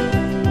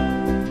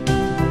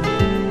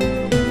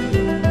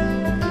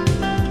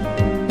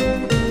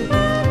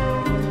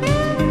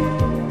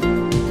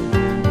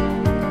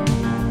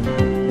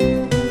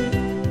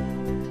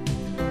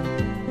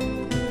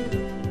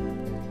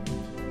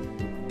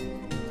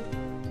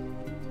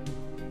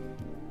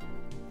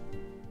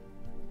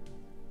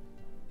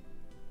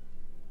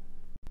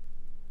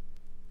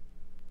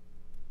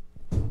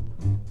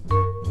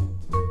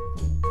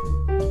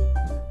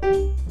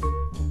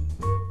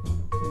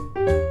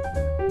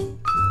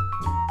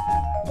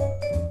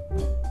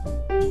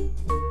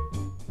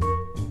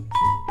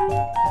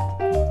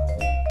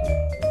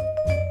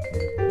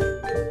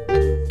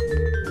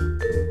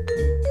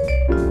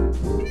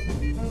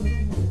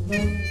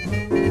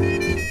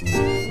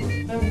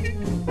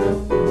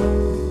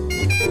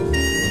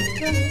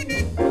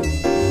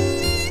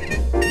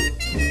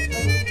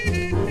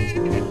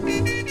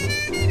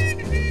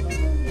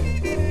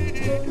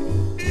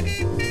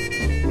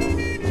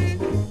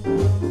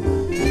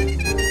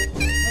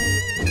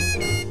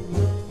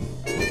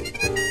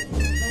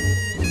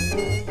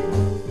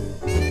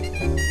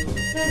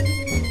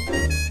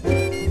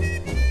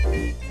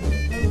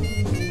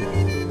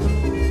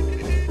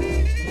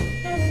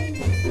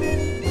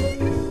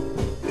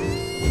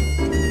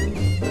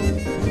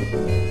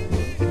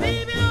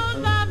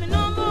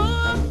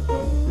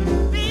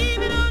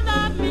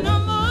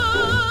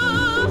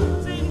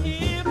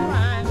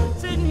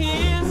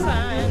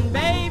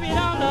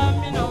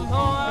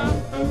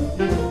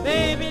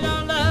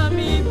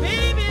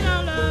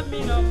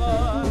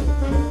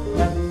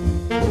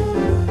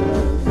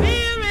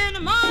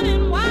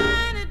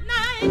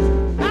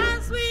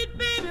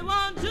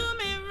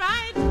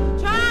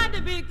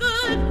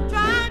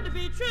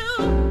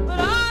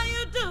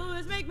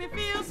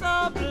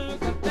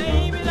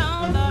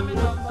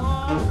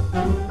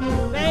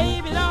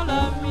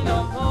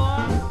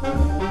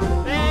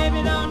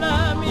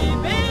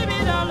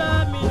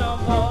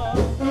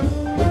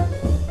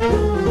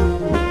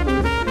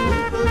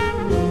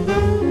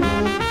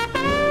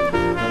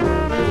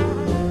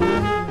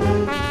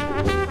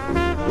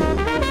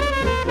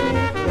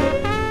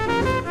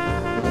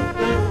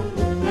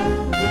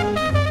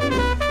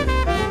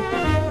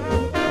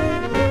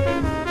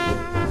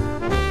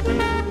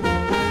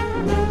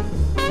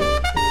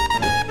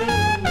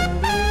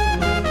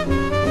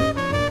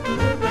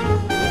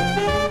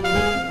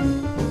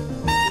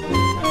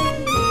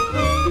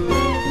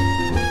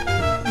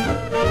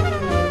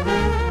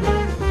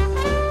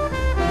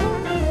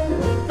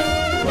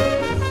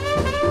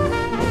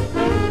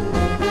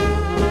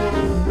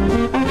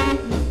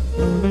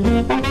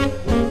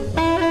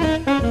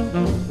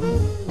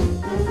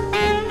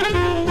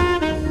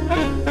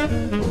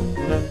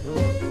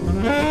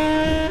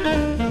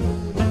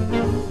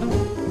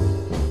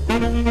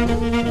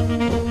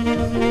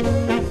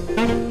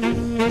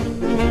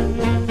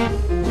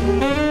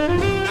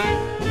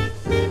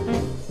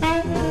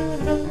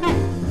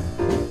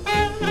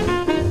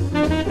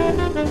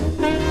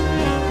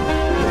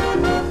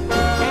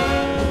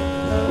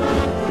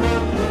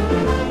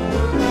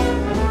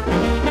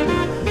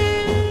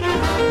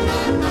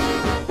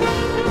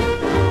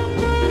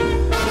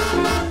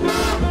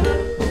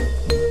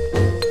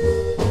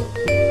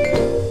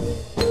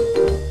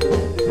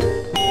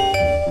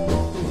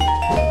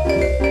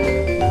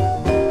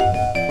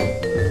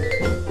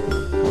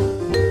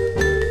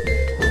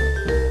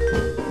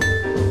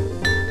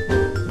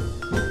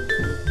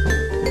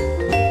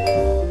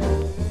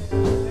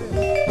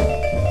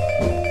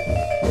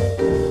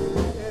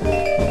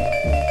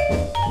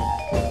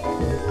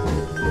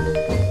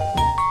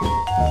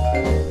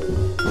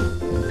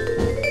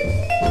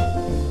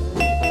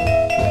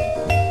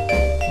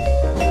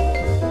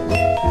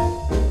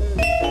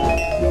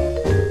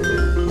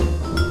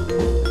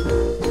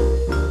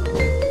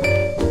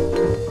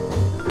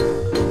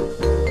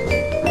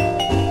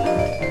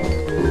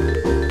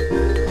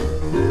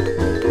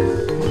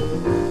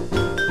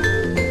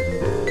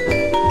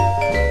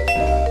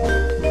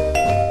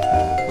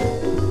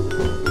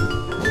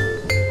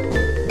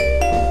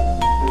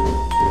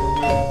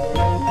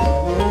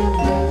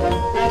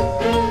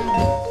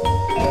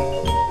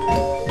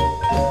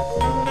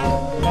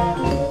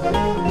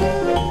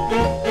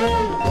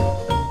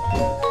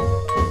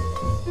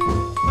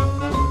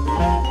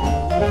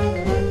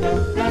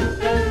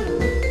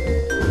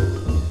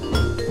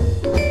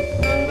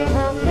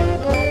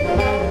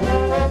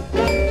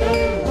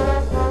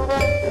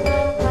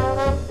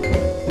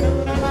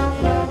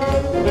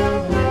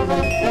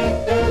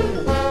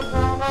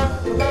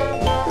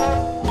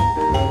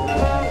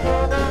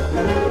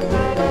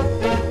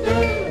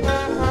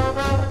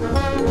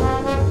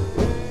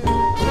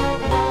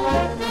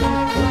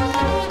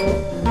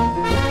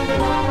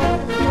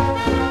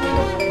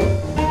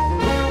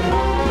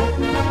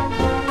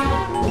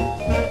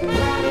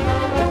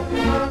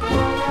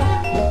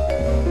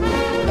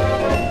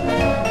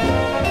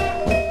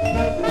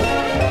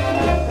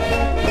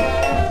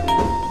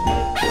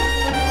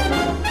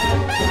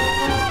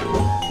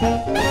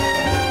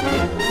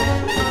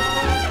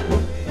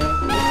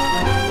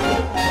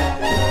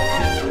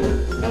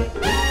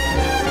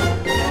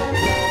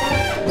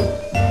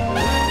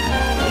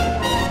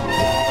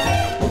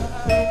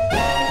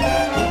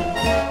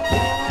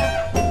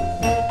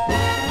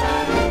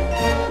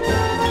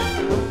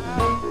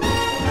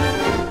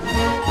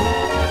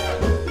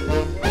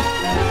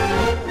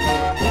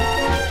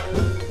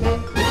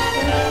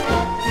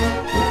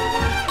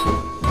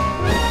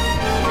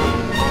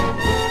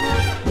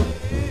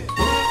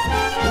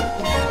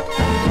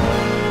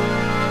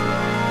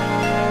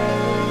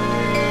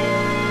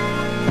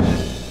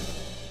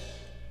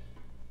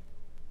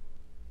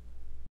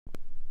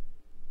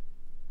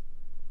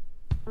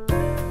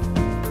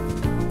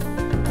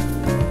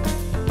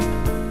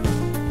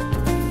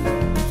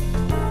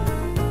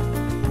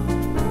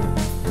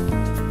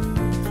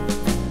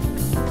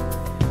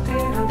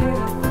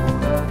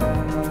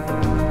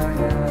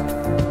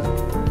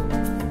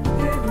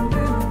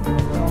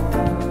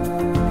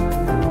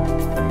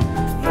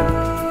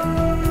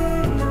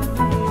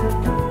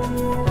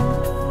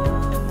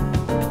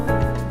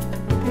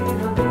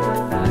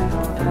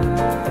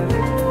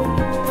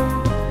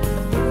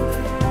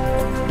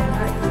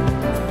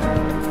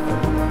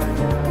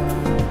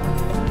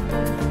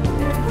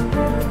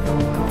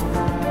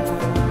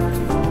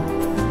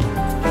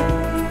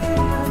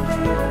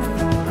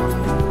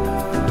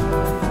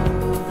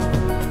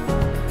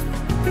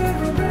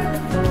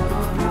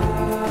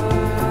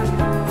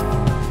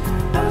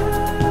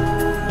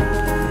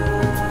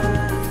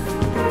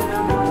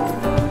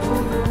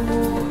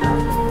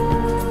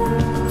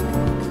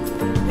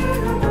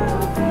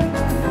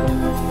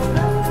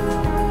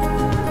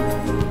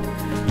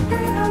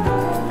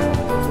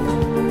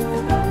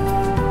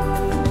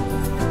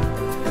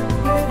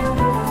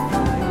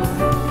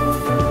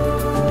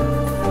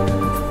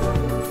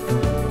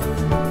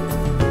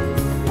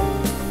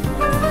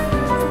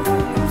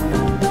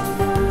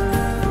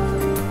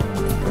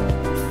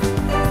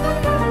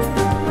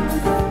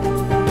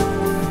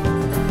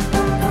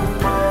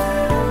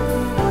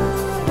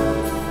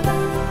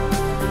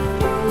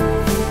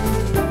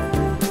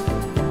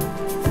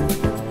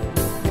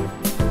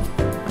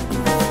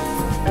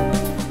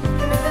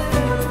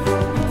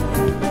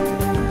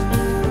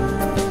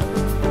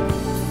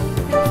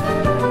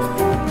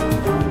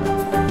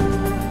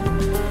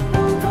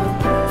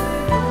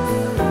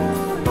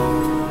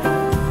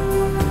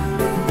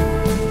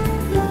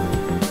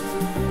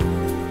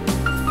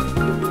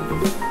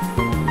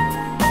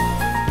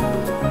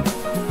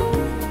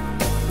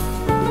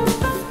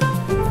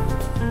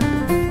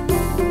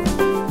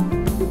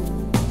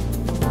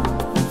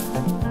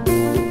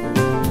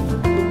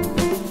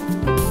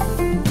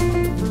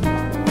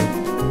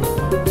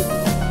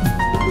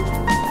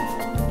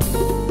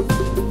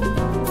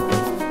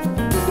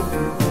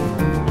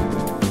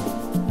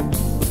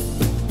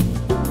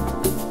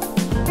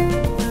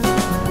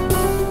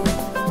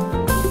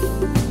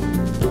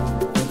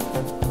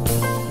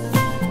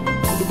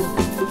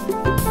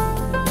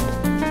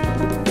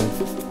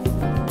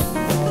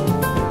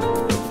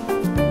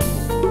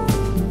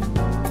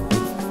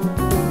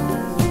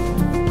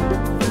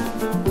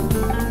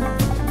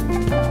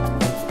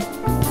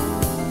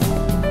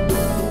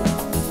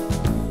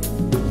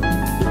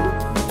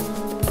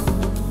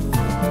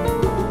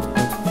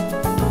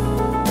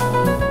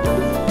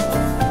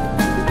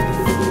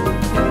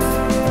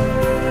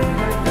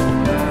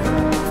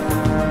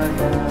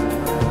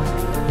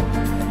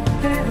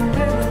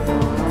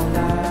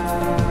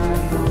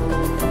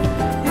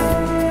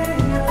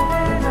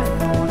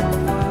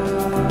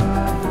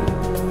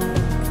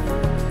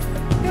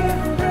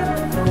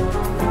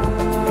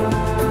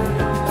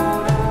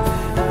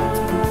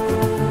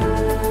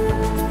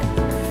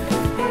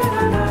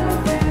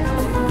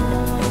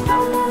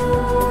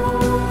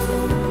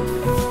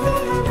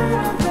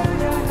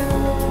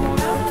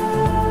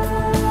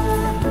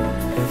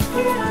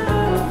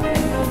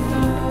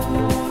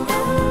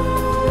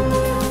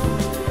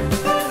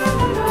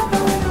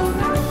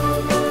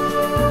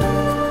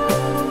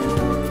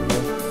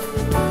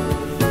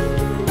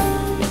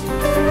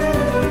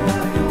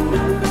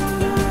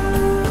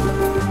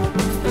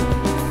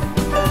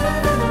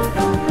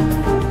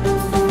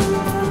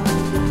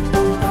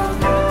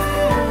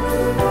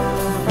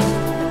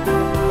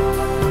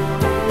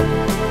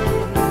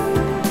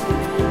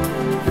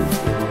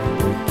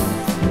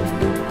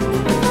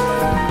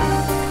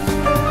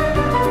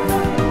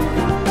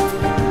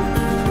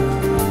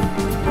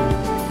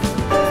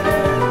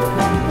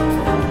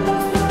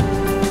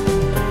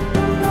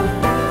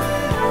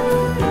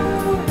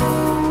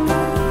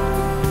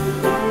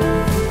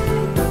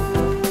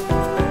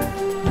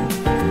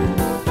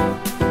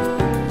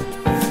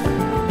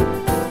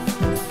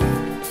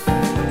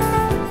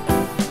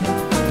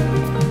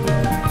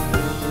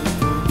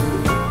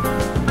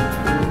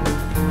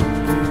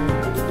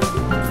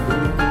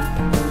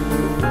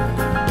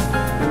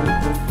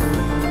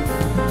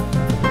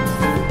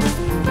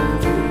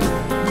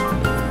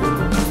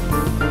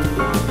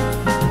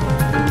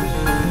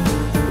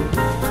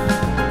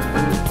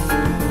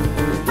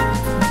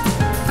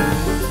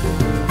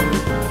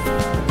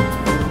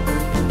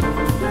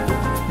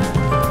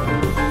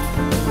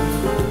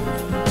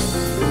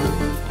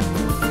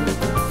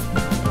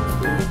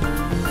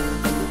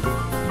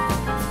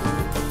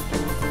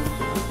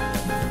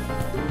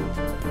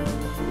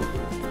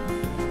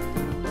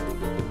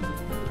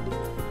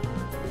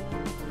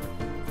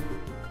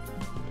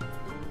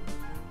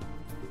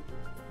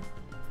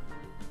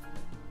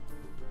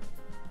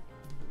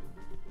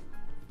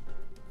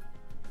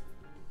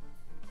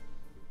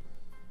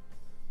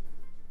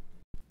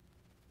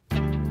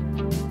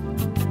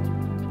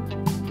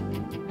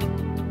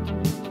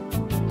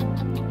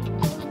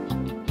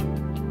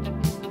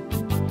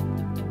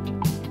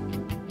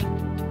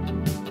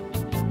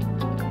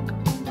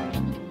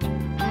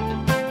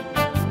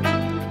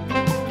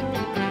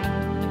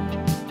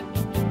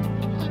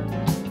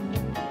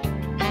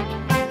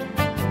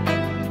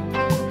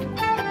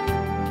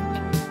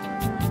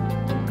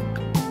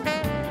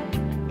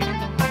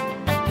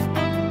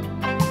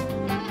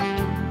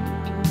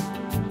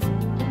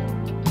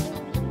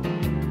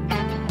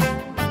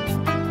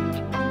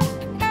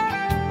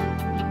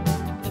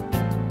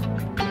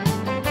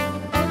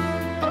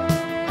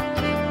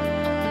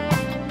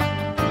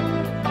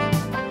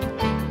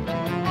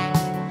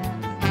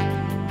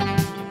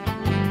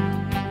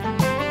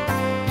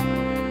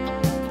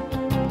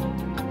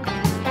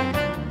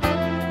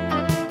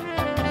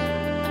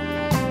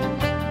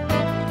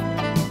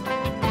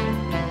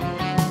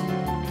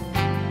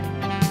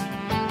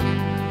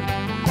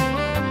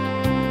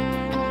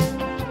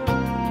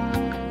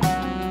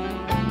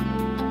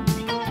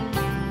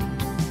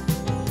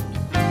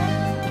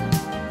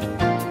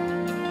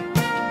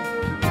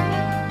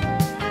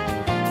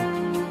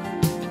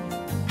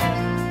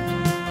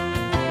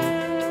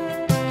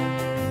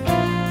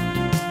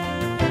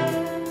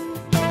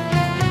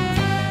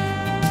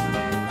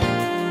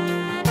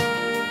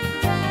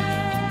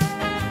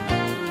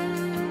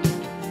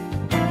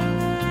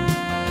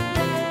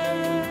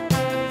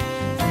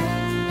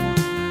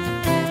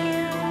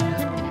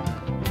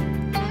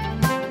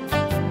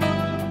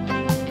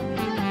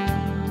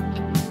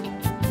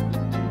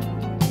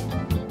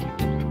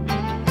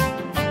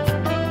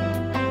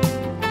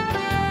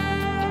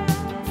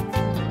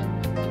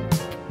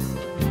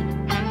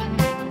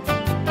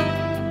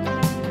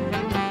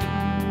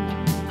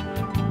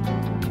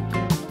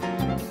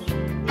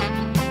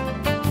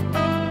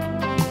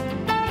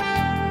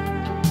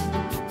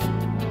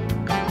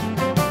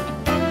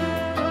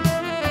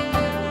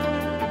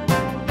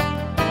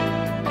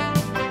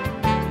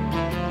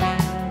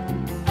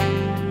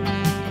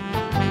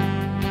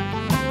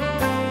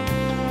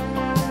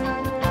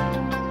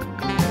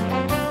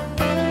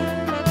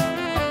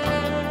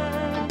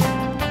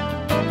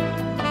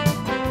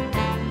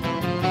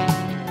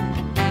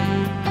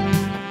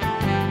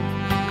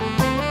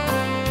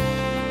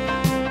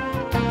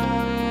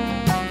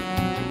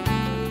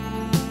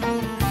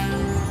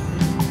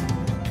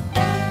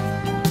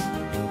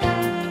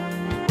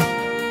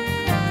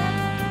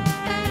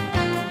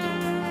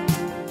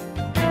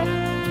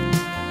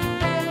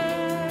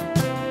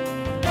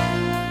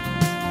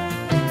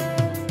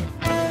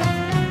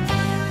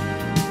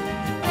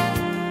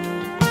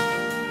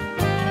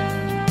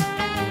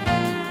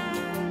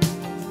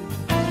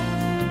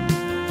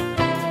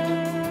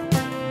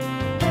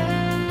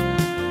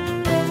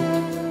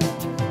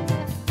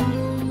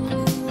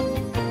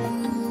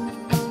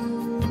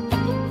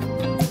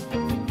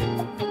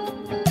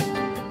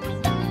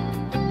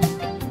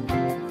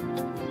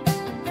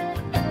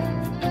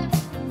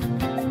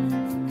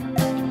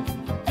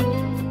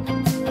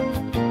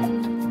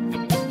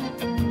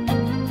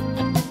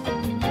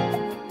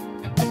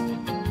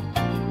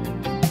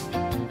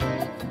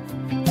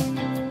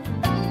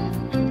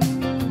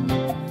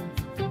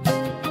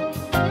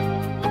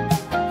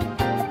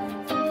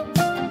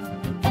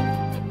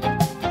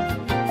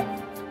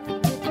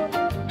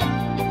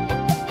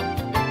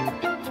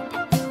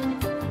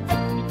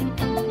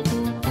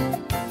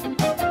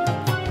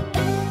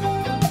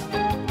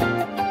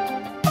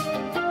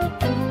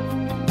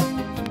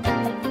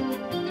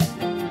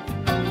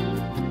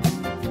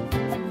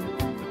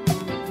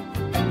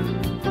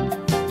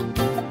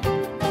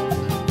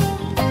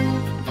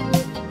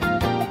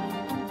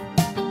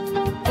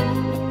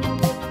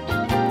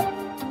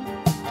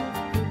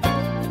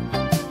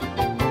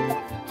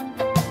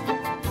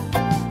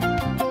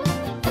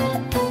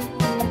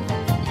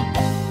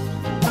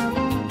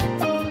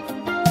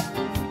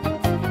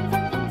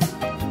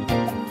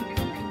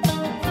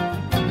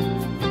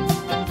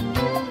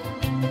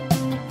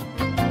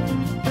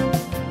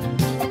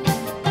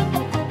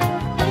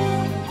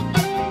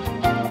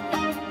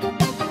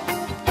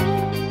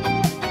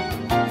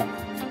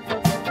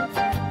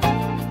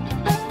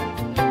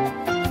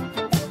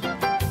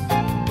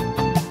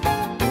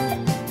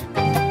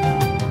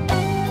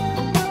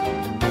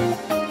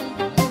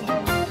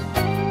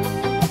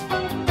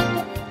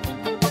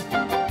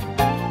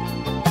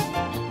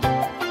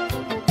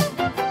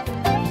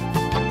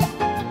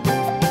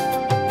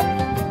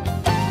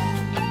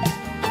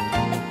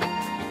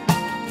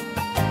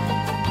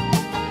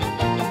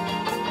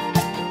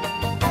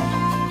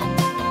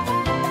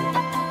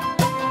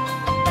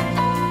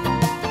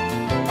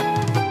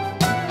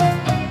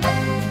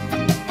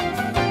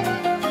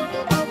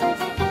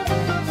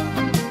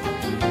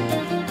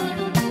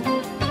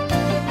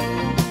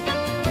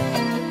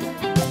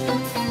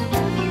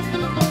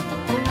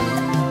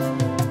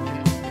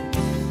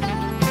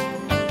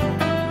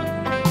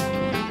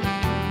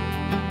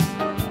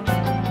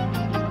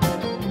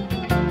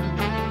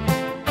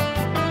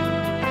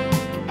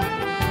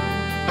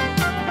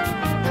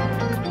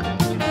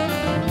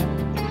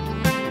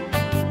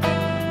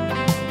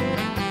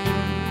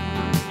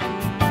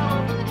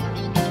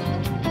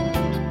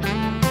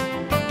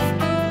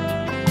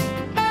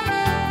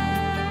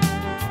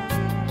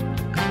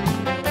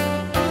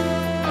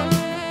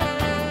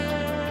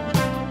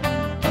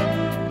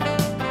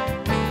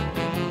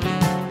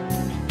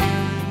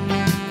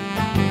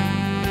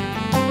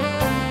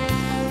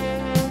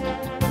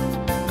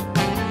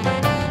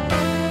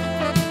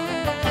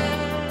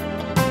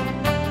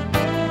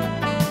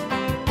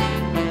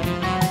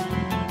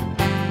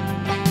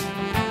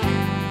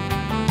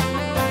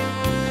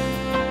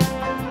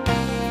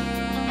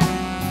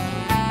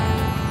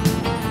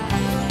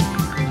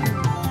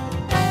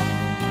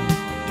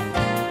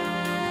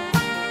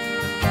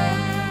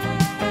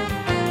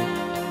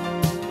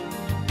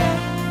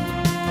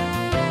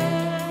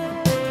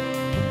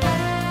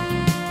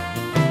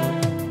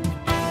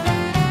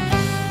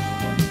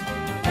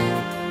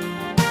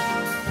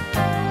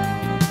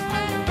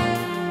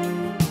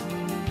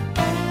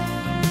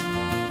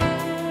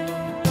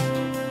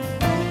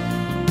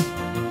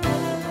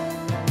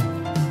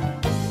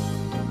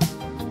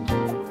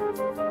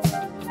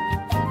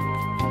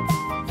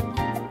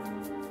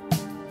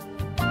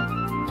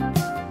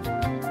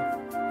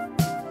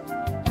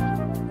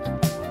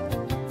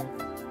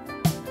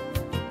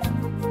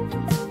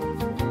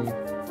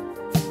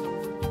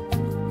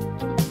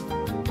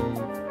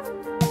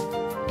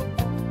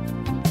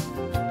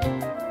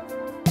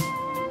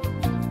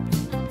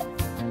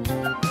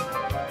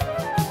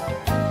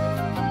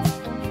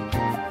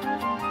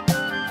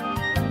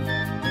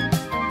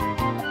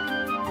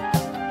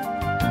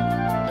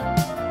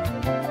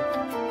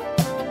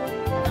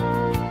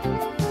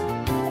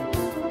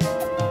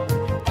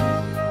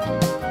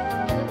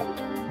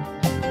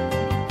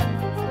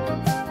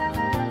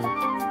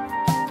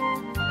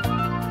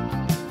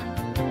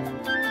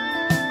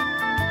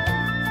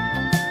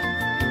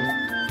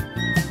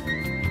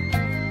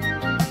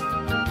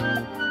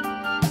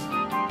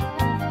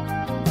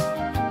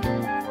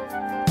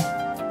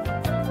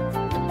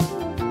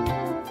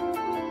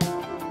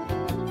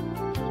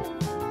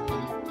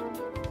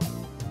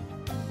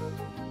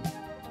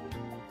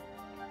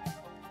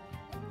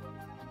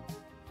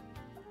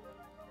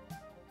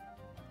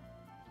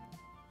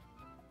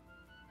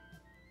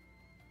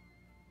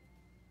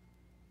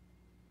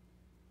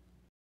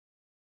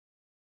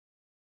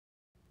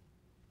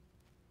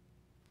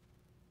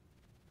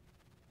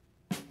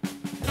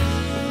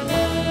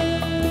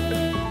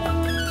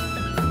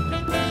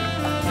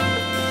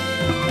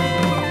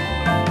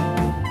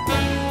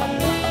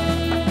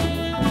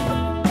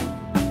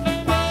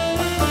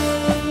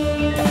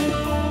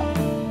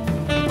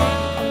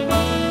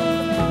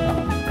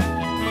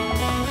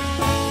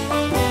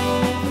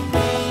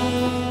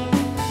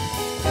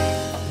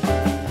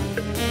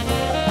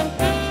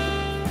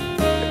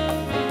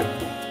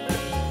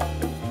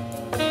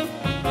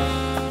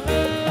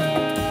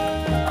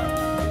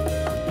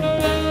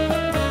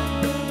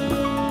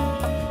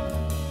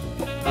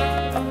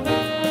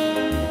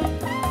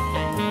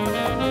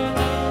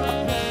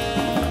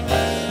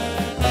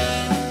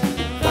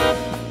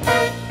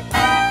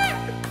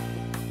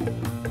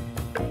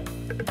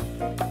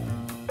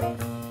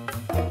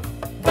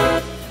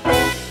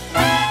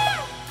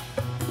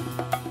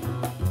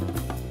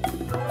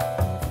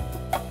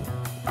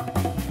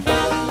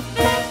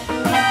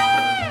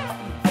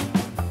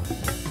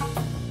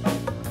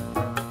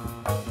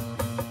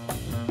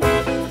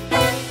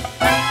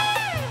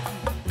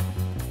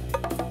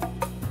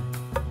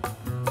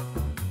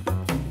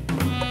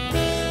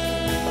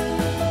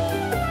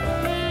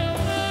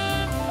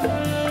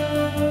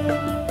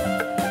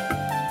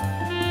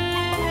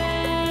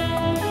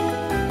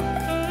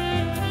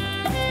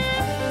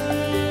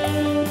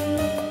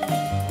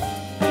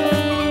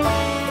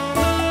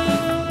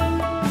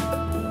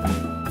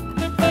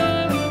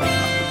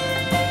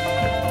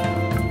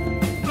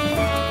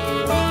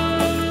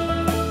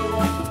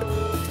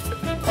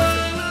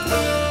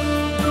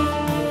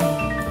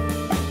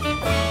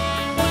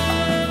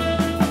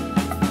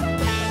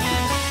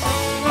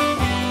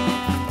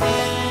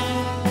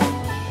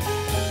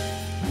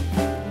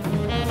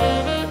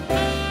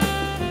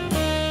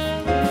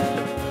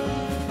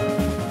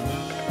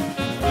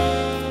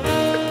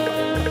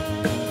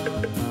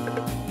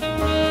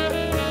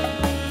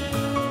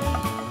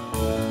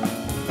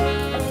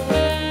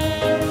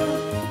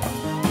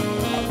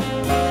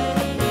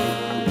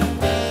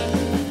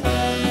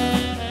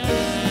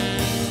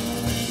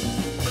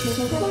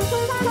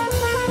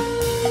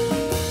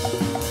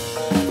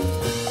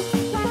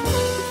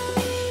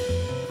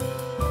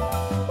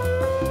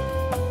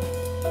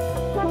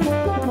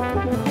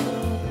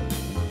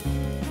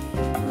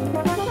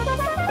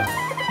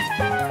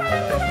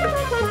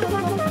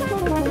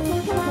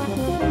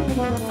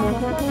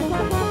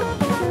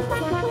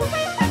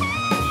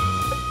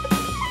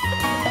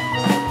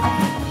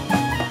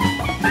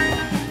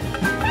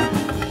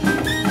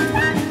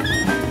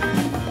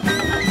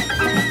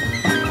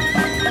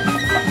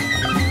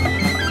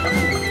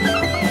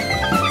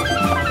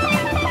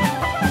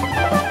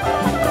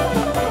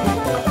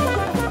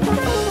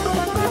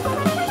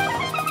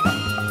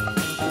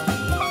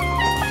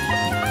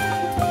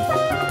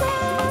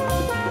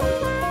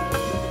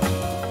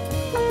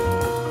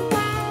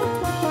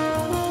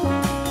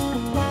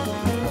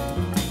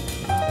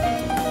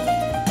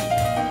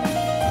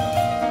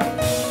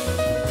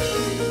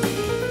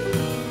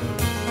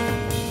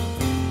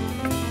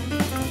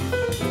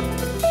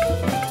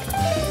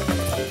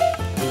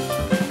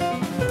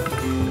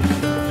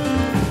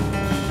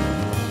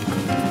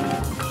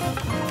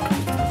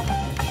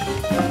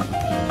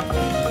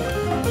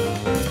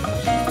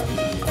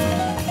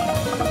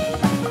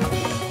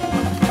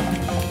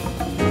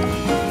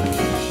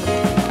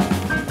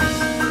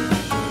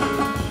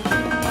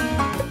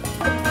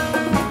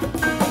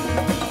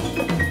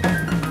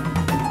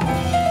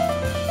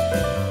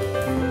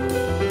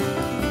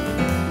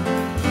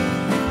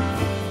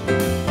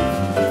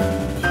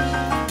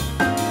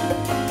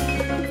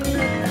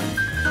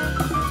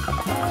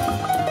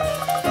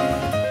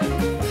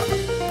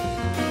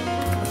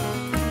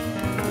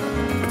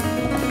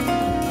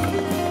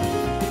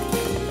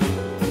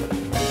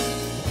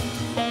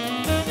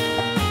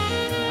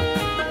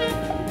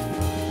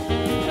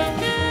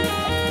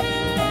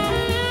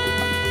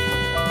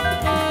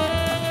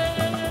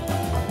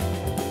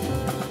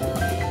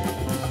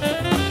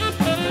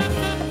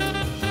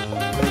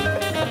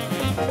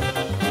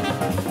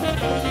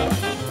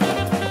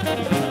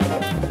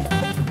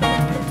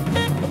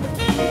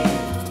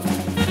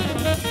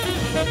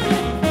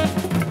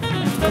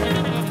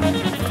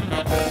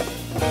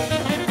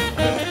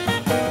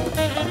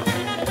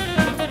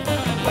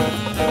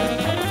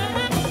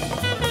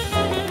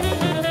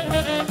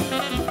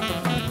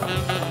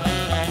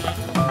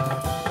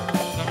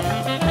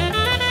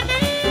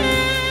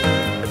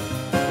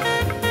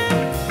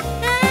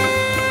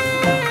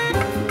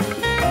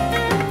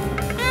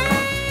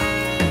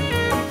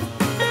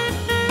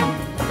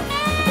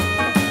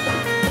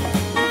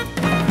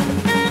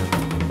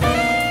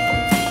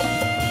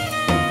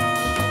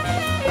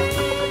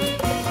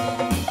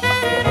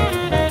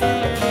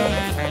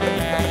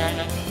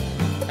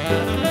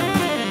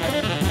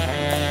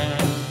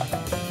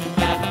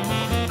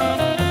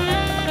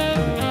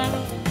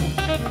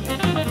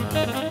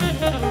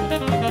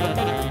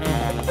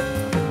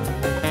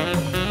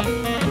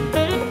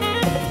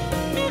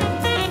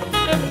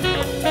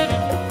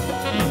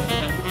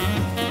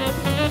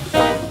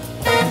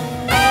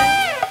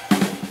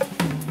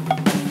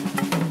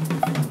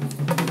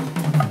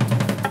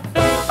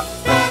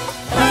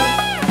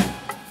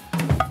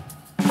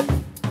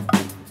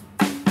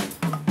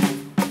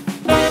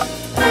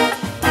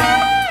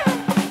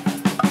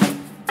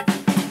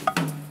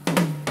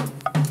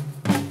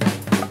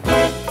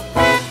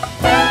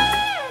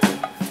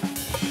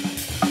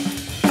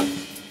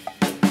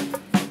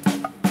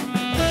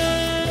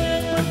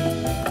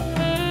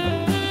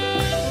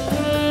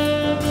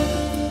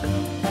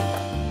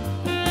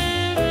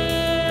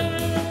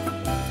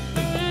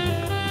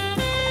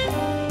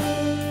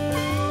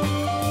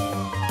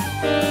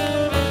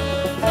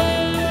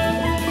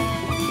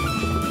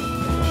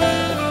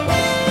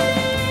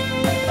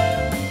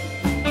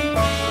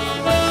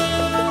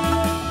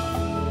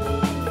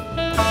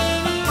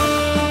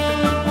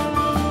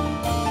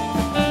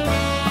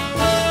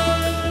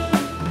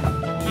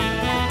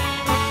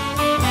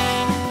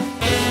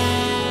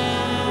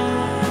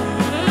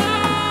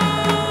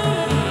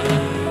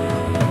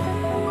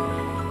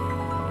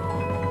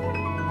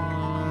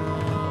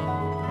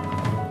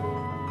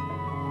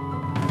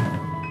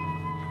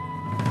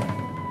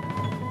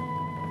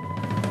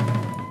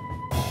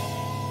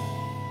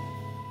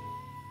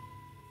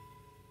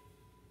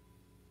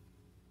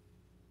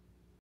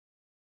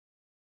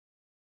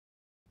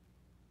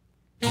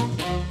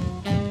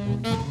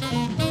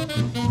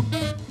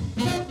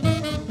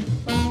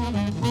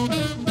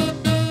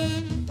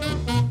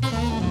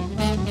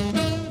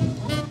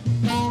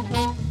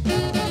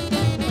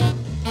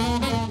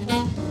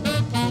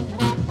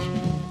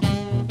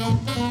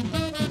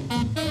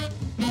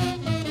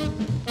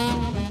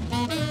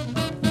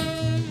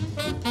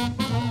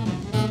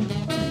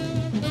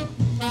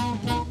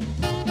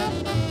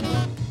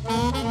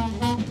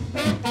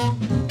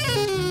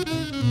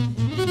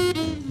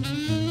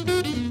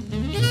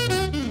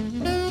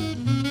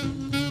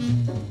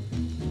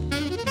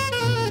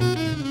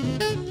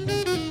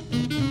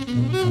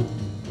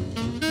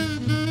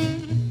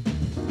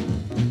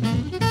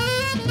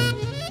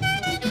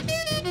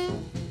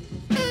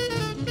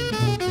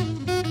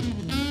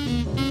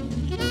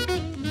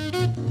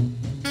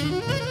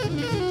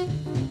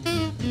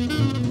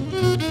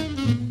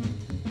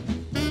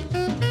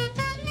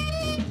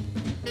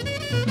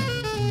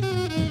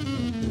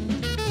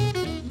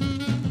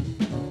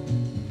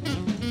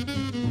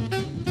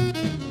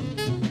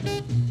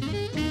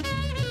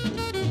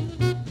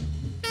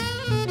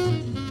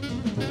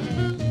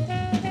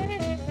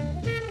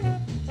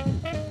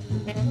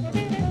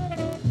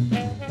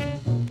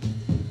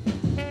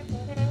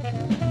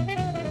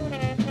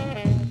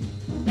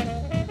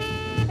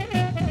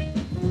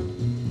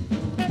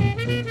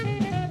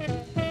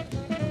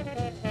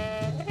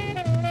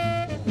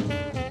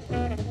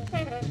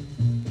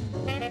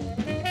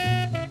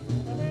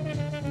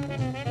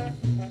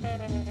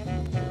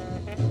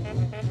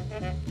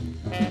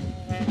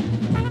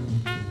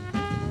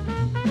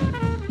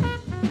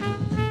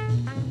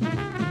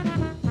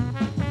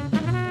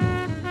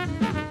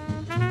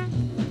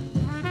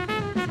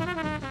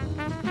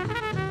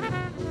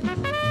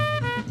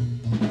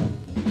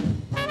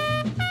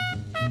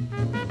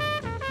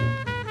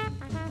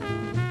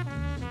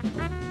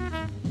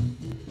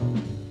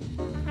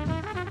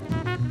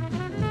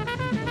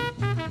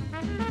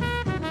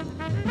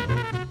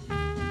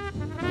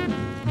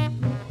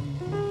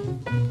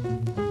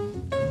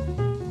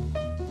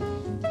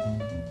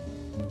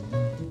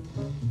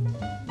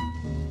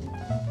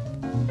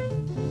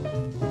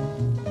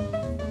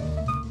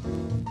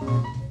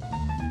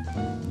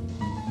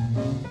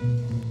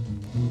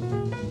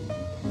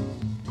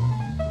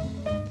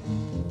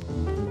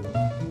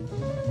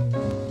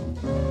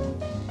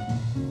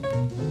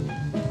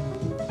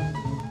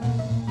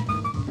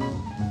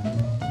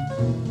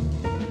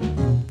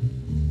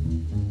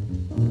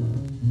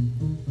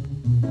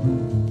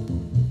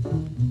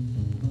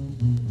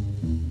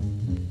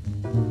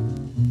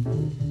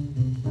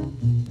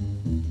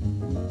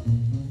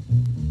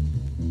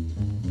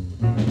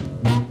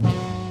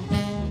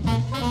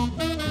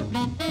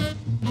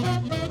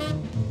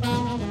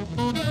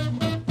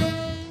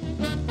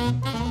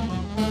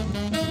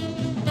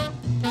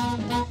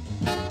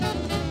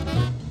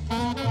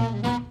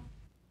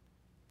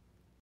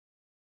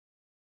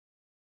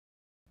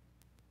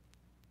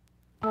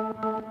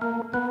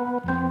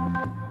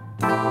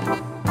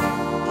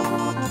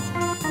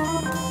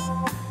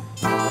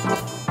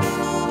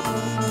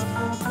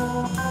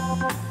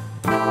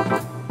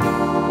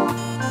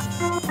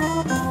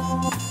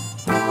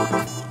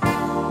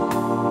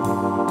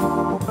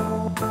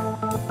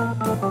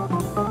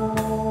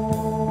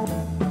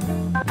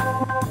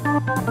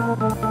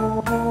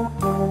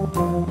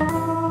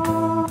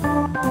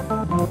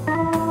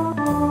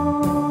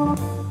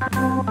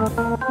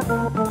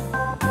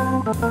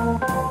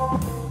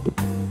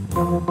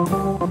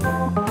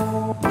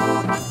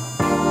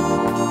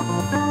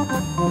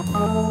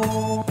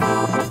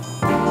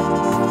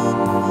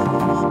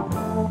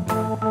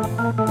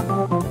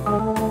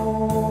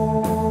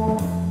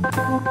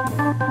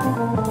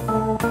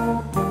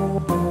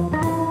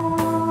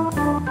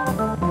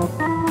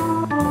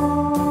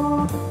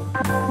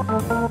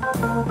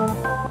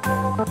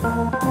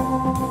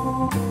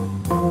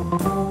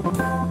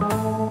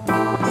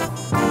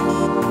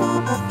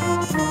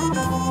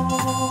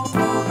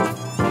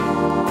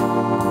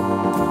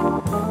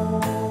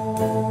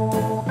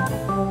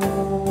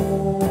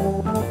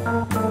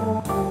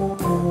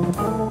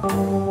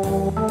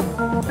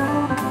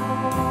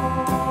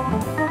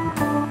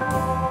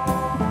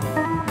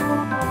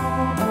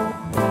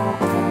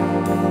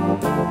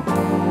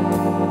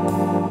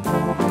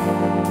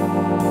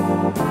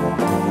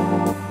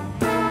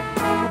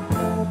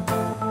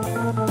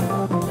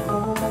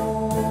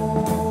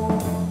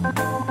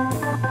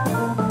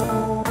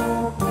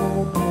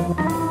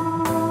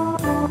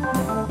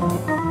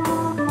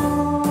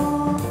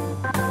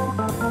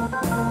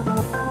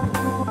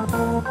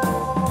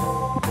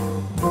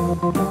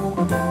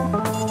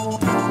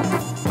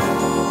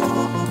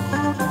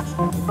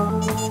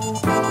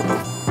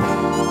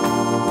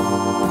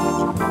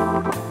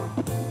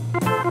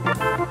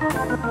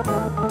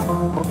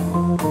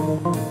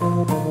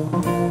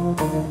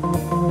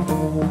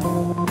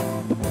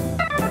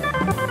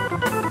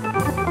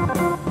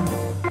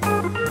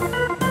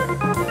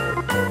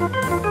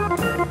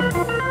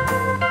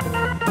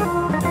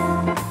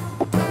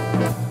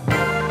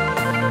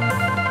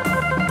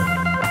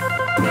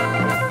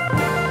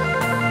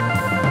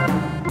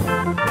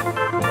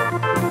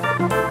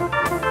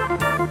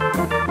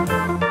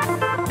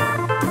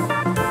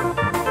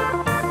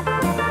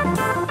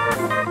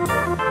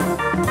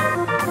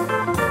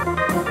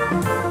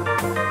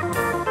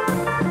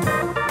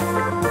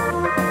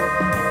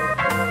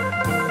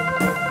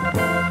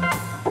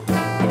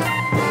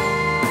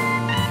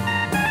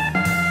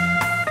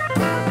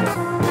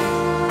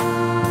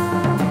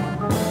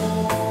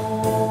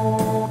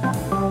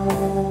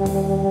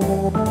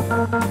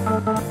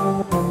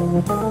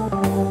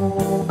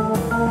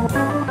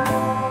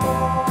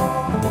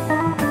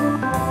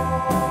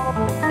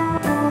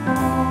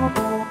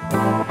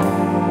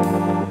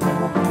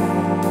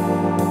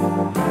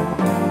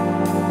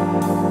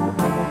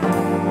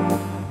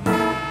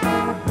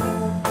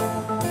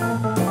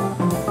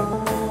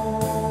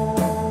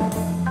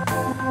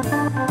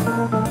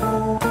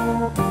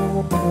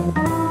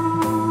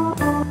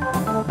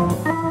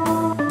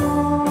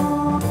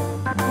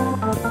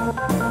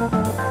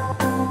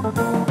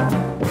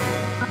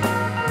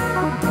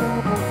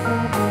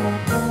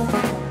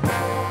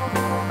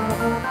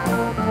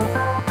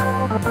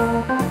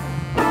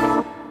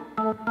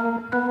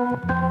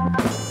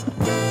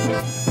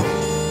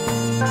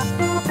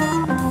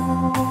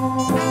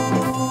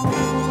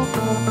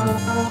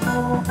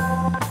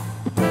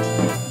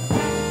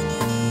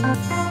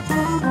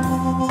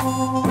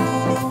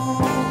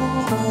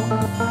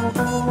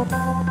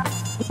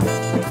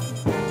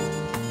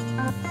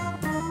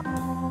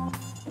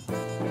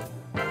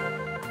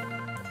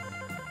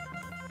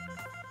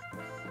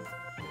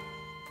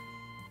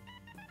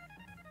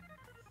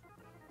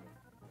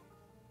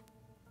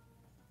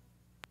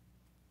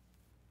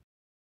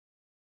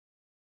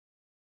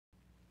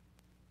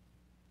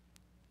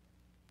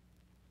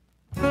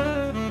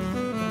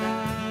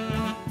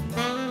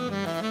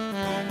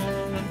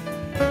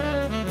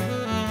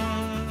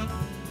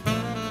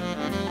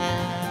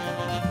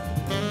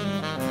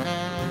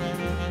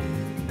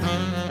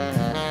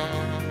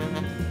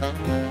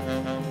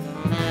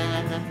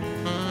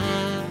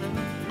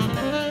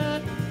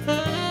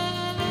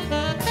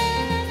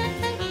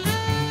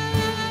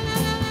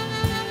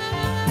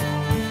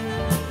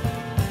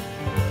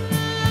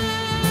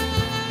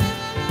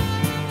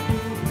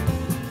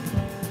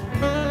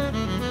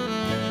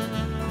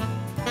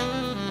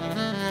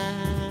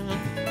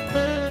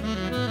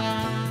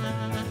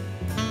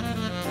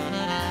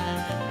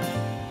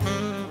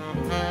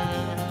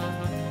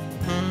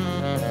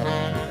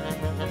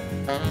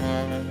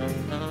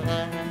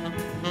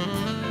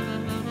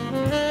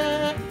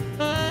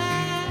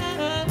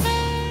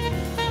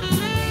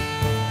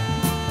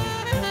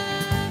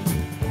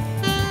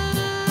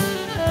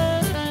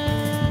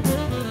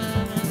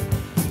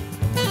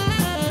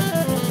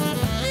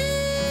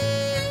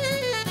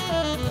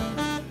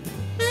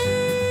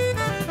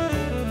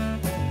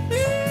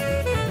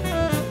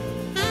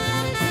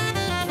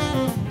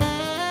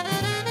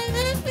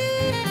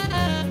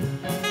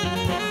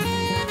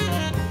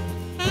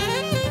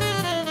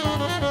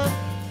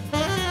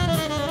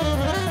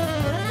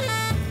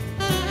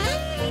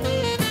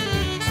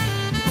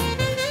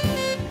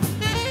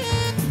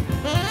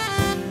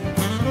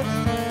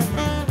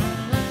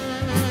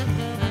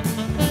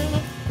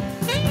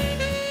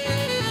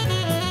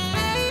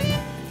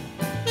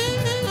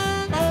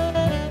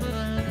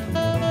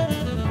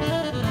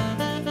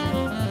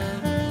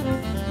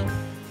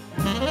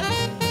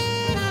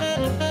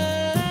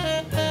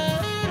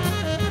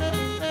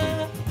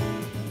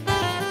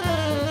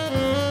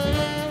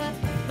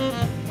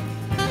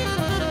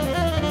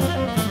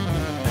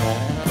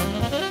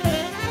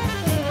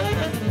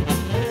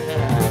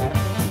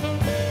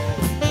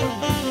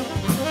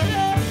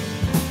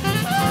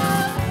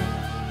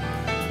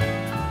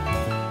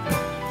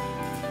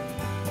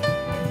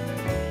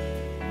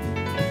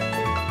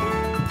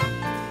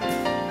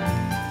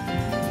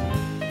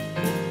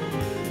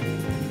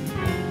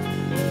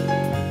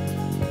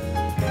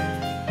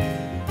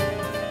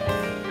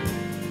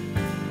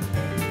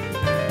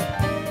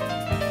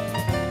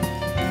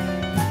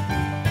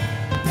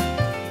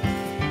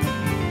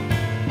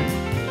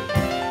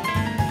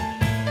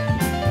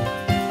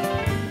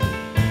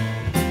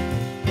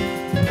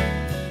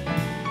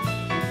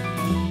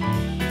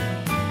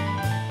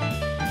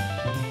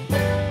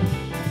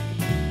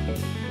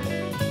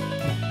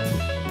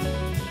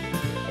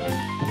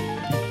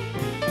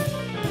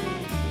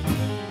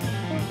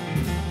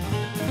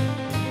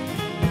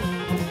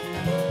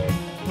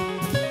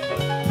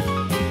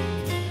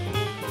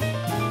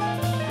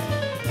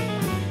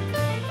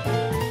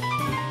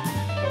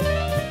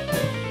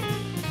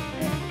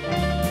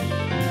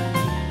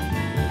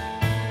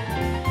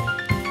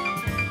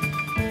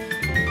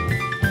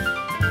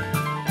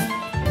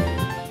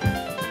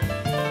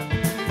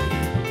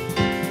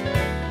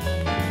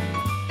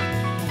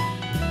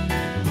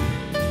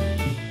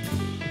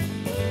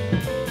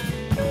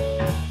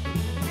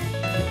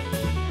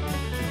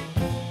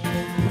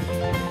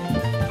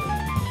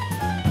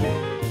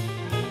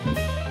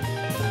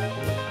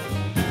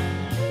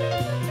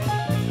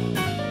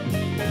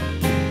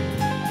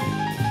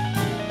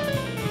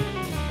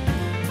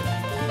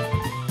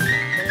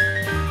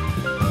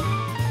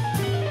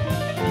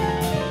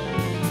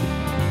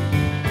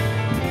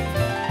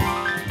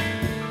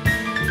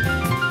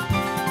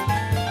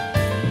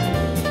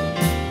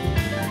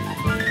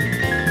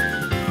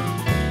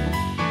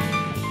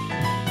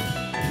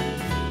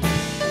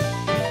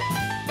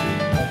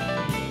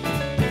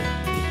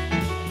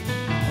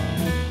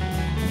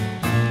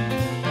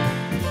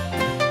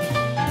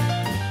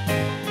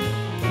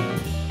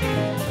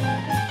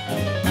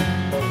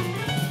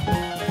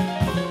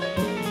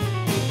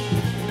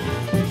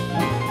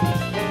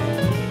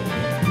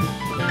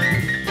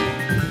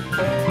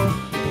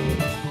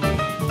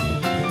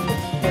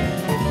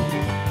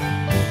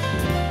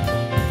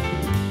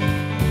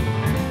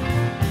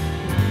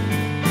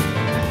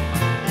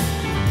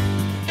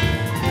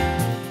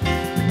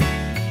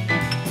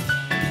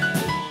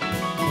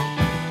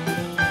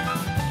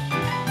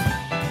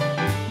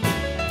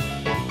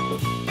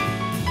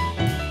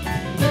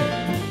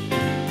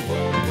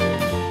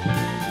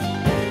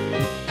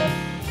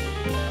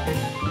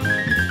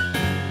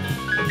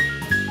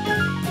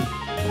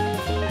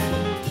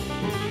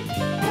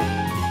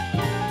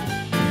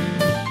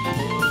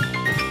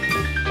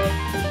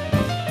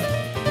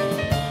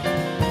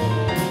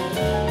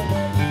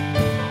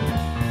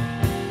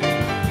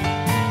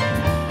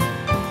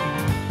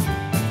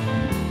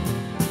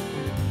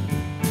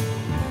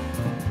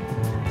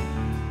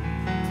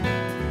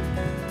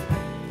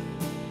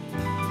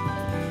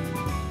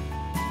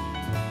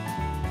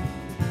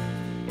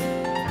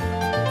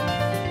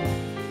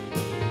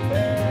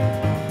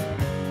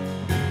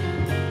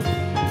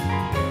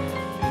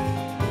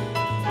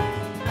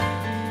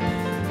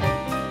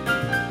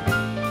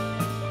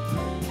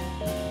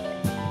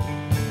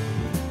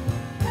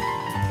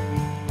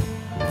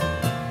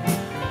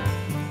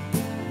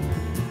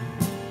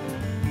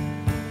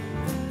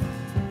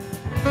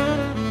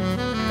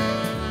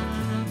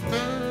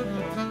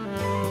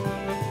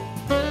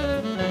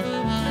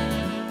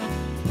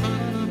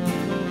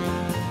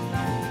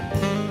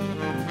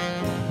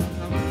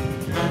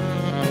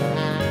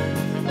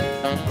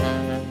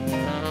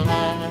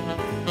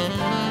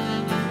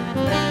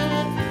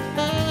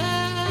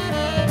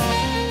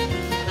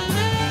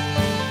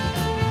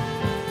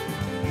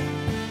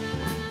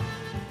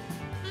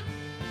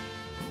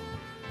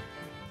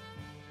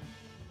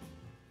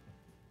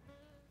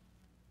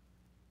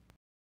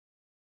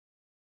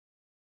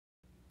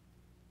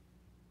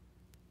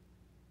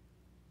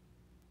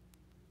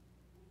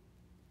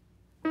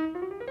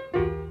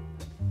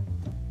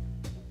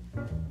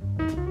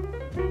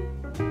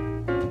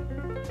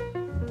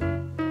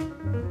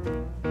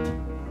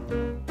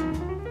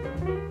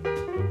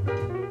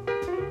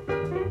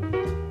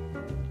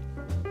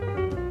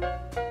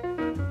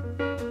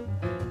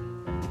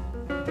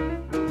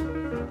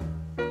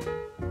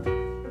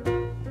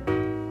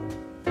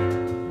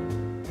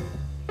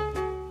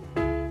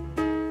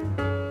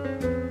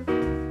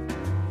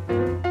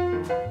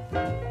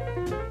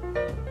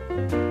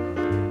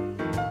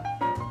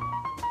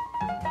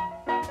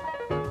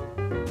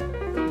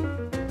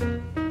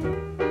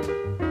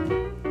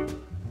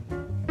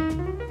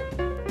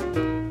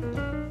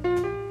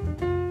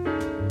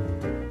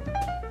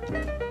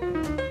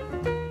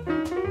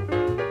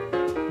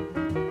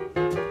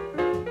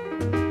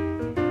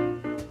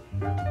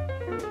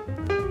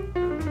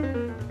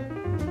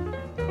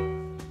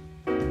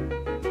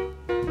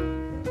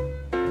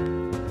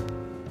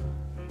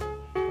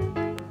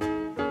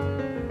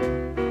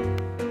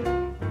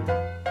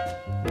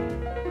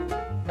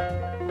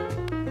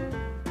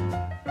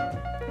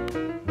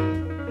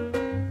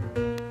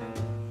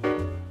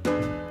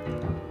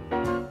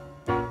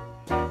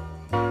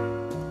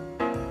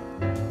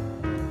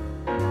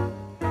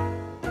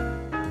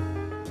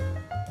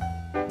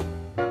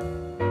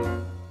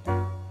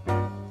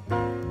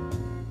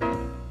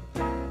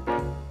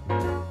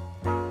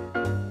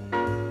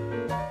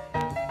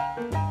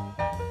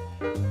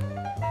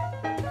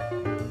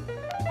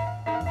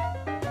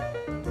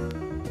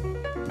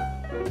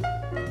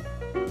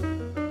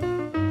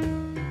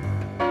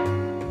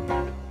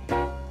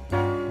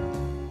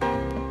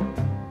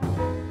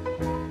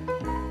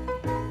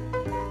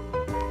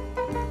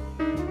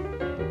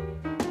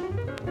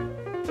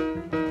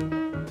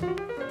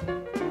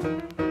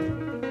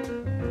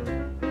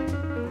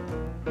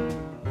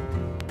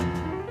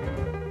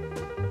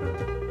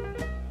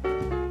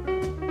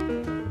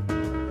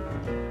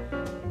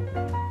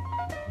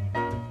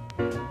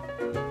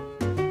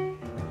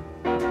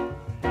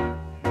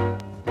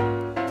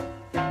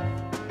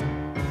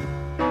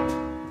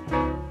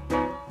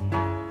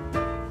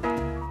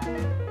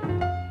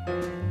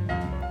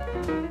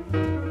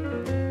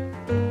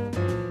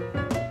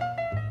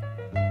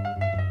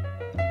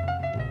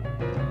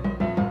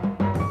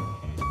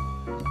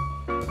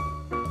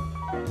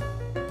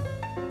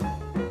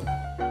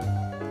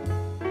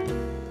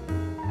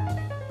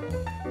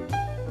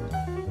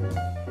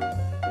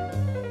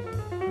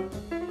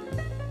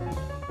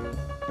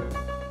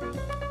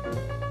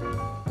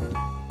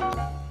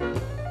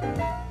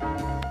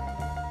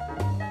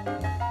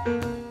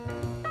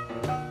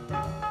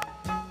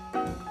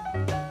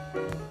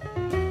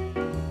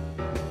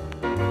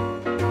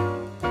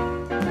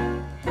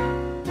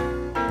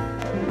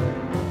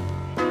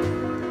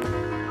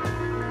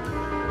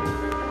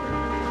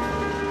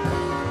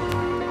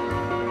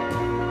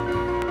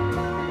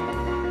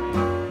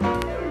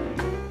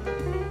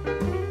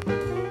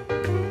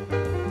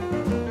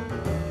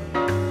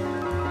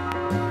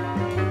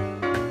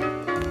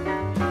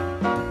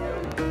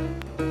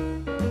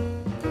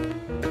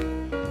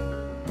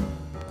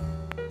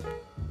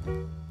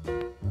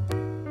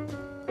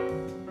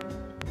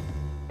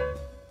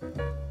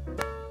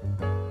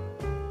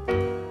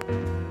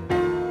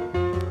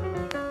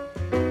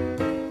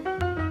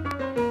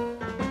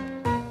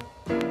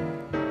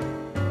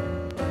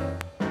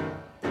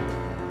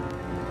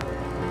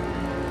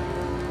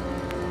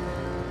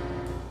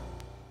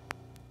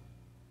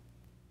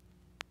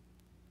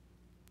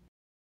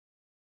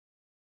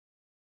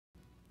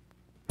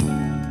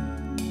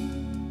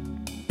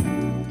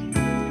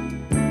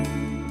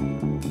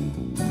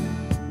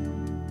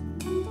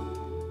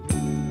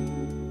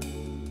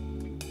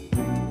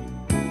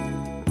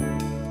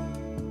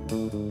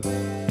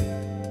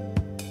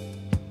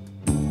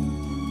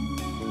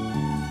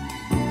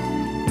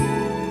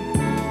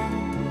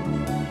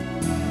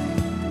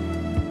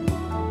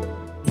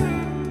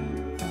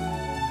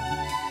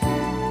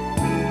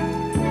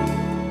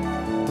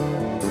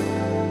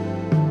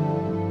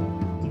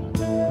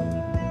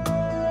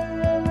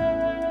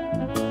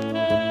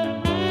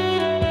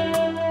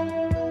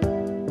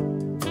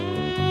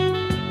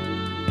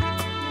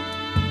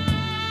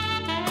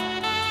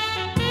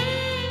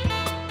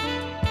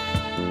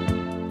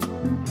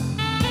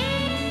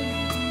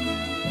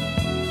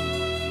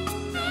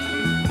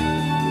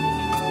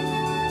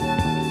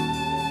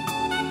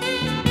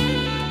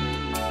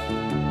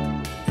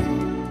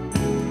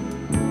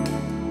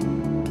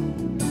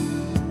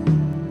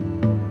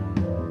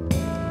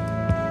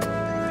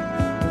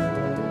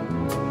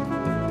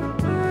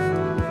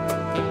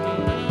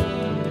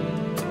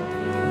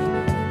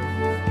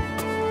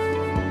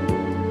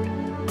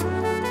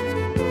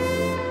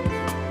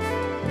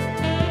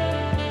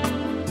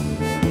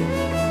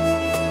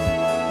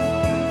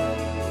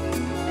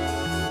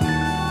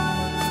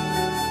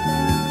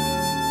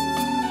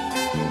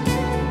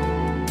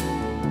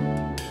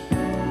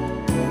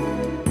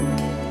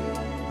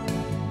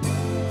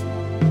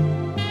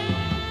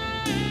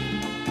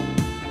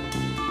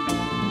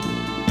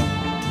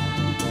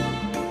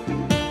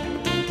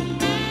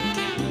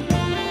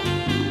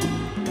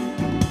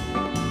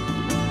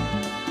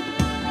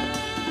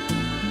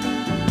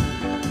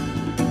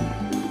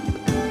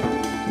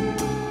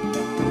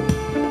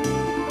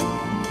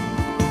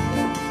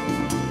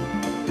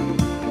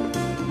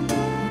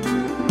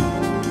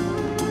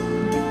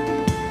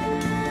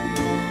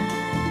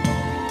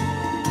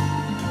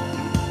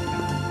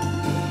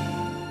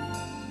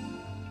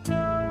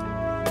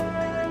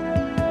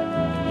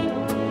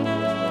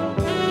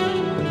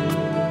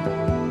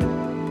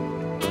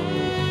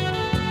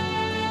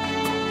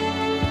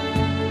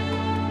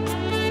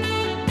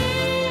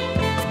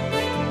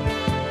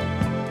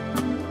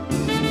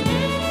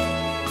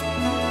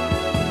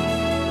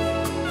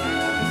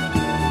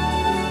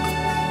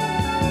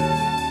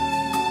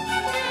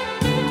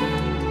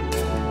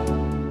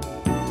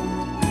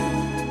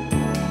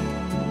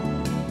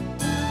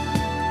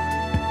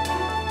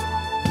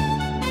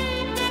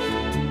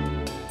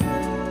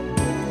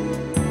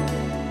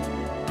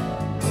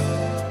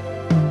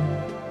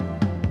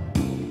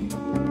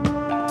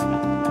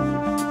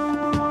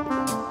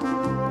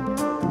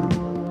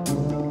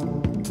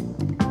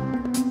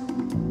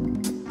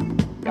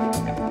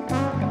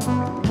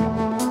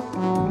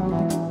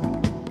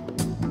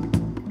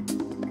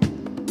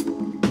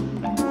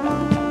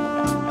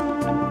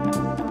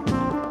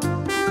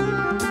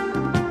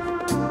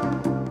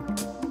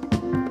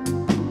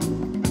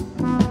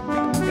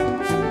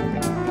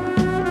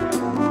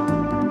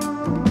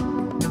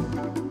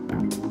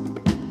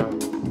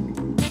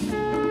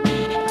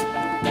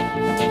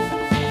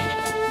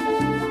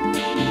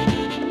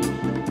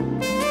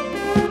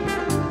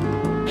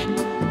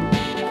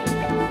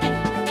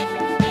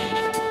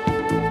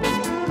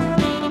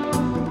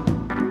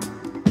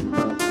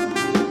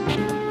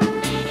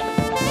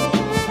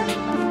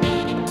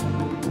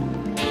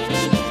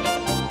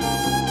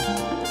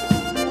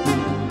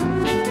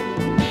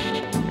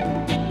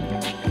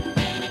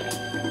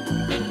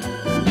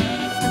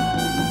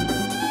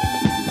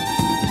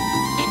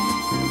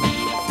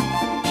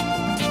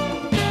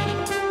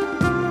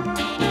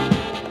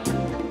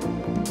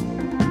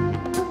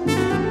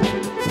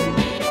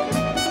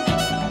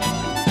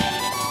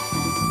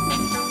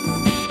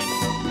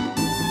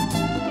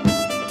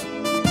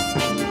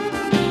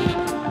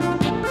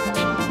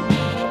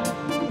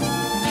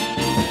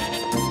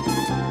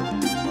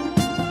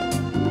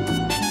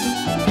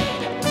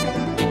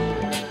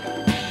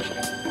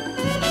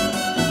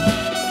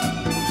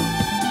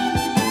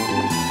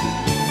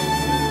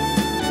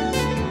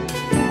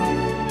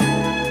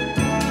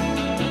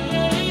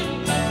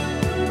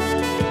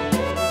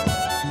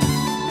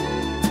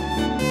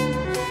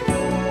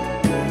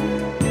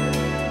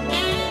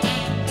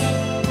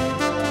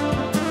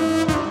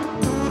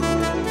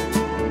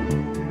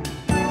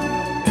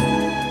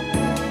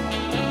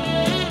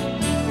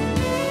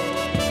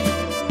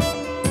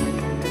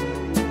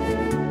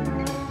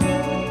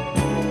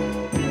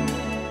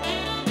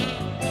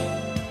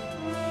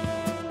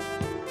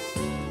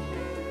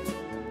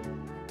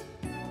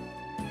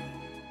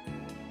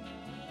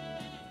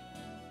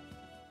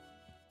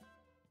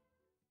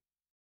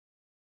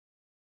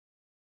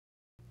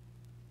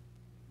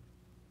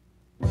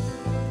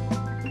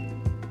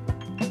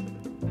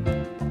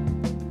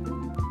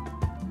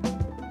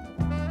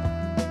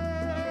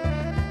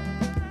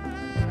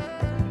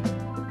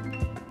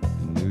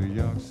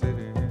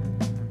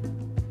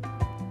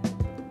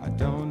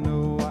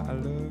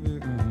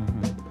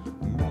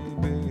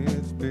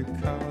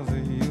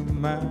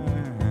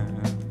 mine,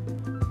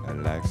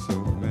 like so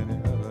many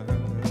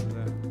others.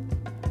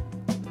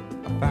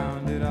 I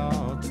found it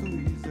all too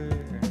easy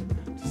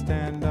to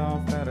stand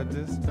off at a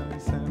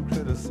distance and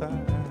criticize.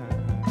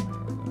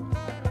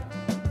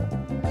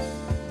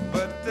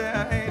 But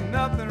there ain't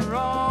nothing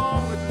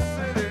wrong with the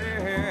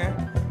city,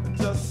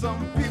 just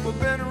some people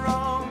been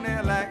wrong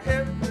there like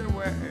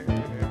everywhere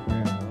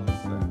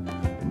else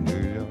in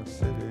New York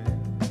City.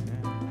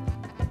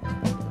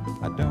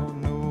 I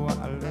don't know why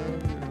I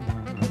love you,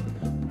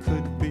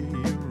 could be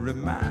you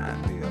remind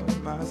me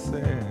of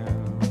myself.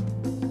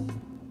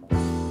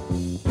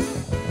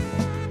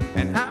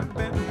 And I've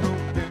been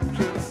broken,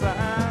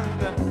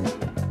 criticized,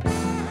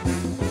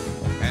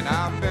 and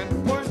I've been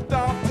pushed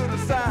off to the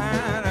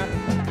side.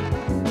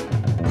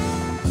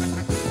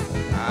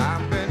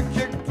 I've been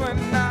kicked when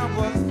I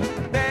was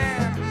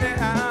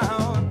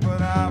down,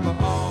 but I've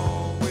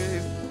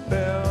always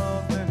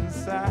felt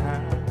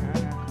inside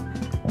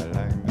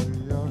like New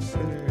York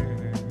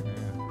City,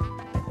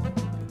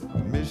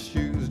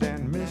 misused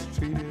and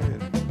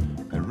mistreated,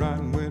 and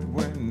run with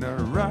when the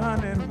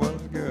running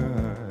was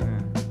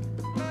good,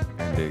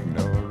 and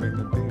ignoring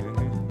the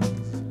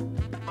biz,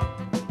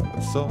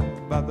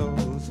 absorbed by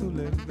those who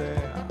live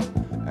there,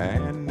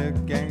 and the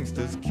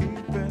gangsters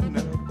keeping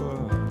the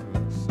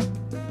books.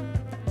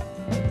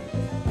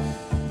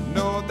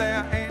 No,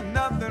 there ain't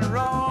nothing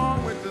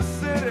wrong with the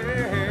city,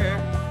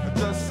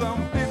 just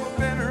some people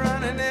been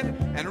running it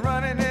and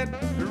running it,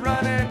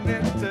 running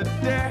it to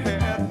death.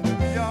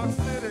 New York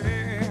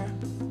City,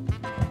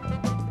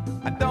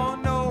 I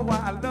don't know why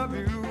I love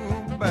you,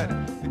 but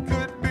it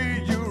could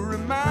be you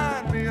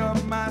remind me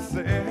of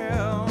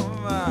myself.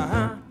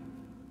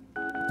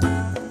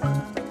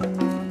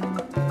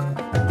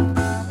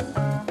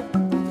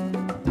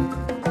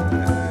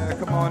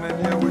 Come on in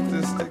here with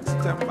this sticks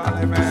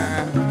timbale,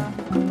 man.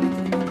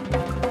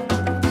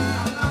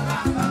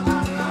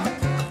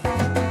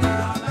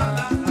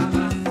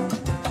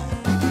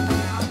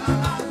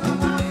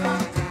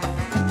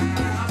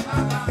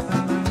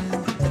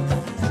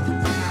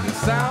 The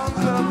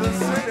sounds of the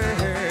city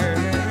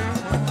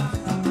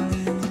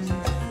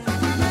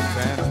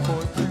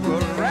transport you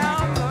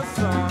around the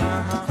sun.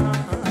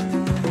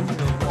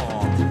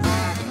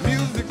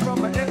 Music from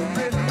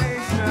every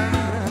nation,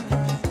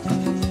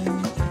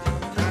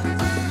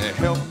 they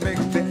help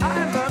make the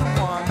island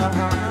one.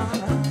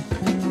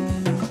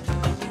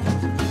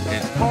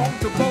 It's home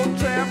to both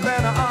tramp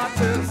and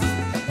artists,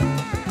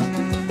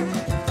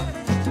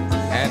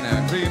 and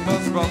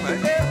dreamers from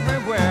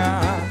everywhere.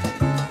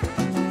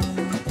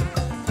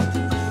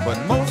 But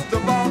most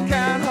of all,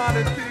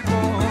 kind-hearted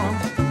people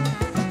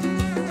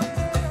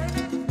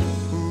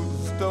whose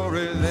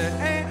stories they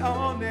ain't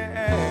on the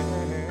air.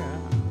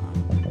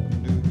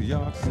 New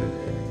York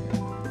City,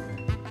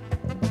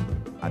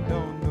 I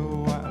don't know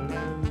why I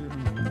love you.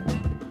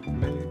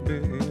 Maybe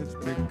it's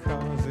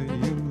because of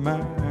you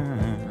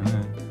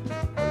mine,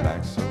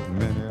 like so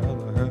many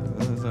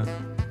others. I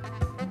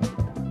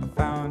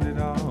found it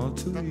all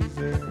too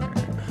easy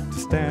to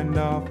stand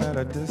off at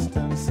a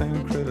distance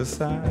and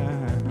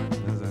criticize.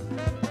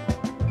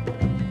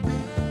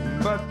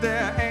 But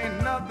there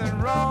ain't nothing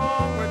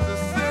wrong with the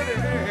city,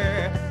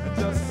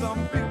 just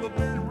some people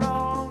been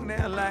wrong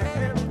there like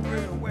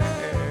everywhere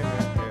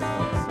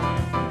else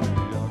in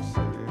New York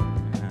City.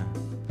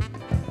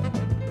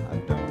 I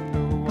don't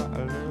know why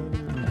I love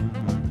you,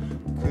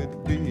 could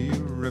be you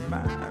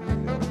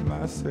remind me of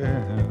myself.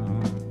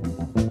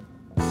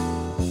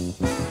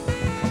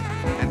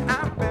 And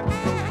I've been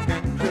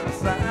broken,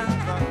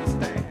 criticized,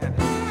 understand,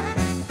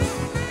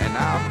 and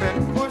I've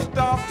been pushed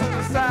off to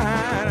the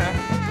side.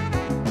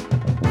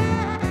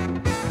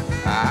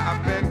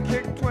 I've been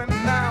kicked when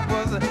I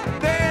was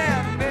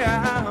damn near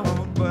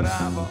out, but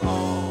I've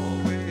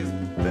always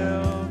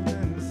felt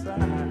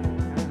inside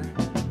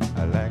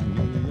like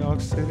New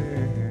York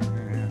City.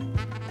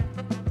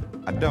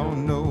 I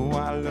don't know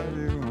why I love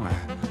you,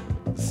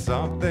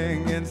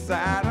 something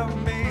inside of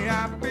me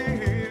I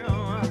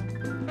feel.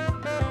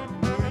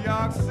 New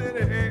York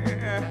City,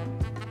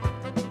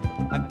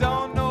 I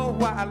don't know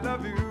why I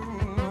love you,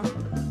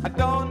 I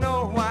don't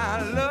know why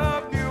I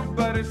love you,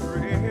 but it's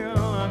real.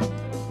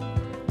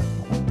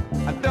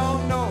 I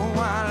don't know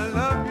why I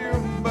love you,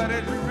 but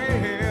it's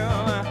real.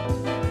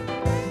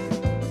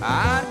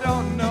 I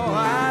don't know,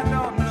 I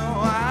don't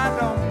know, I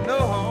don't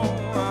know.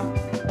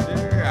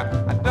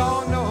 Yeah, I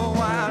don't know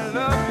why I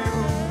love you,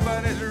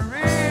 but it's real.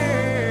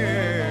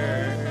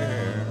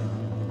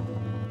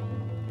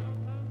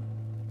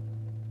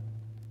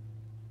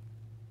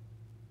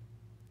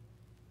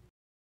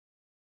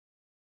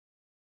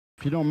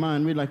 If you don't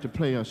mind, we'd like to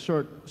play a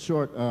short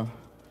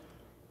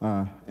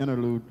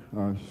interlude,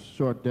 or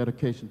short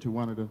dedication to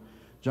one of the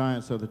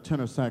giants of the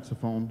tenor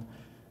saxophone.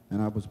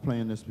 And I was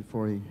playing this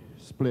before he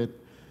split,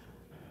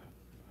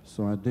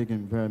 so I dig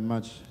him very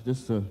much.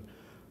 This is a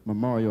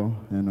memorial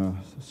and a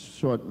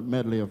short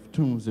medley of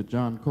tunes that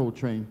John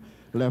Coltrane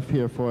left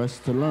here for us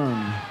to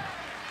learn.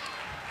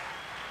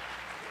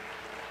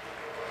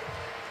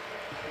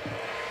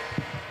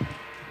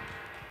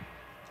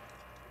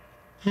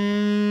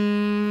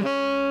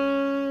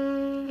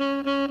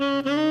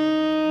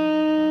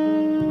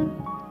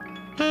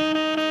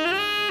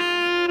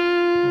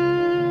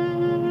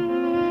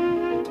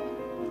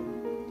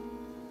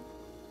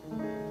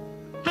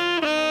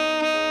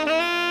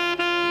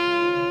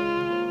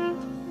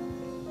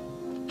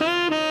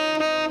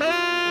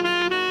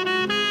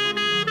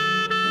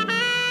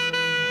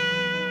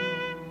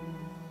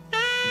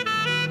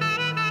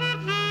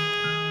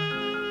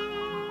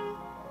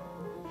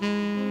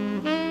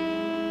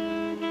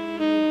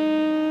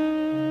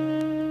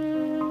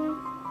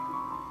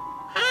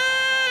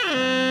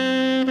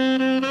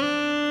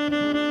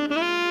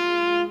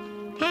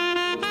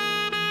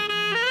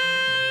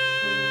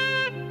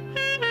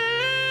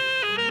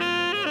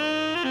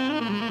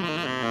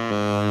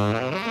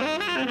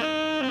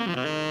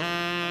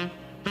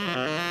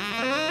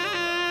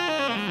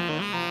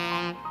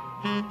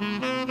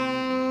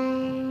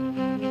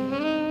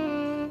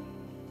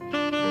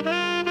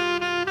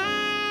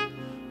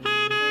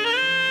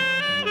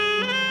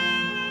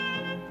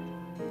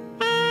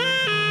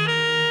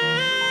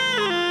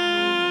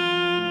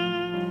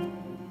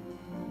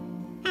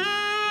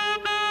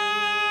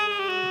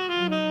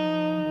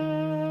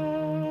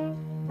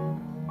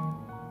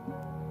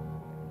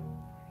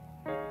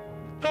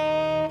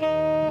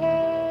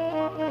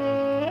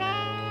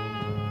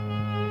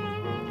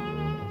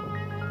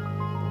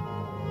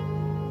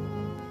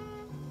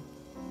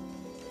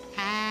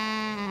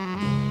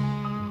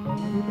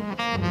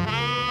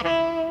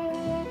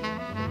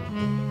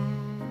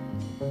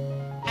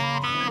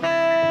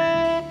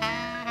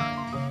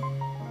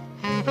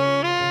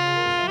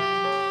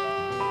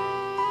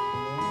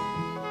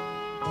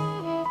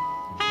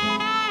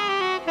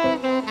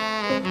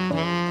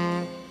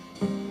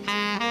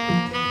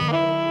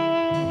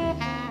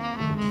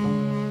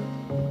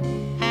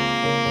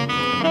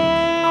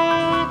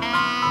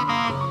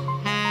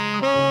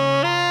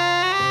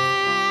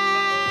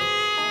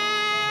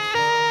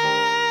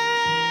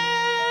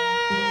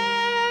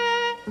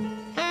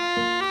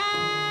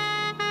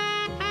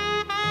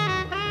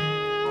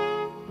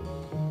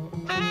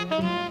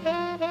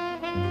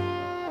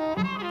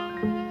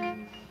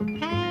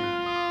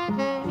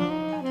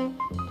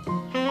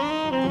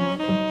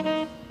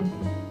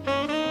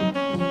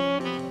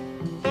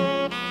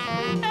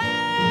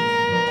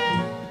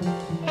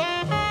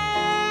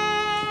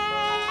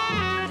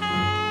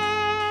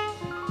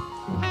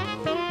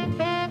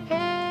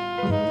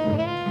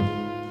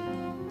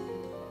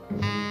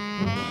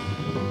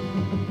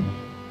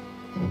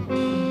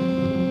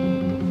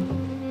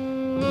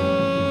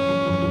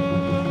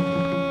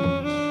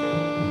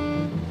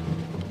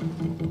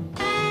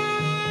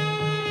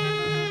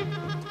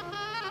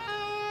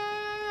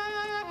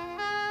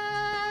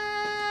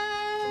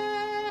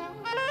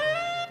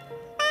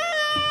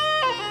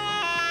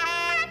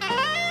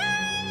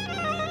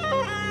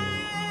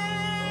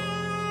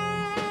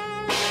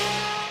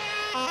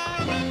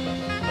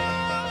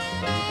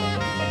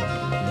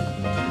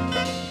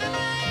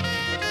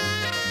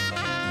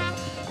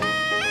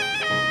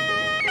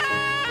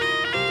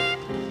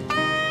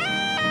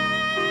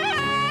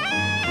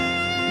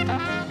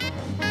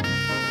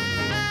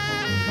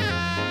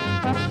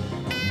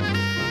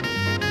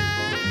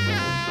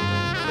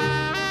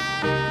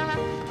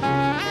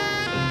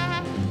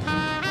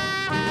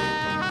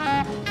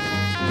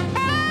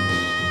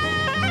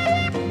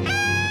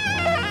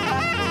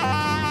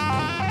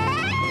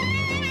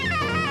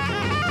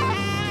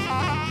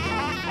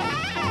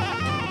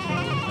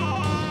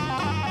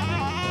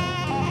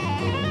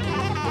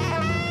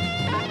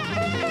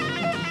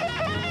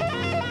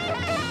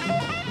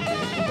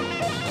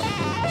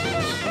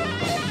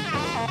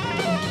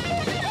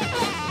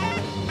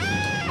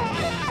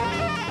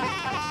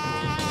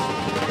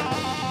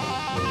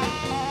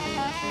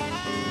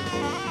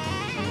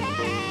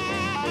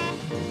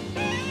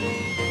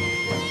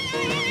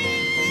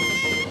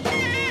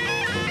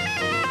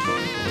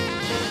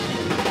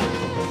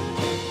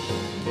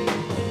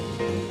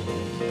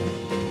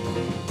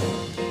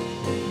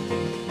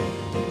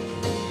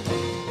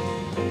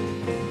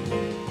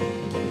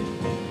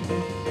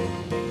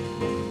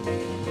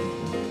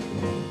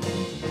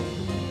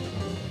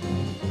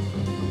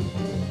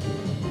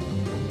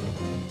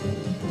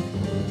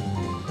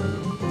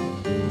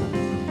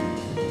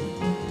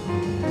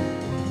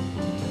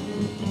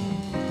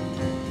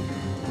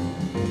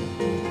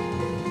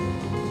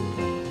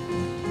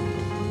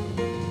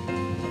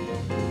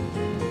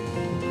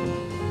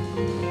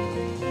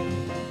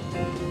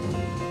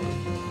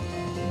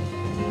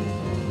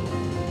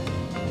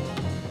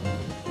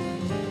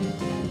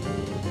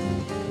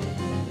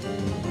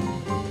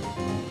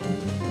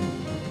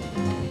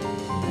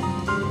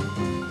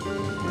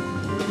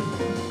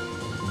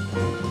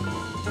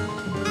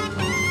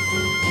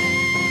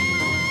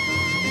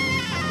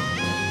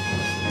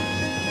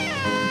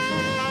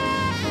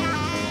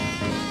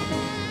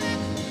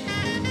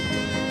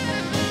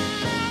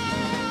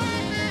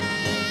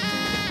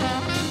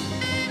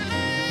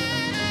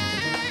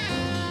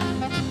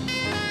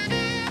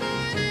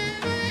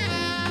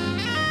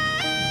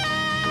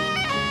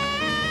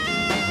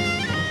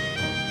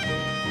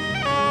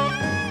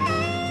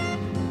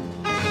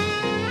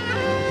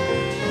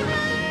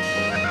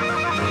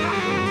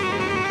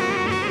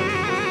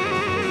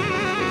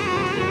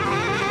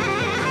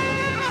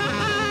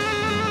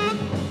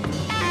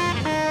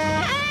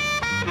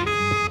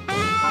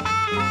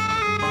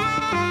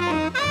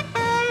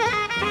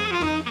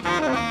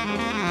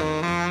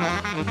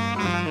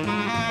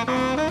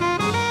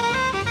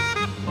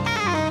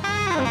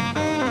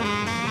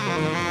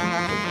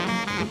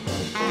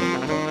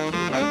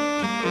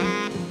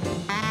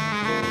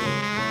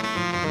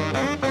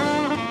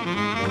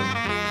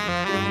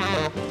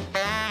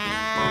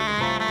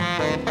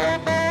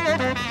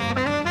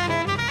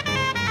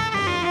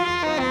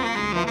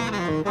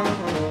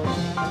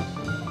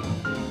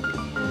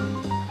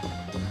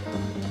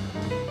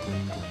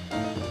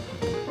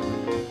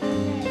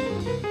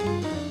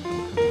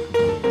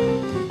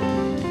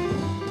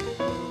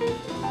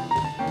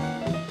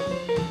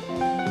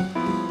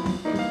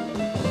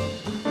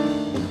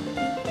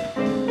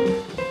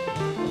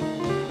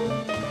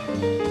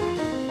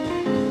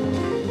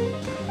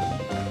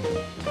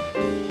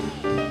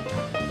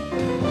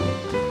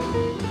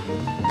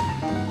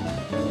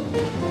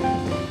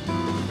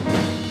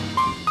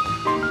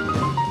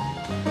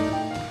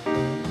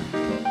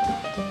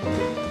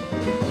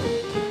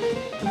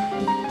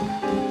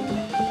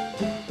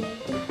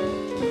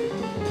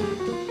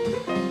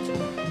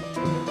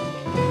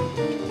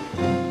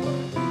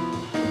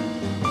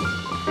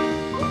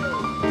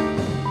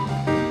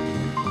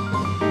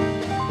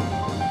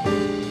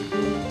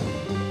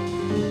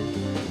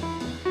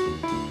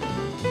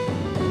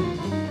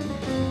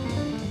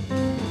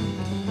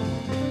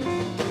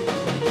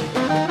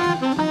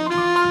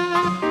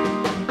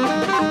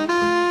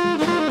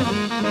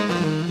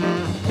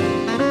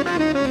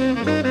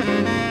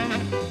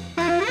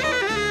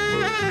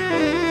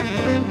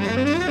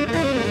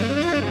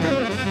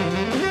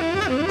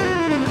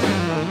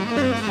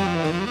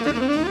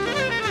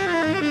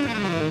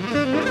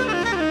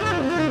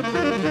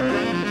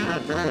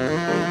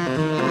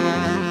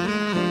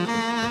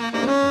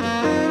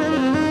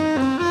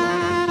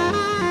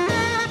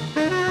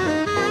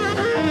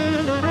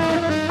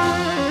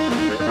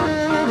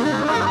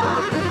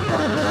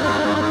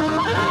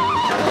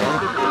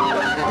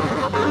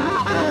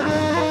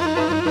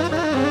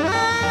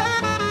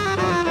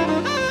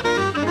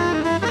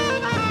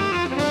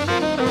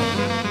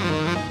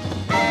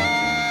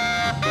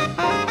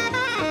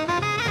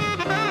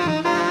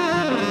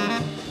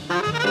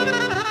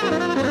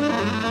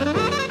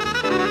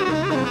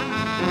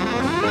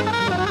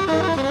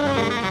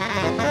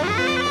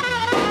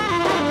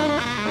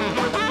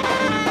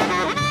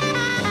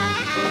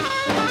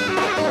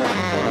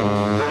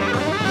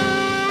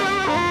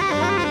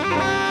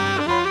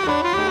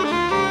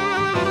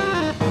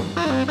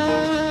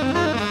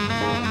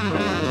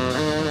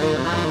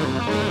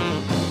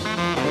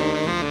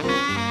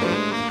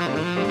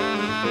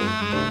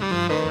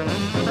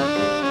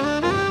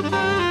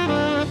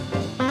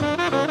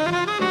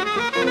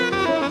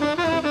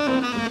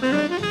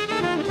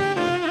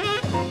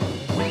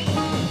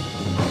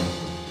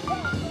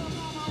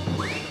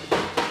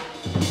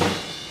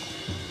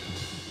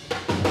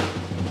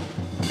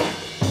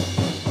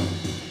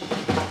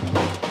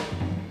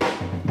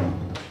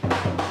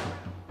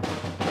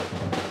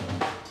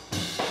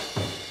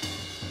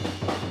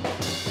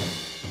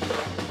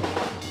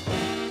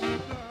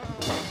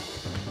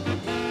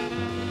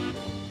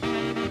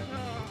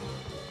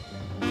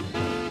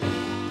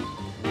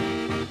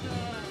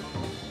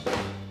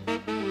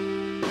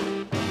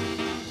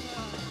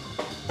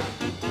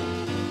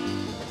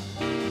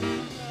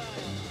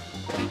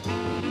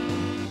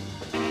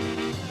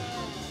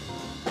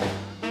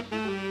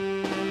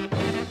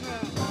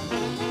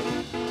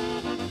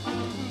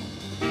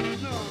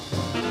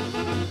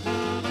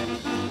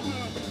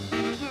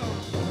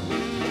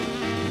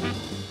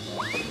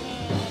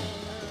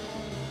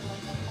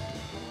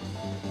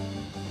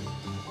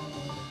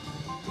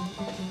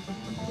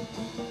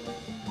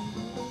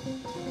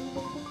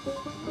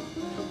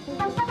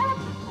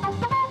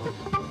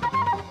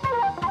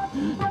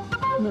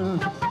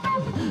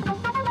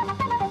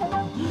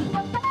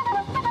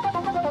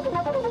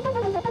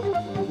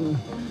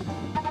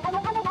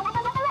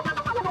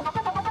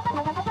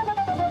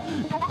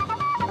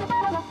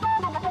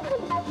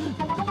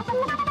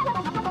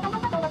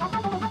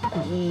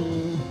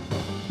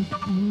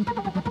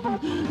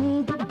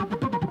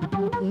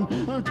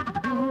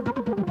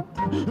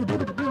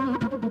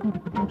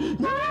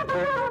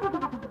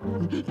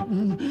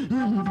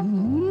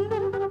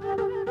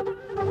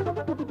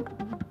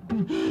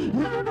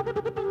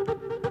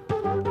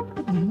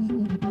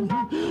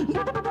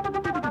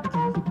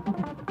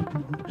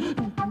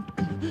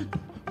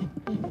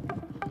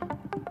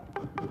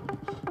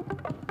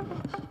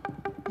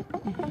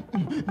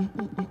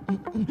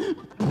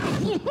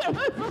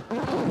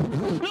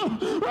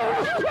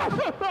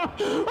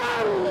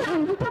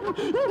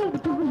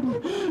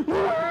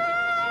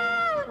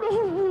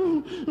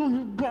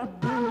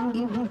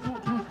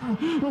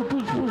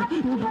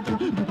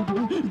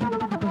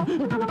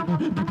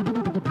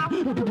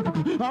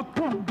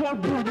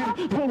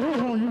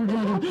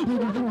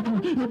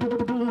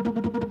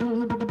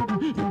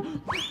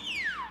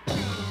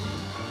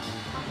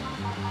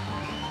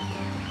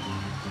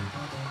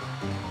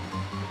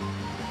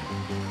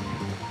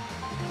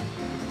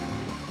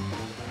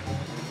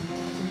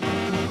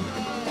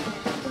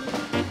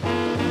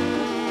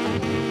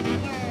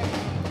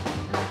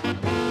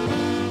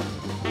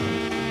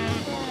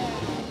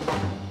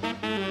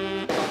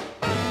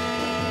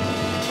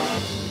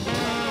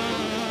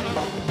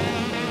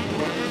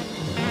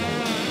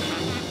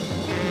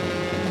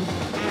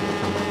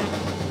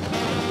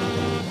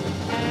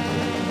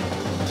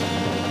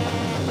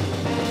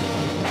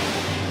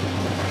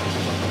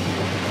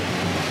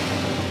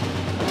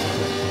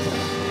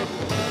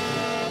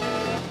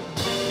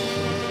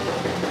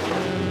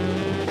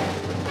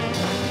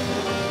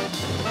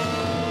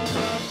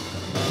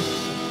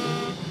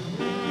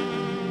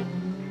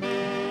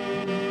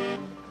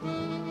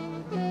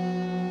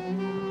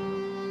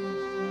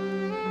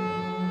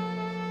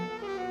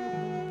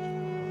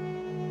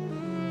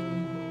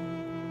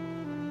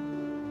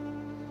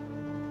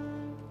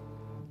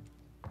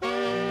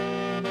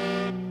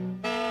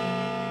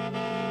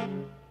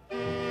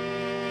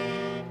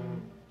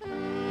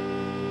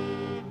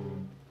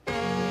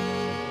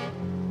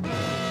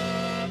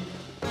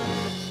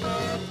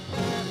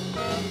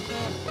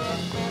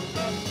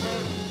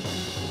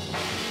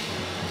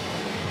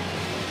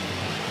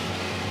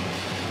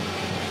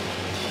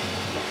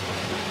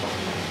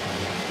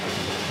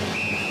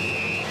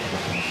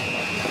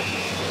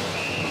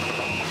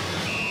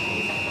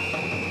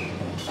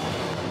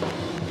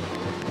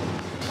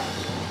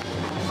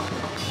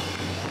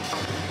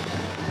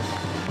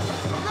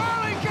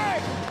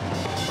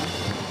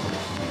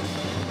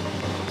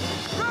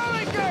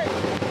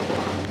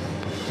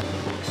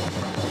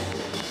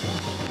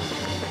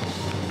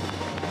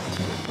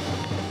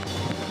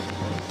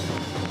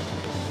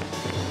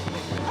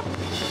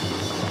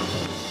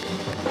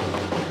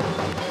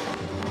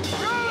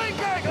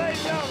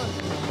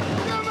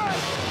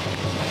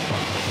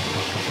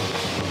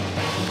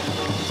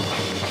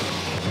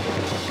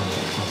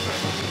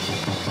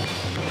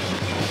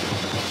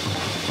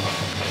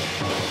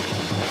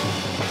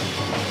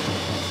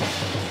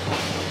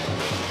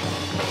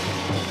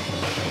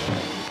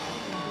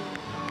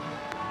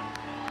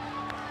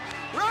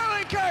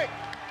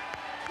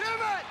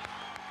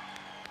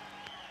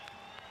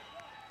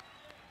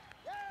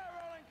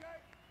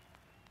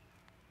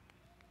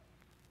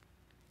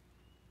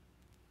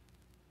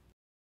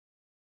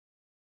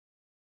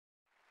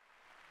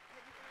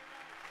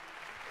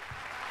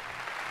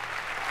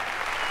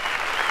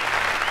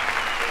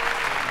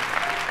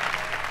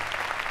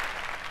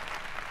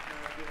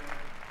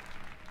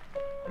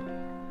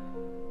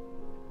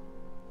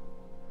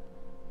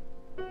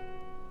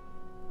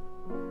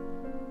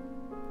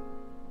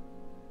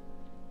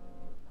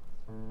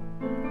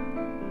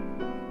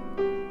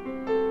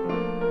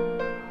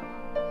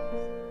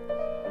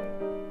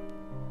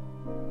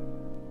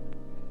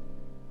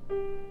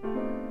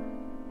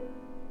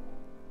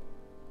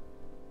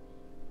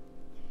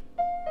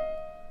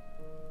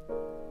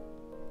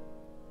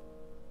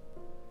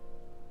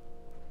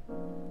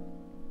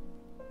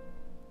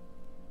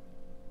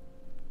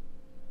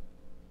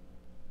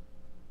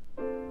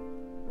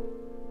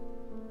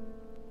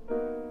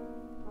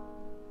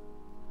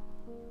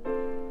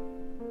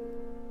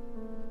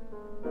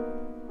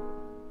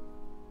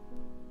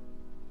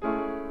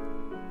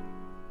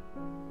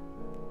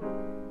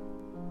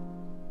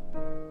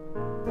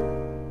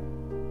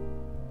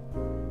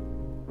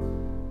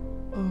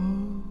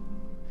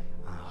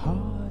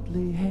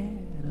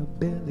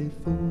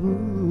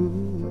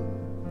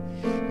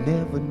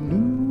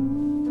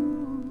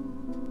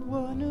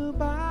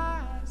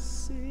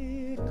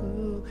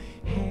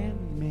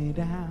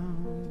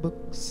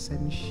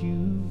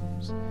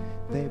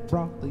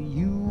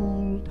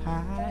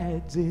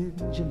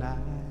 In July,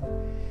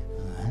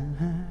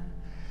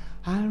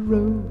 I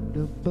rode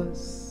a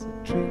bus,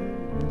 a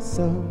train, and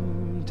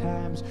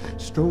sometimes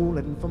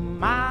strolling for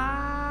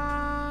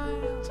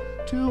miles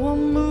to a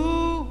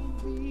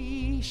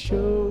movie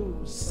show,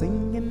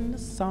 singing the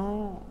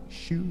song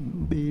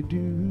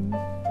Shooby-Doo,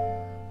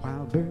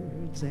 while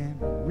birds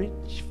and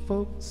rich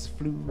folks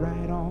flew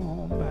right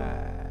on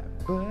by,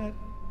 but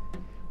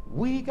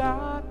we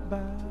got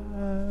by.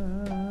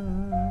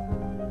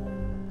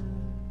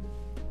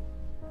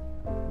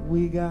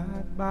 We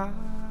got by.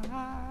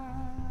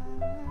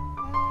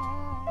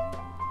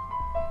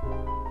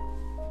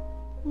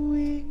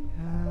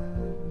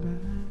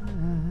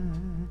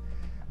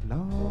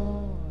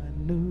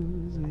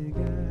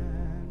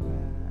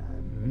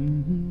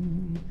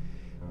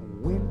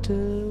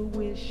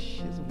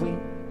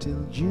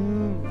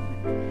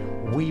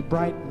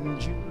 bright in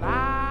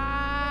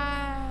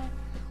July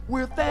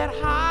with that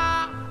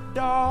hot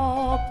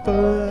dog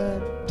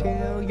foot.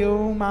 Tell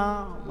your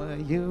mama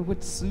you're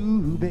with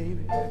Sue,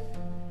 baby.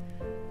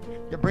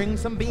 You bring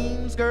some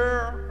beans,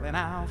 girl, and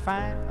I'll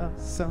find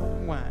us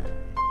some wine.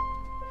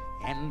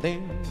 And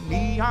then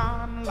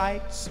neon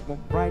lights will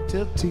bright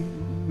till 2.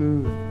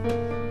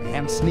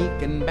 And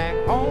sneaking back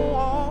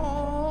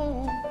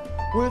home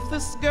with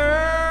this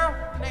girl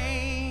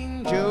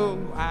named Joe,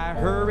 I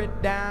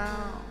hurried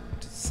down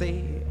to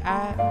say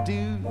I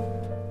do.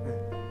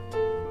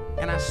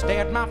 And I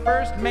stared my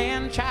first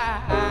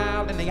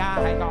man-child in the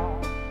eye, gone,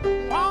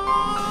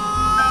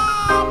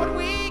 oh, but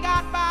we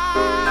got by.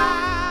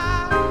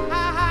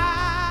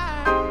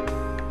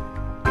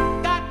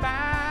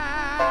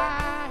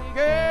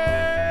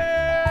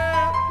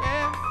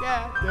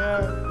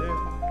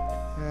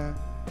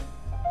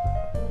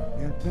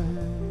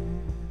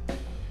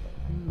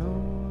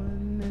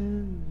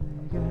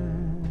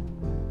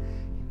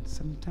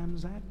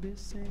 Sometimes I'd be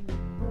singing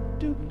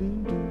doo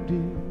doo doo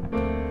doo,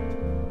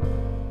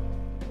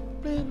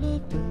 doo doo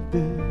doo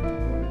doo.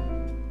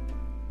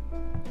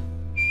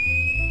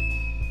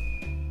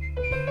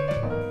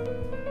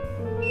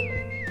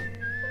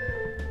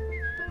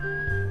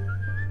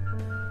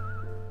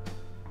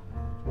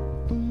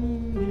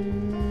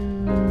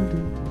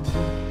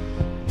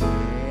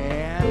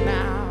 And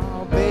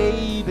now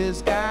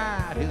baby's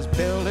got his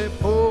belly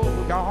full,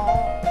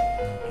 y'all,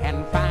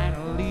 and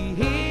finally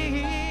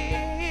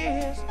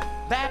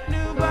that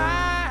new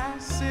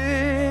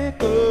bicycle,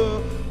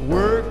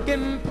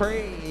 working,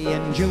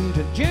 praying June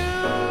to June.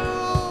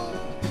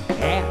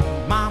 And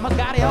mama's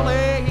got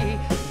LA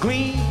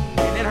green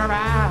in her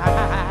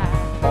eye.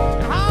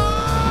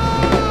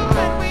 Oh,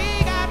 and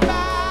we got by.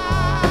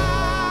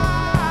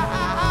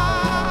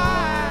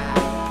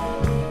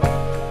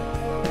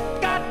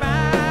 Got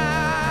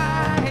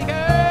by,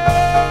 girl.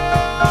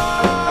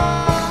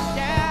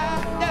 Yeah,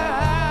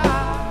 yeah.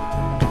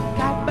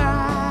 Got by.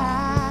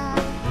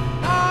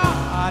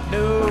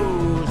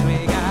 Knows we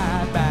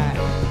got back.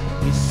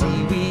 You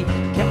see, we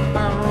kept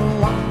on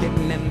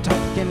walking and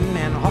talking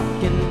and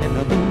hawking and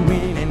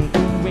booing and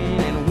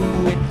cooing and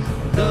wooing,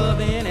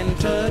 loving and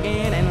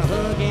tugging and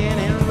hugging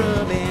and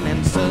rubbing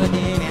and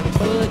sugging and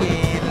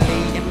bugging,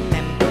 laying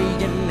and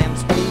praying and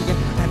spraying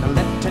and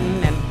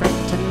letting and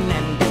fretting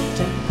and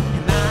getting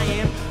and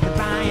lying and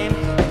crying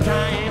and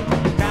trying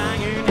and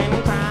crying and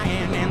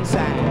crying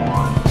inside.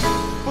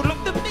 But look,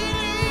 the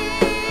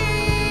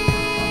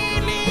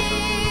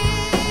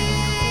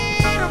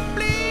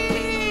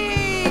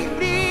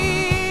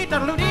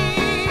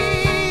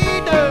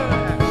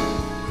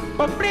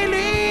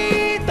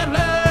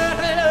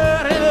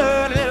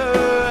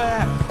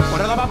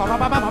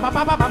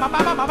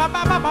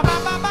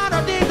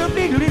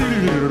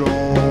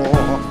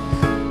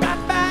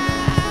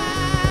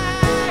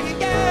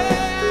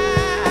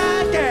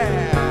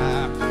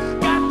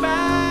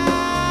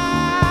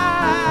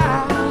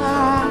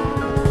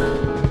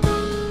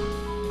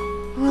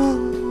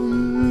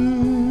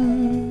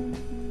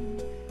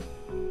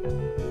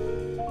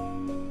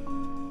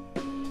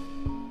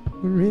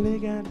really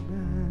got by.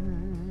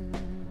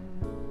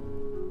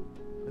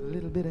 With a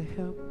little bit of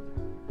help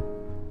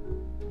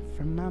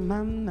from my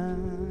mama,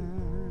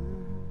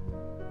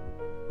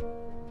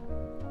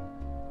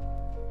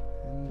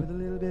 and with a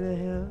little bit of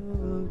help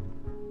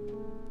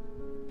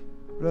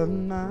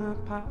from my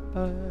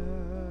papa,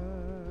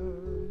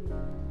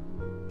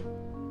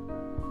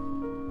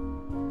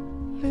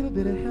 a little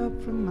bit of help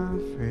from my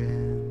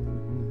friend.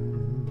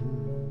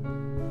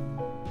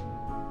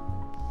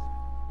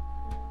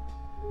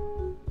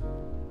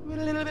 With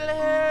a little bit of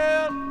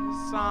help,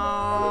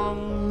 song.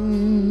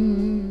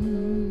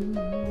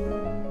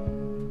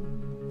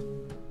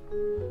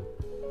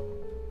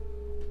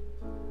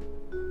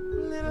 A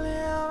little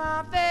help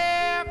out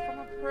there from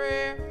a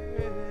prayer.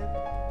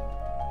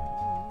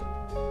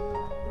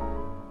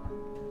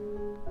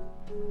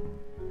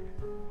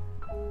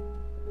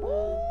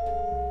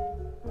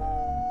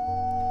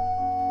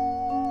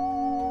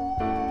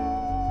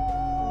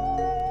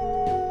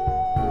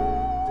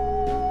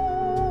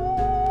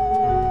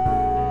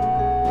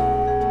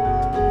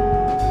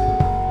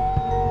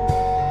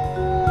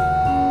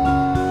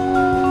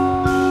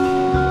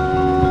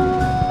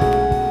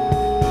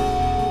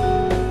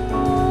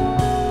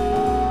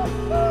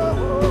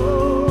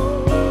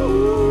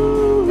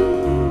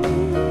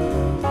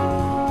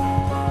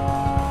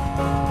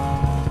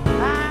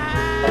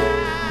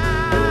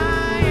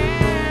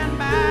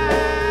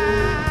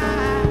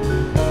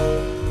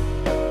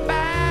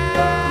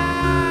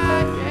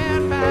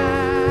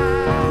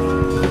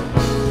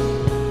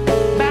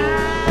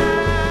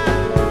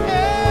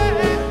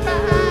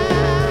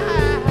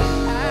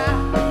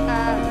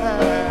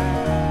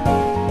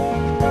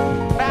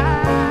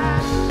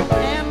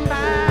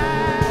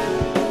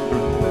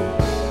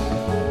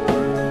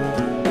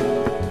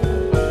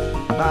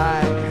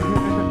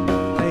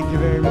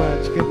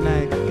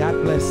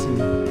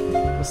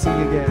 See you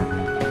again.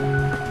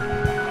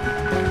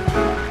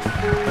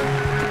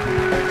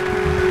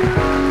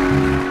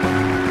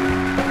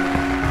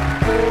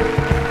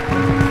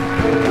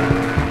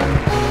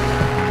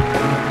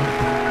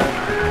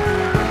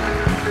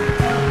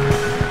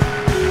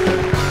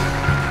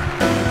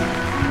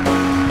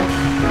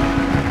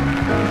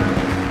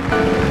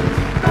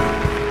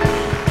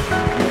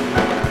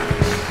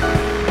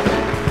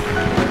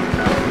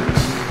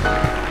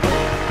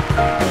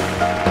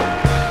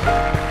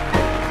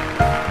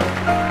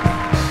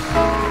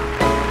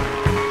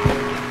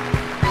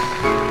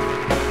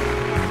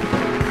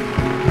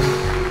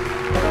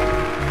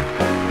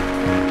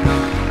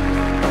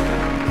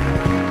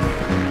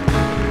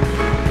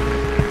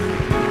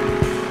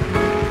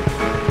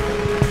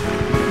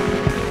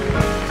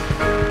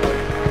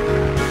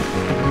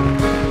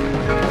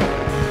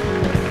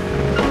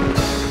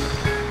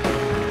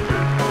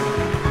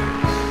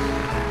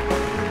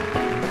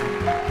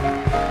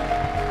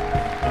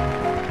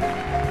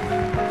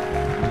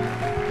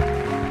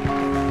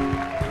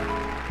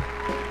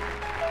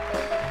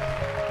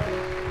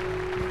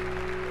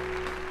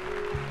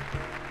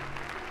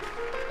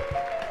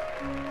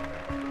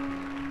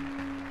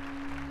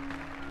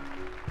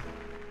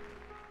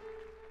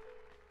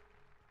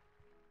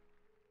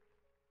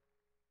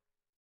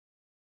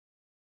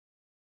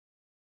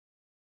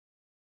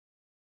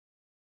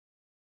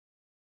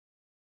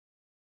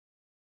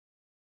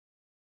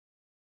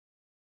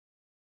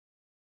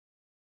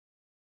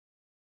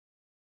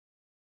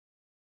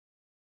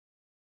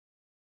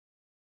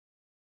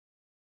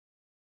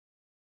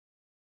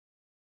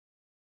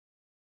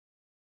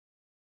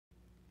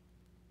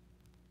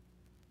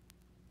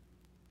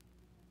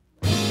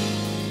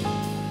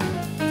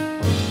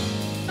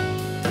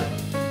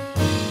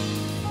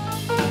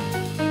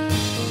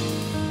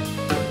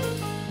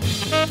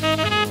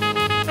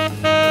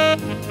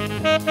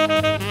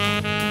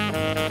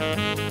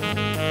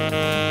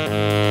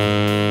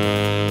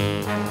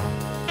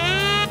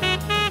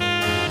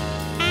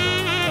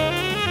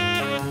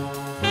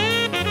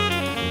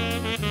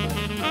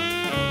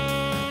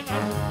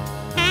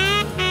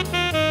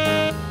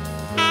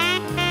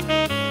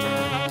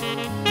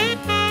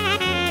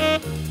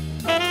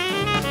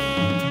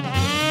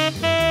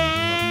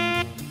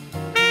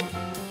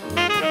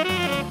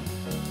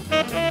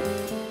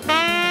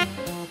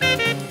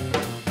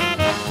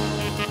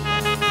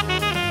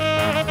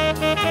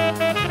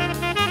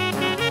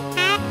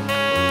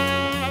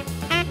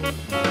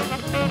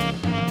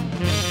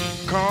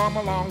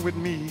 along with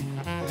me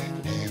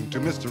into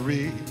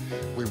mystery.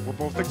 We will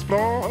both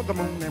explore the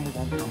moon and we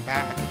won't come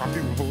back. If our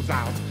fuel goes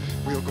out,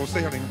 we'll go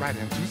sailing right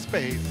into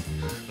space.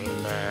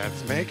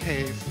 Let's make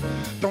haste.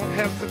 Don't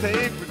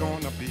hesitate. We're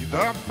gonna be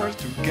the first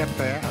to get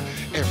there.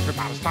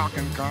 Everybody's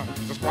talking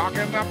guns,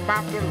 squawking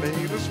about the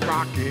latest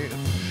rockets.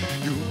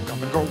 You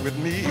come and go with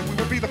me. We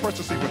will be the first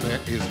to see what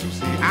there is to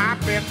see. I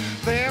bet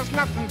there's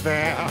nothing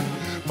there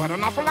but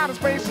an awful lot of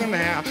space in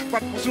there.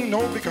 But we'll soon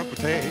know because we're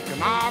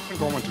taking off and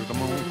going to the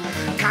moon.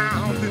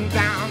 Counting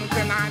down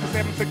to 9,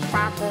 7, 6,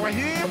 5, 4.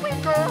 Here we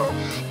go.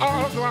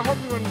 Although I hope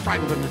you wouldn't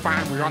frightened when you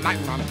find we are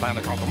lighting on a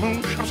planet called the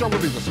moon. I'm sure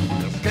we'll be the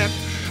soonest get.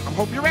 I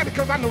hope you're ready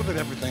because I know that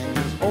everything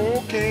is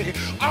okay.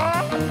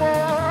 All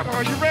aboard,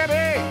 are you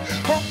ready?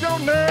 Hope your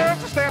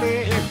nerves are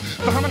steady.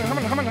 The humming,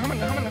 humming, humming, humming,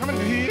 humming,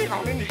 humming here,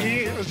 all in your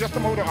ear is just the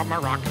motor of my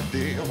rocket,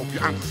 dear. Hope you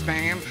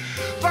understand.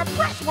 The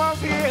press was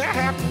here,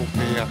 have no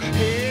fear.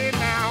 Hey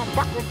now,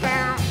 buckle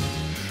down.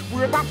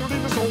 We're about to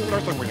leave this old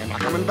earth and we're not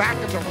coming back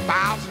until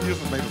 1,000 years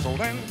has made us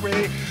old. And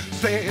we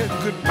said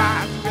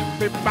goodbye to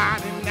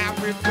everybody, now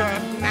we're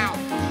cutting out.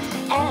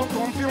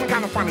 Although I'm feeling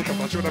kind of funny because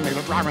I should have made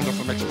a drive and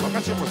just to make sure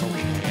that shit was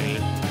okay.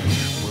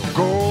 We'll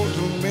go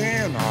to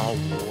men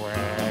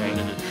away.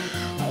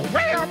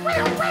 Well,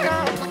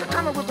 like a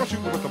comet we'll go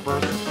shoot with the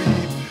birds of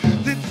speed.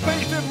 Did you say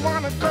you didn't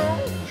want to go?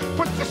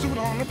 Put your suit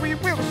on and we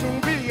will soon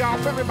be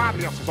off.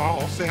 Everybody else is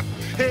all set.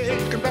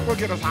 Hey, you can bet we'll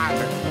get as high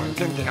as anyone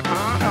can get.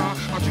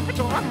 On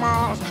Jupiter and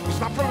Mars, we'll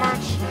stop for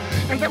lunch.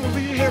 And then we'll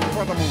be heading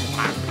for the moon.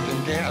 High we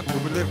can get.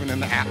 We'll be living in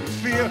the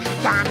atmosphere.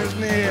 Time is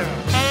near.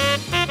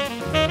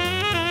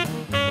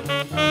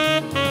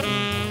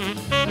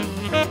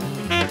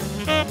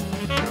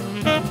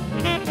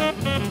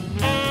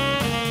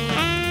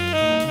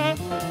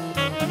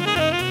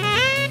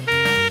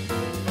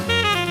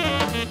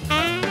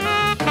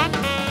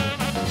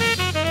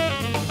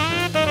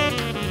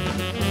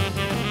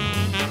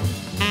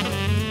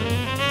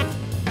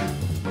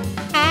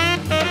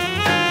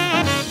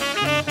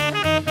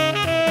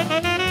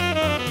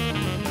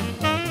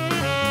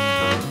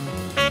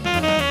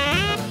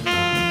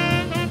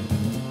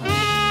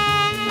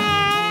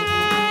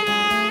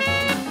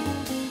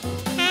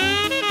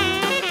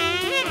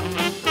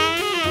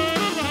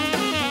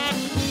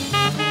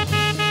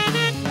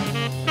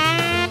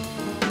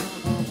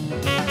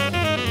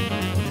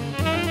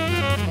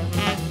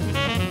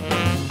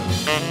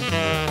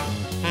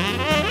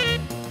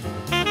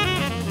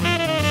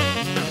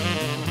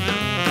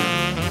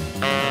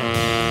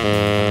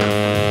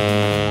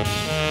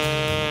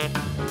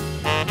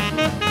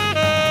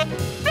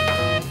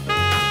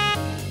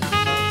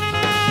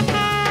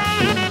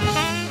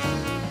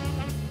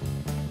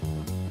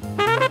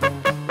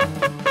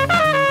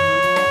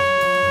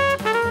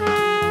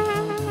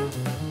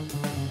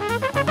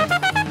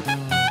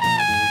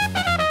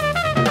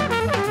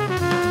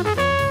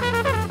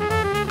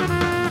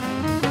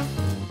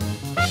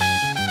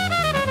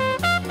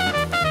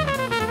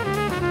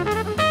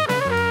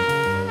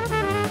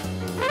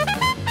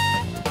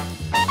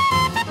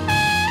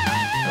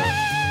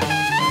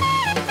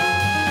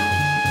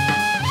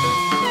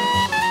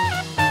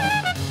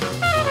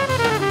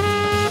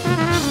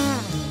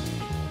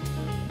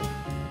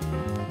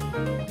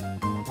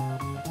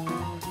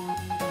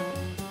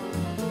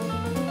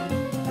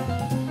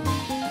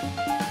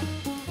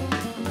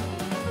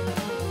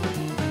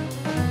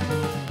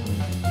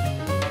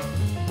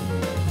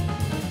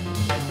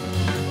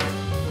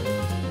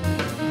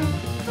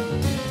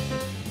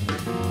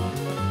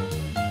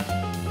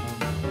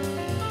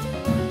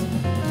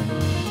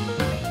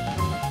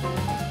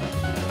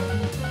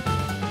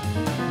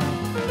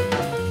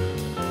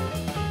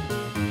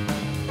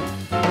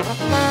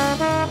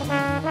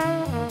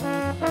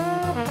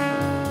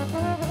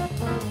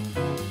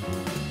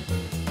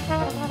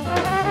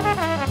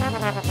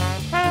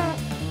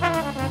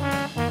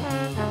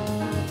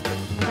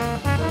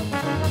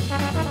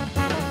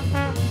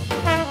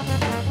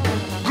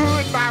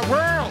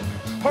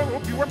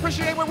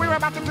 Appreciate what we're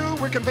about to do.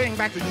 We're conveying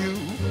back to you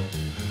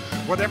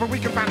whatever we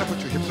can find to put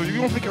your hip so you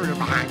don't think you're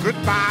behind.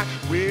 Goodbye,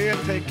 we're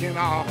taking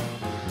off.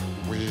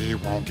 We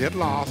won't get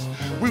lost.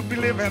 We'll be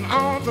living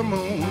on the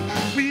moon.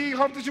 We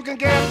hope that you can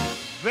get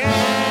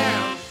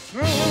there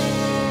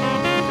soon.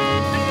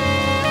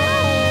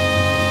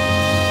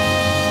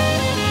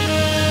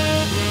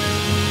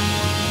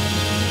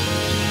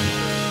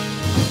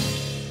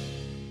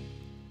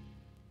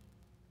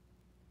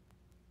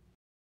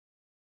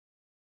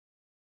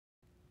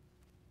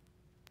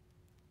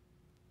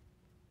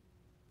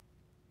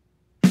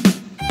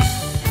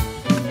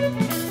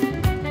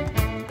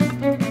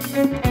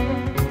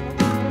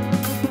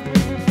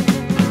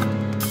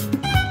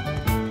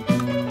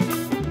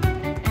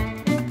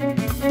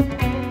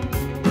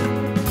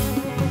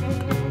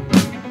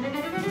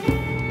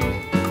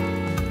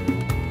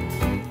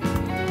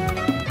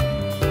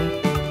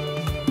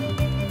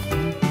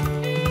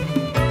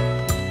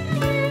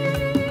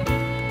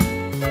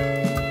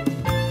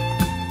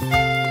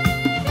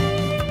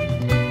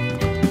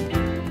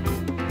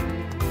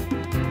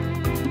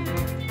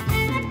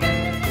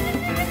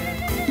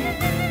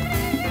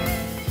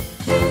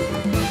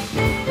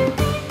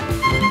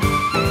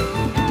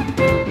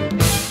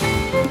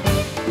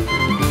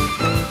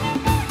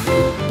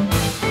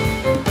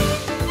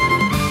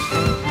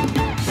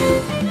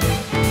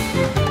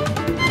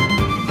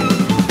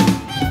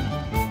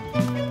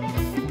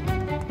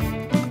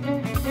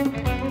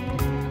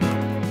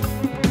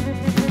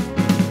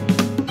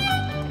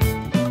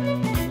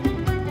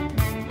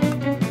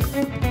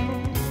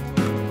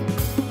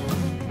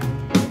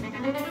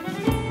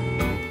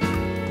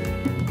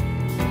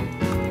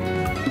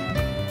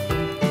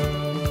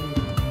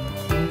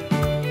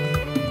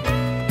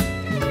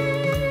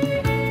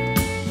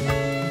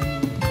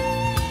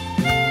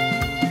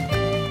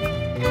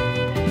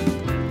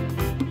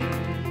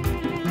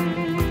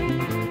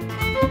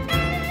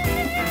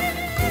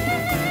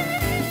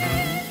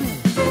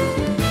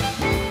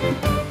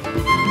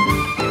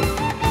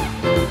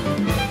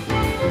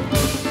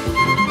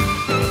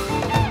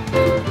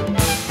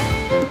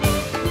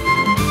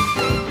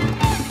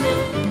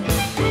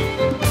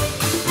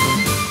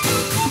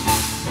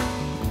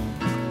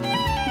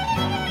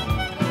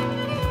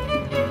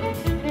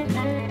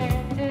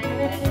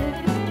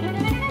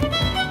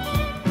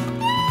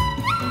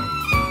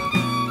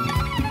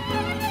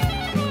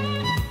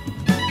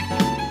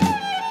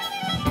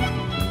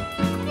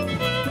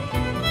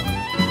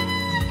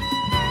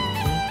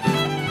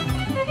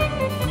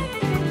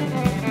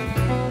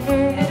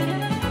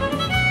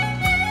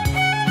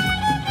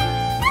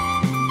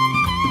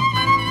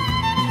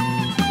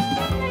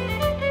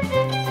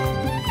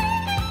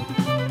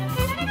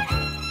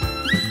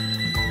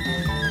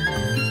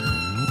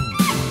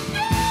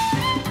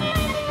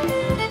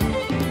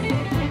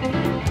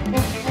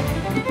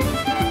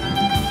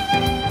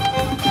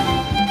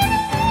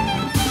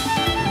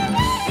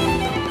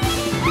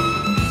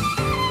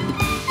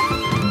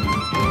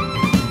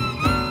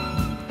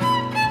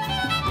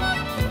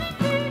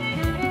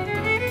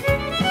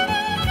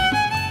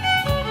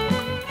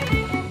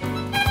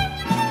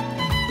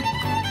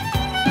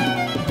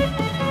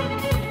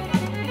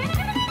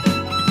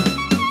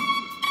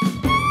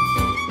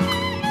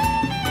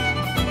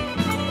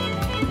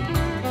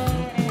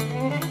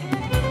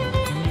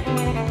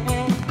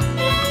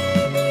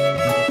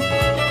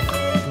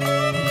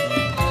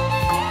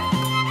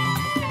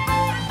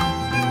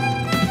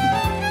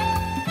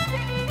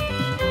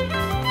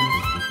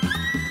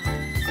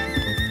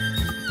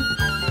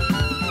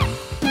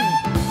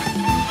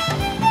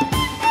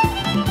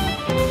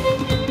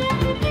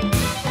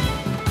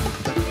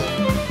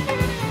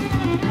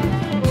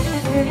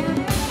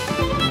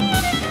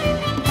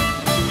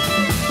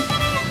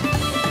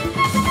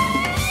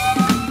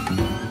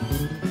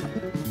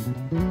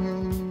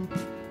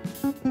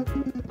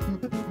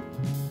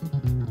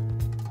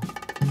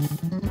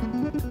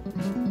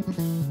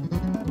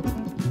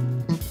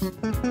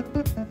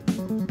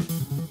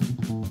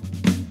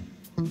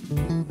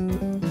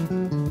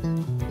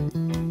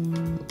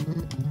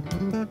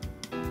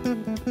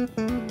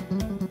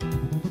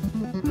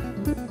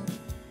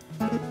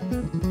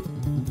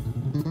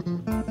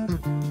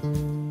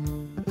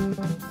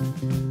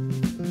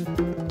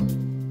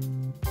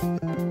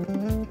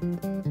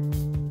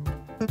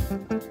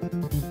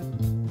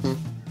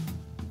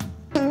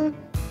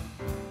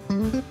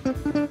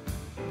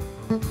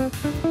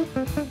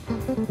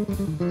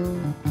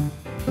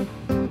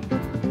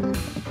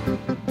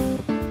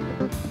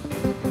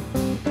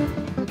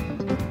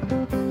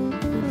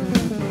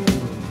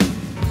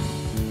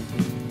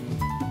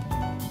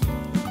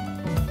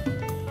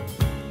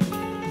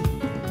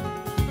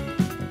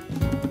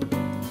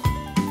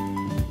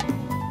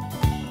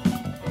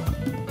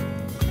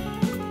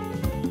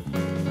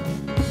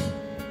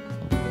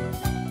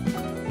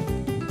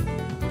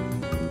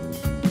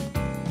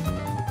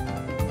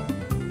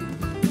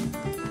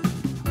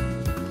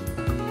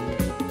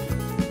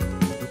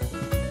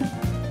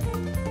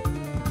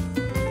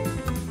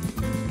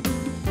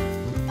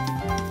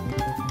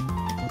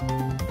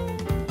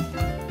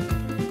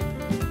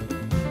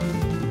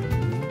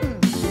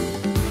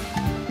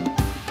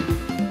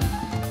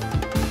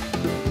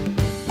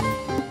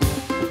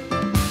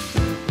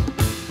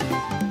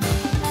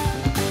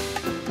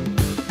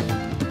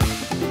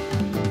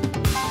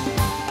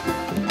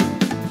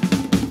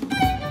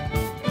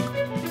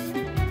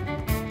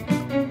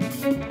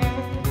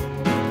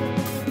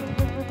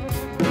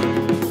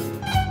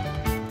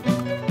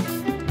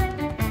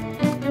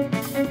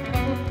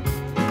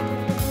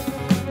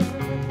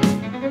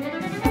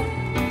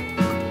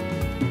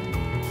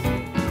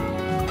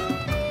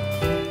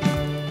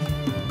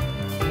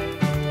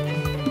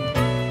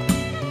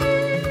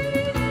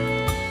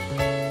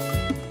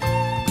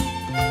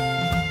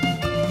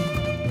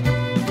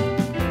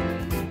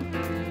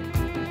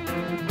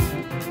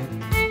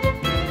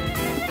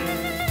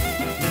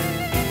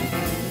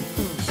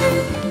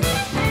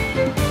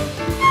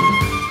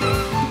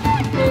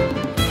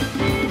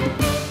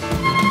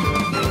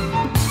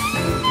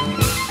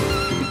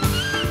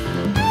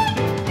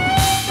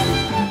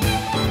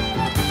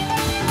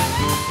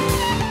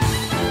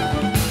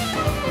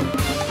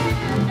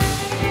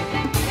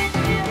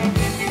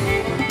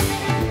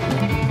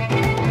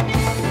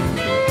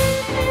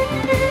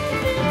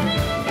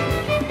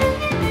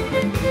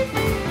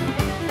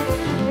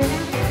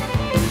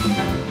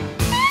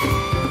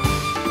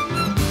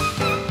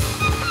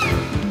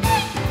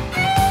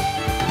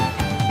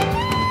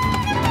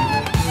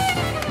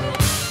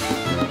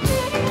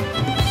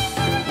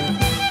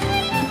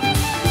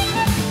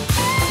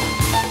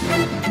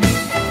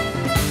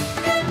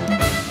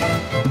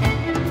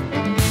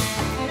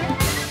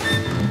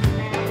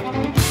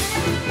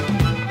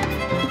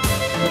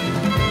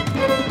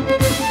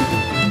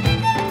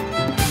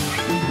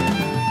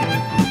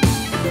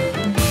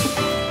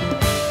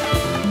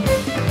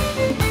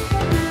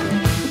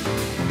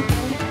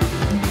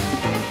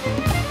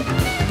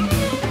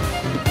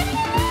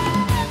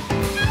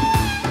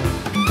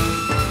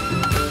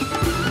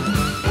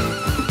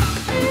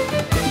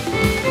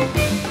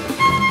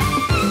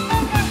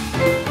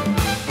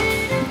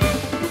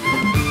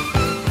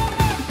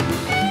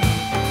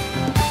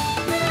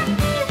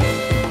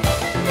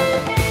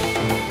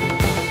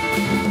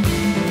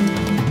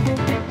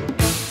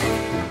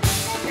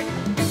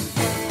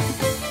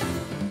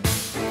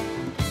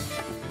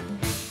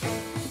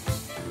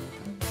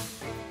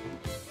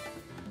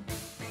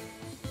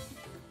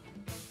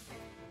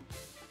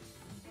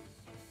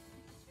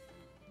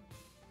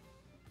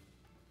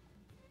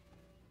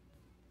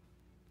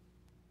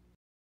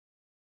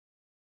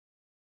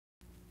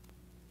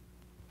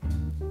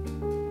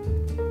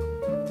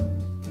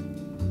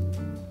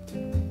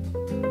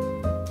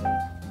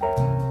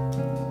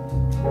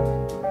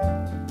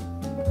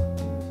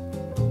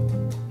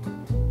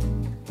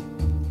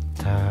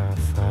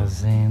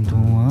 Fazendo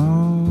 1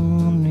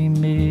 ano e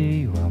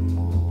meio,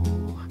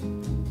 amor,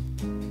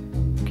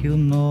 que o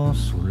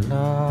nosso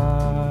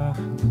lar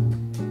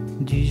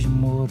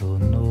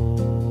desmoronou.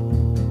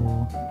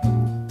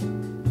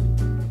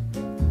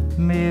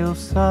 Meu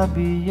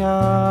sabiá,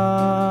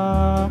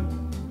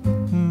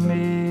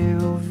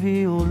 meu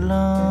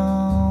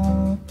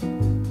violão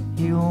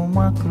e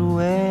uma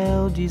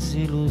cruel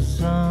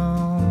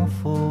desilusão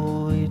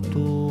foi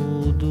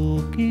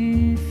tudo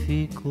que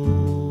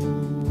ficou.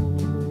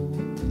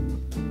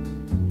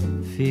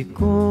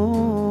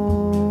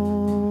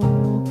 Ficou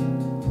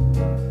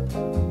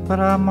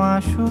pra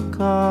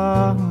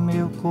machucar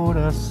meu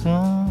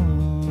coração.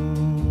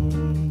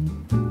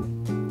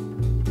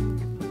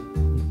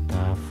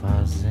 Tá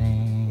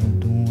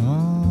fazendo 1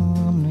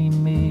 ano e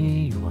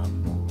meio,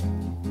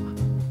 amor,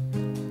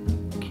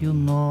 que o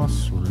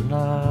nosso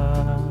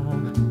lar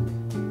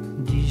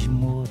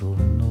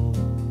desmoronou.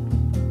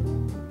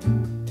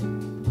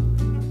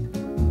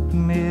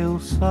 Meu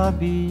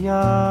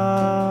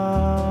sabiá,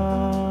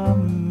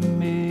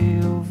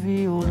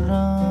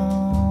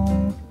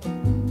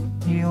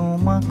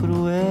 uma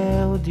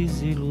cruel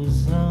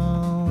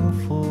desilusão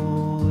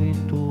foi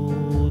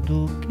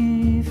tudo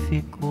que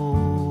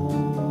ficou.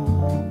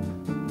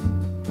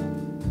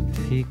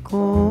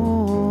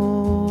 Ficou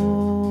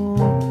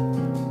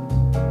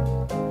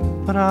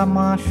pra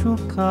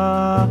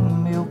machucar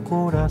meu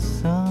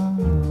coração.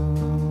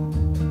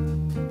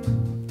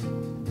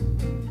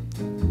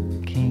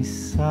 Quem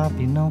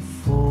sabe não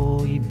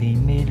foi bem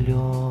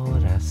melhor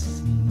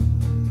assim.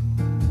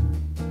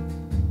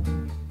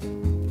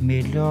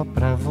 melhor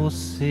pra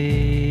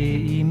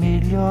você e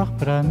melhor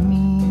pra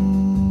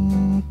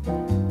mim.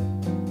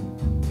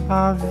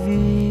 A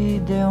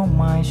vida é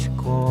uma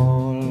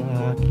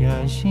escola que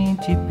a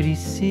gente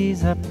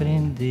precisa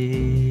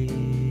aprender.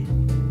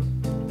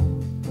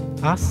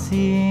 A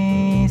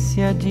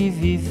ciência de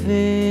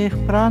viver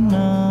pra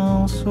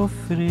não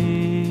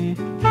sofrer.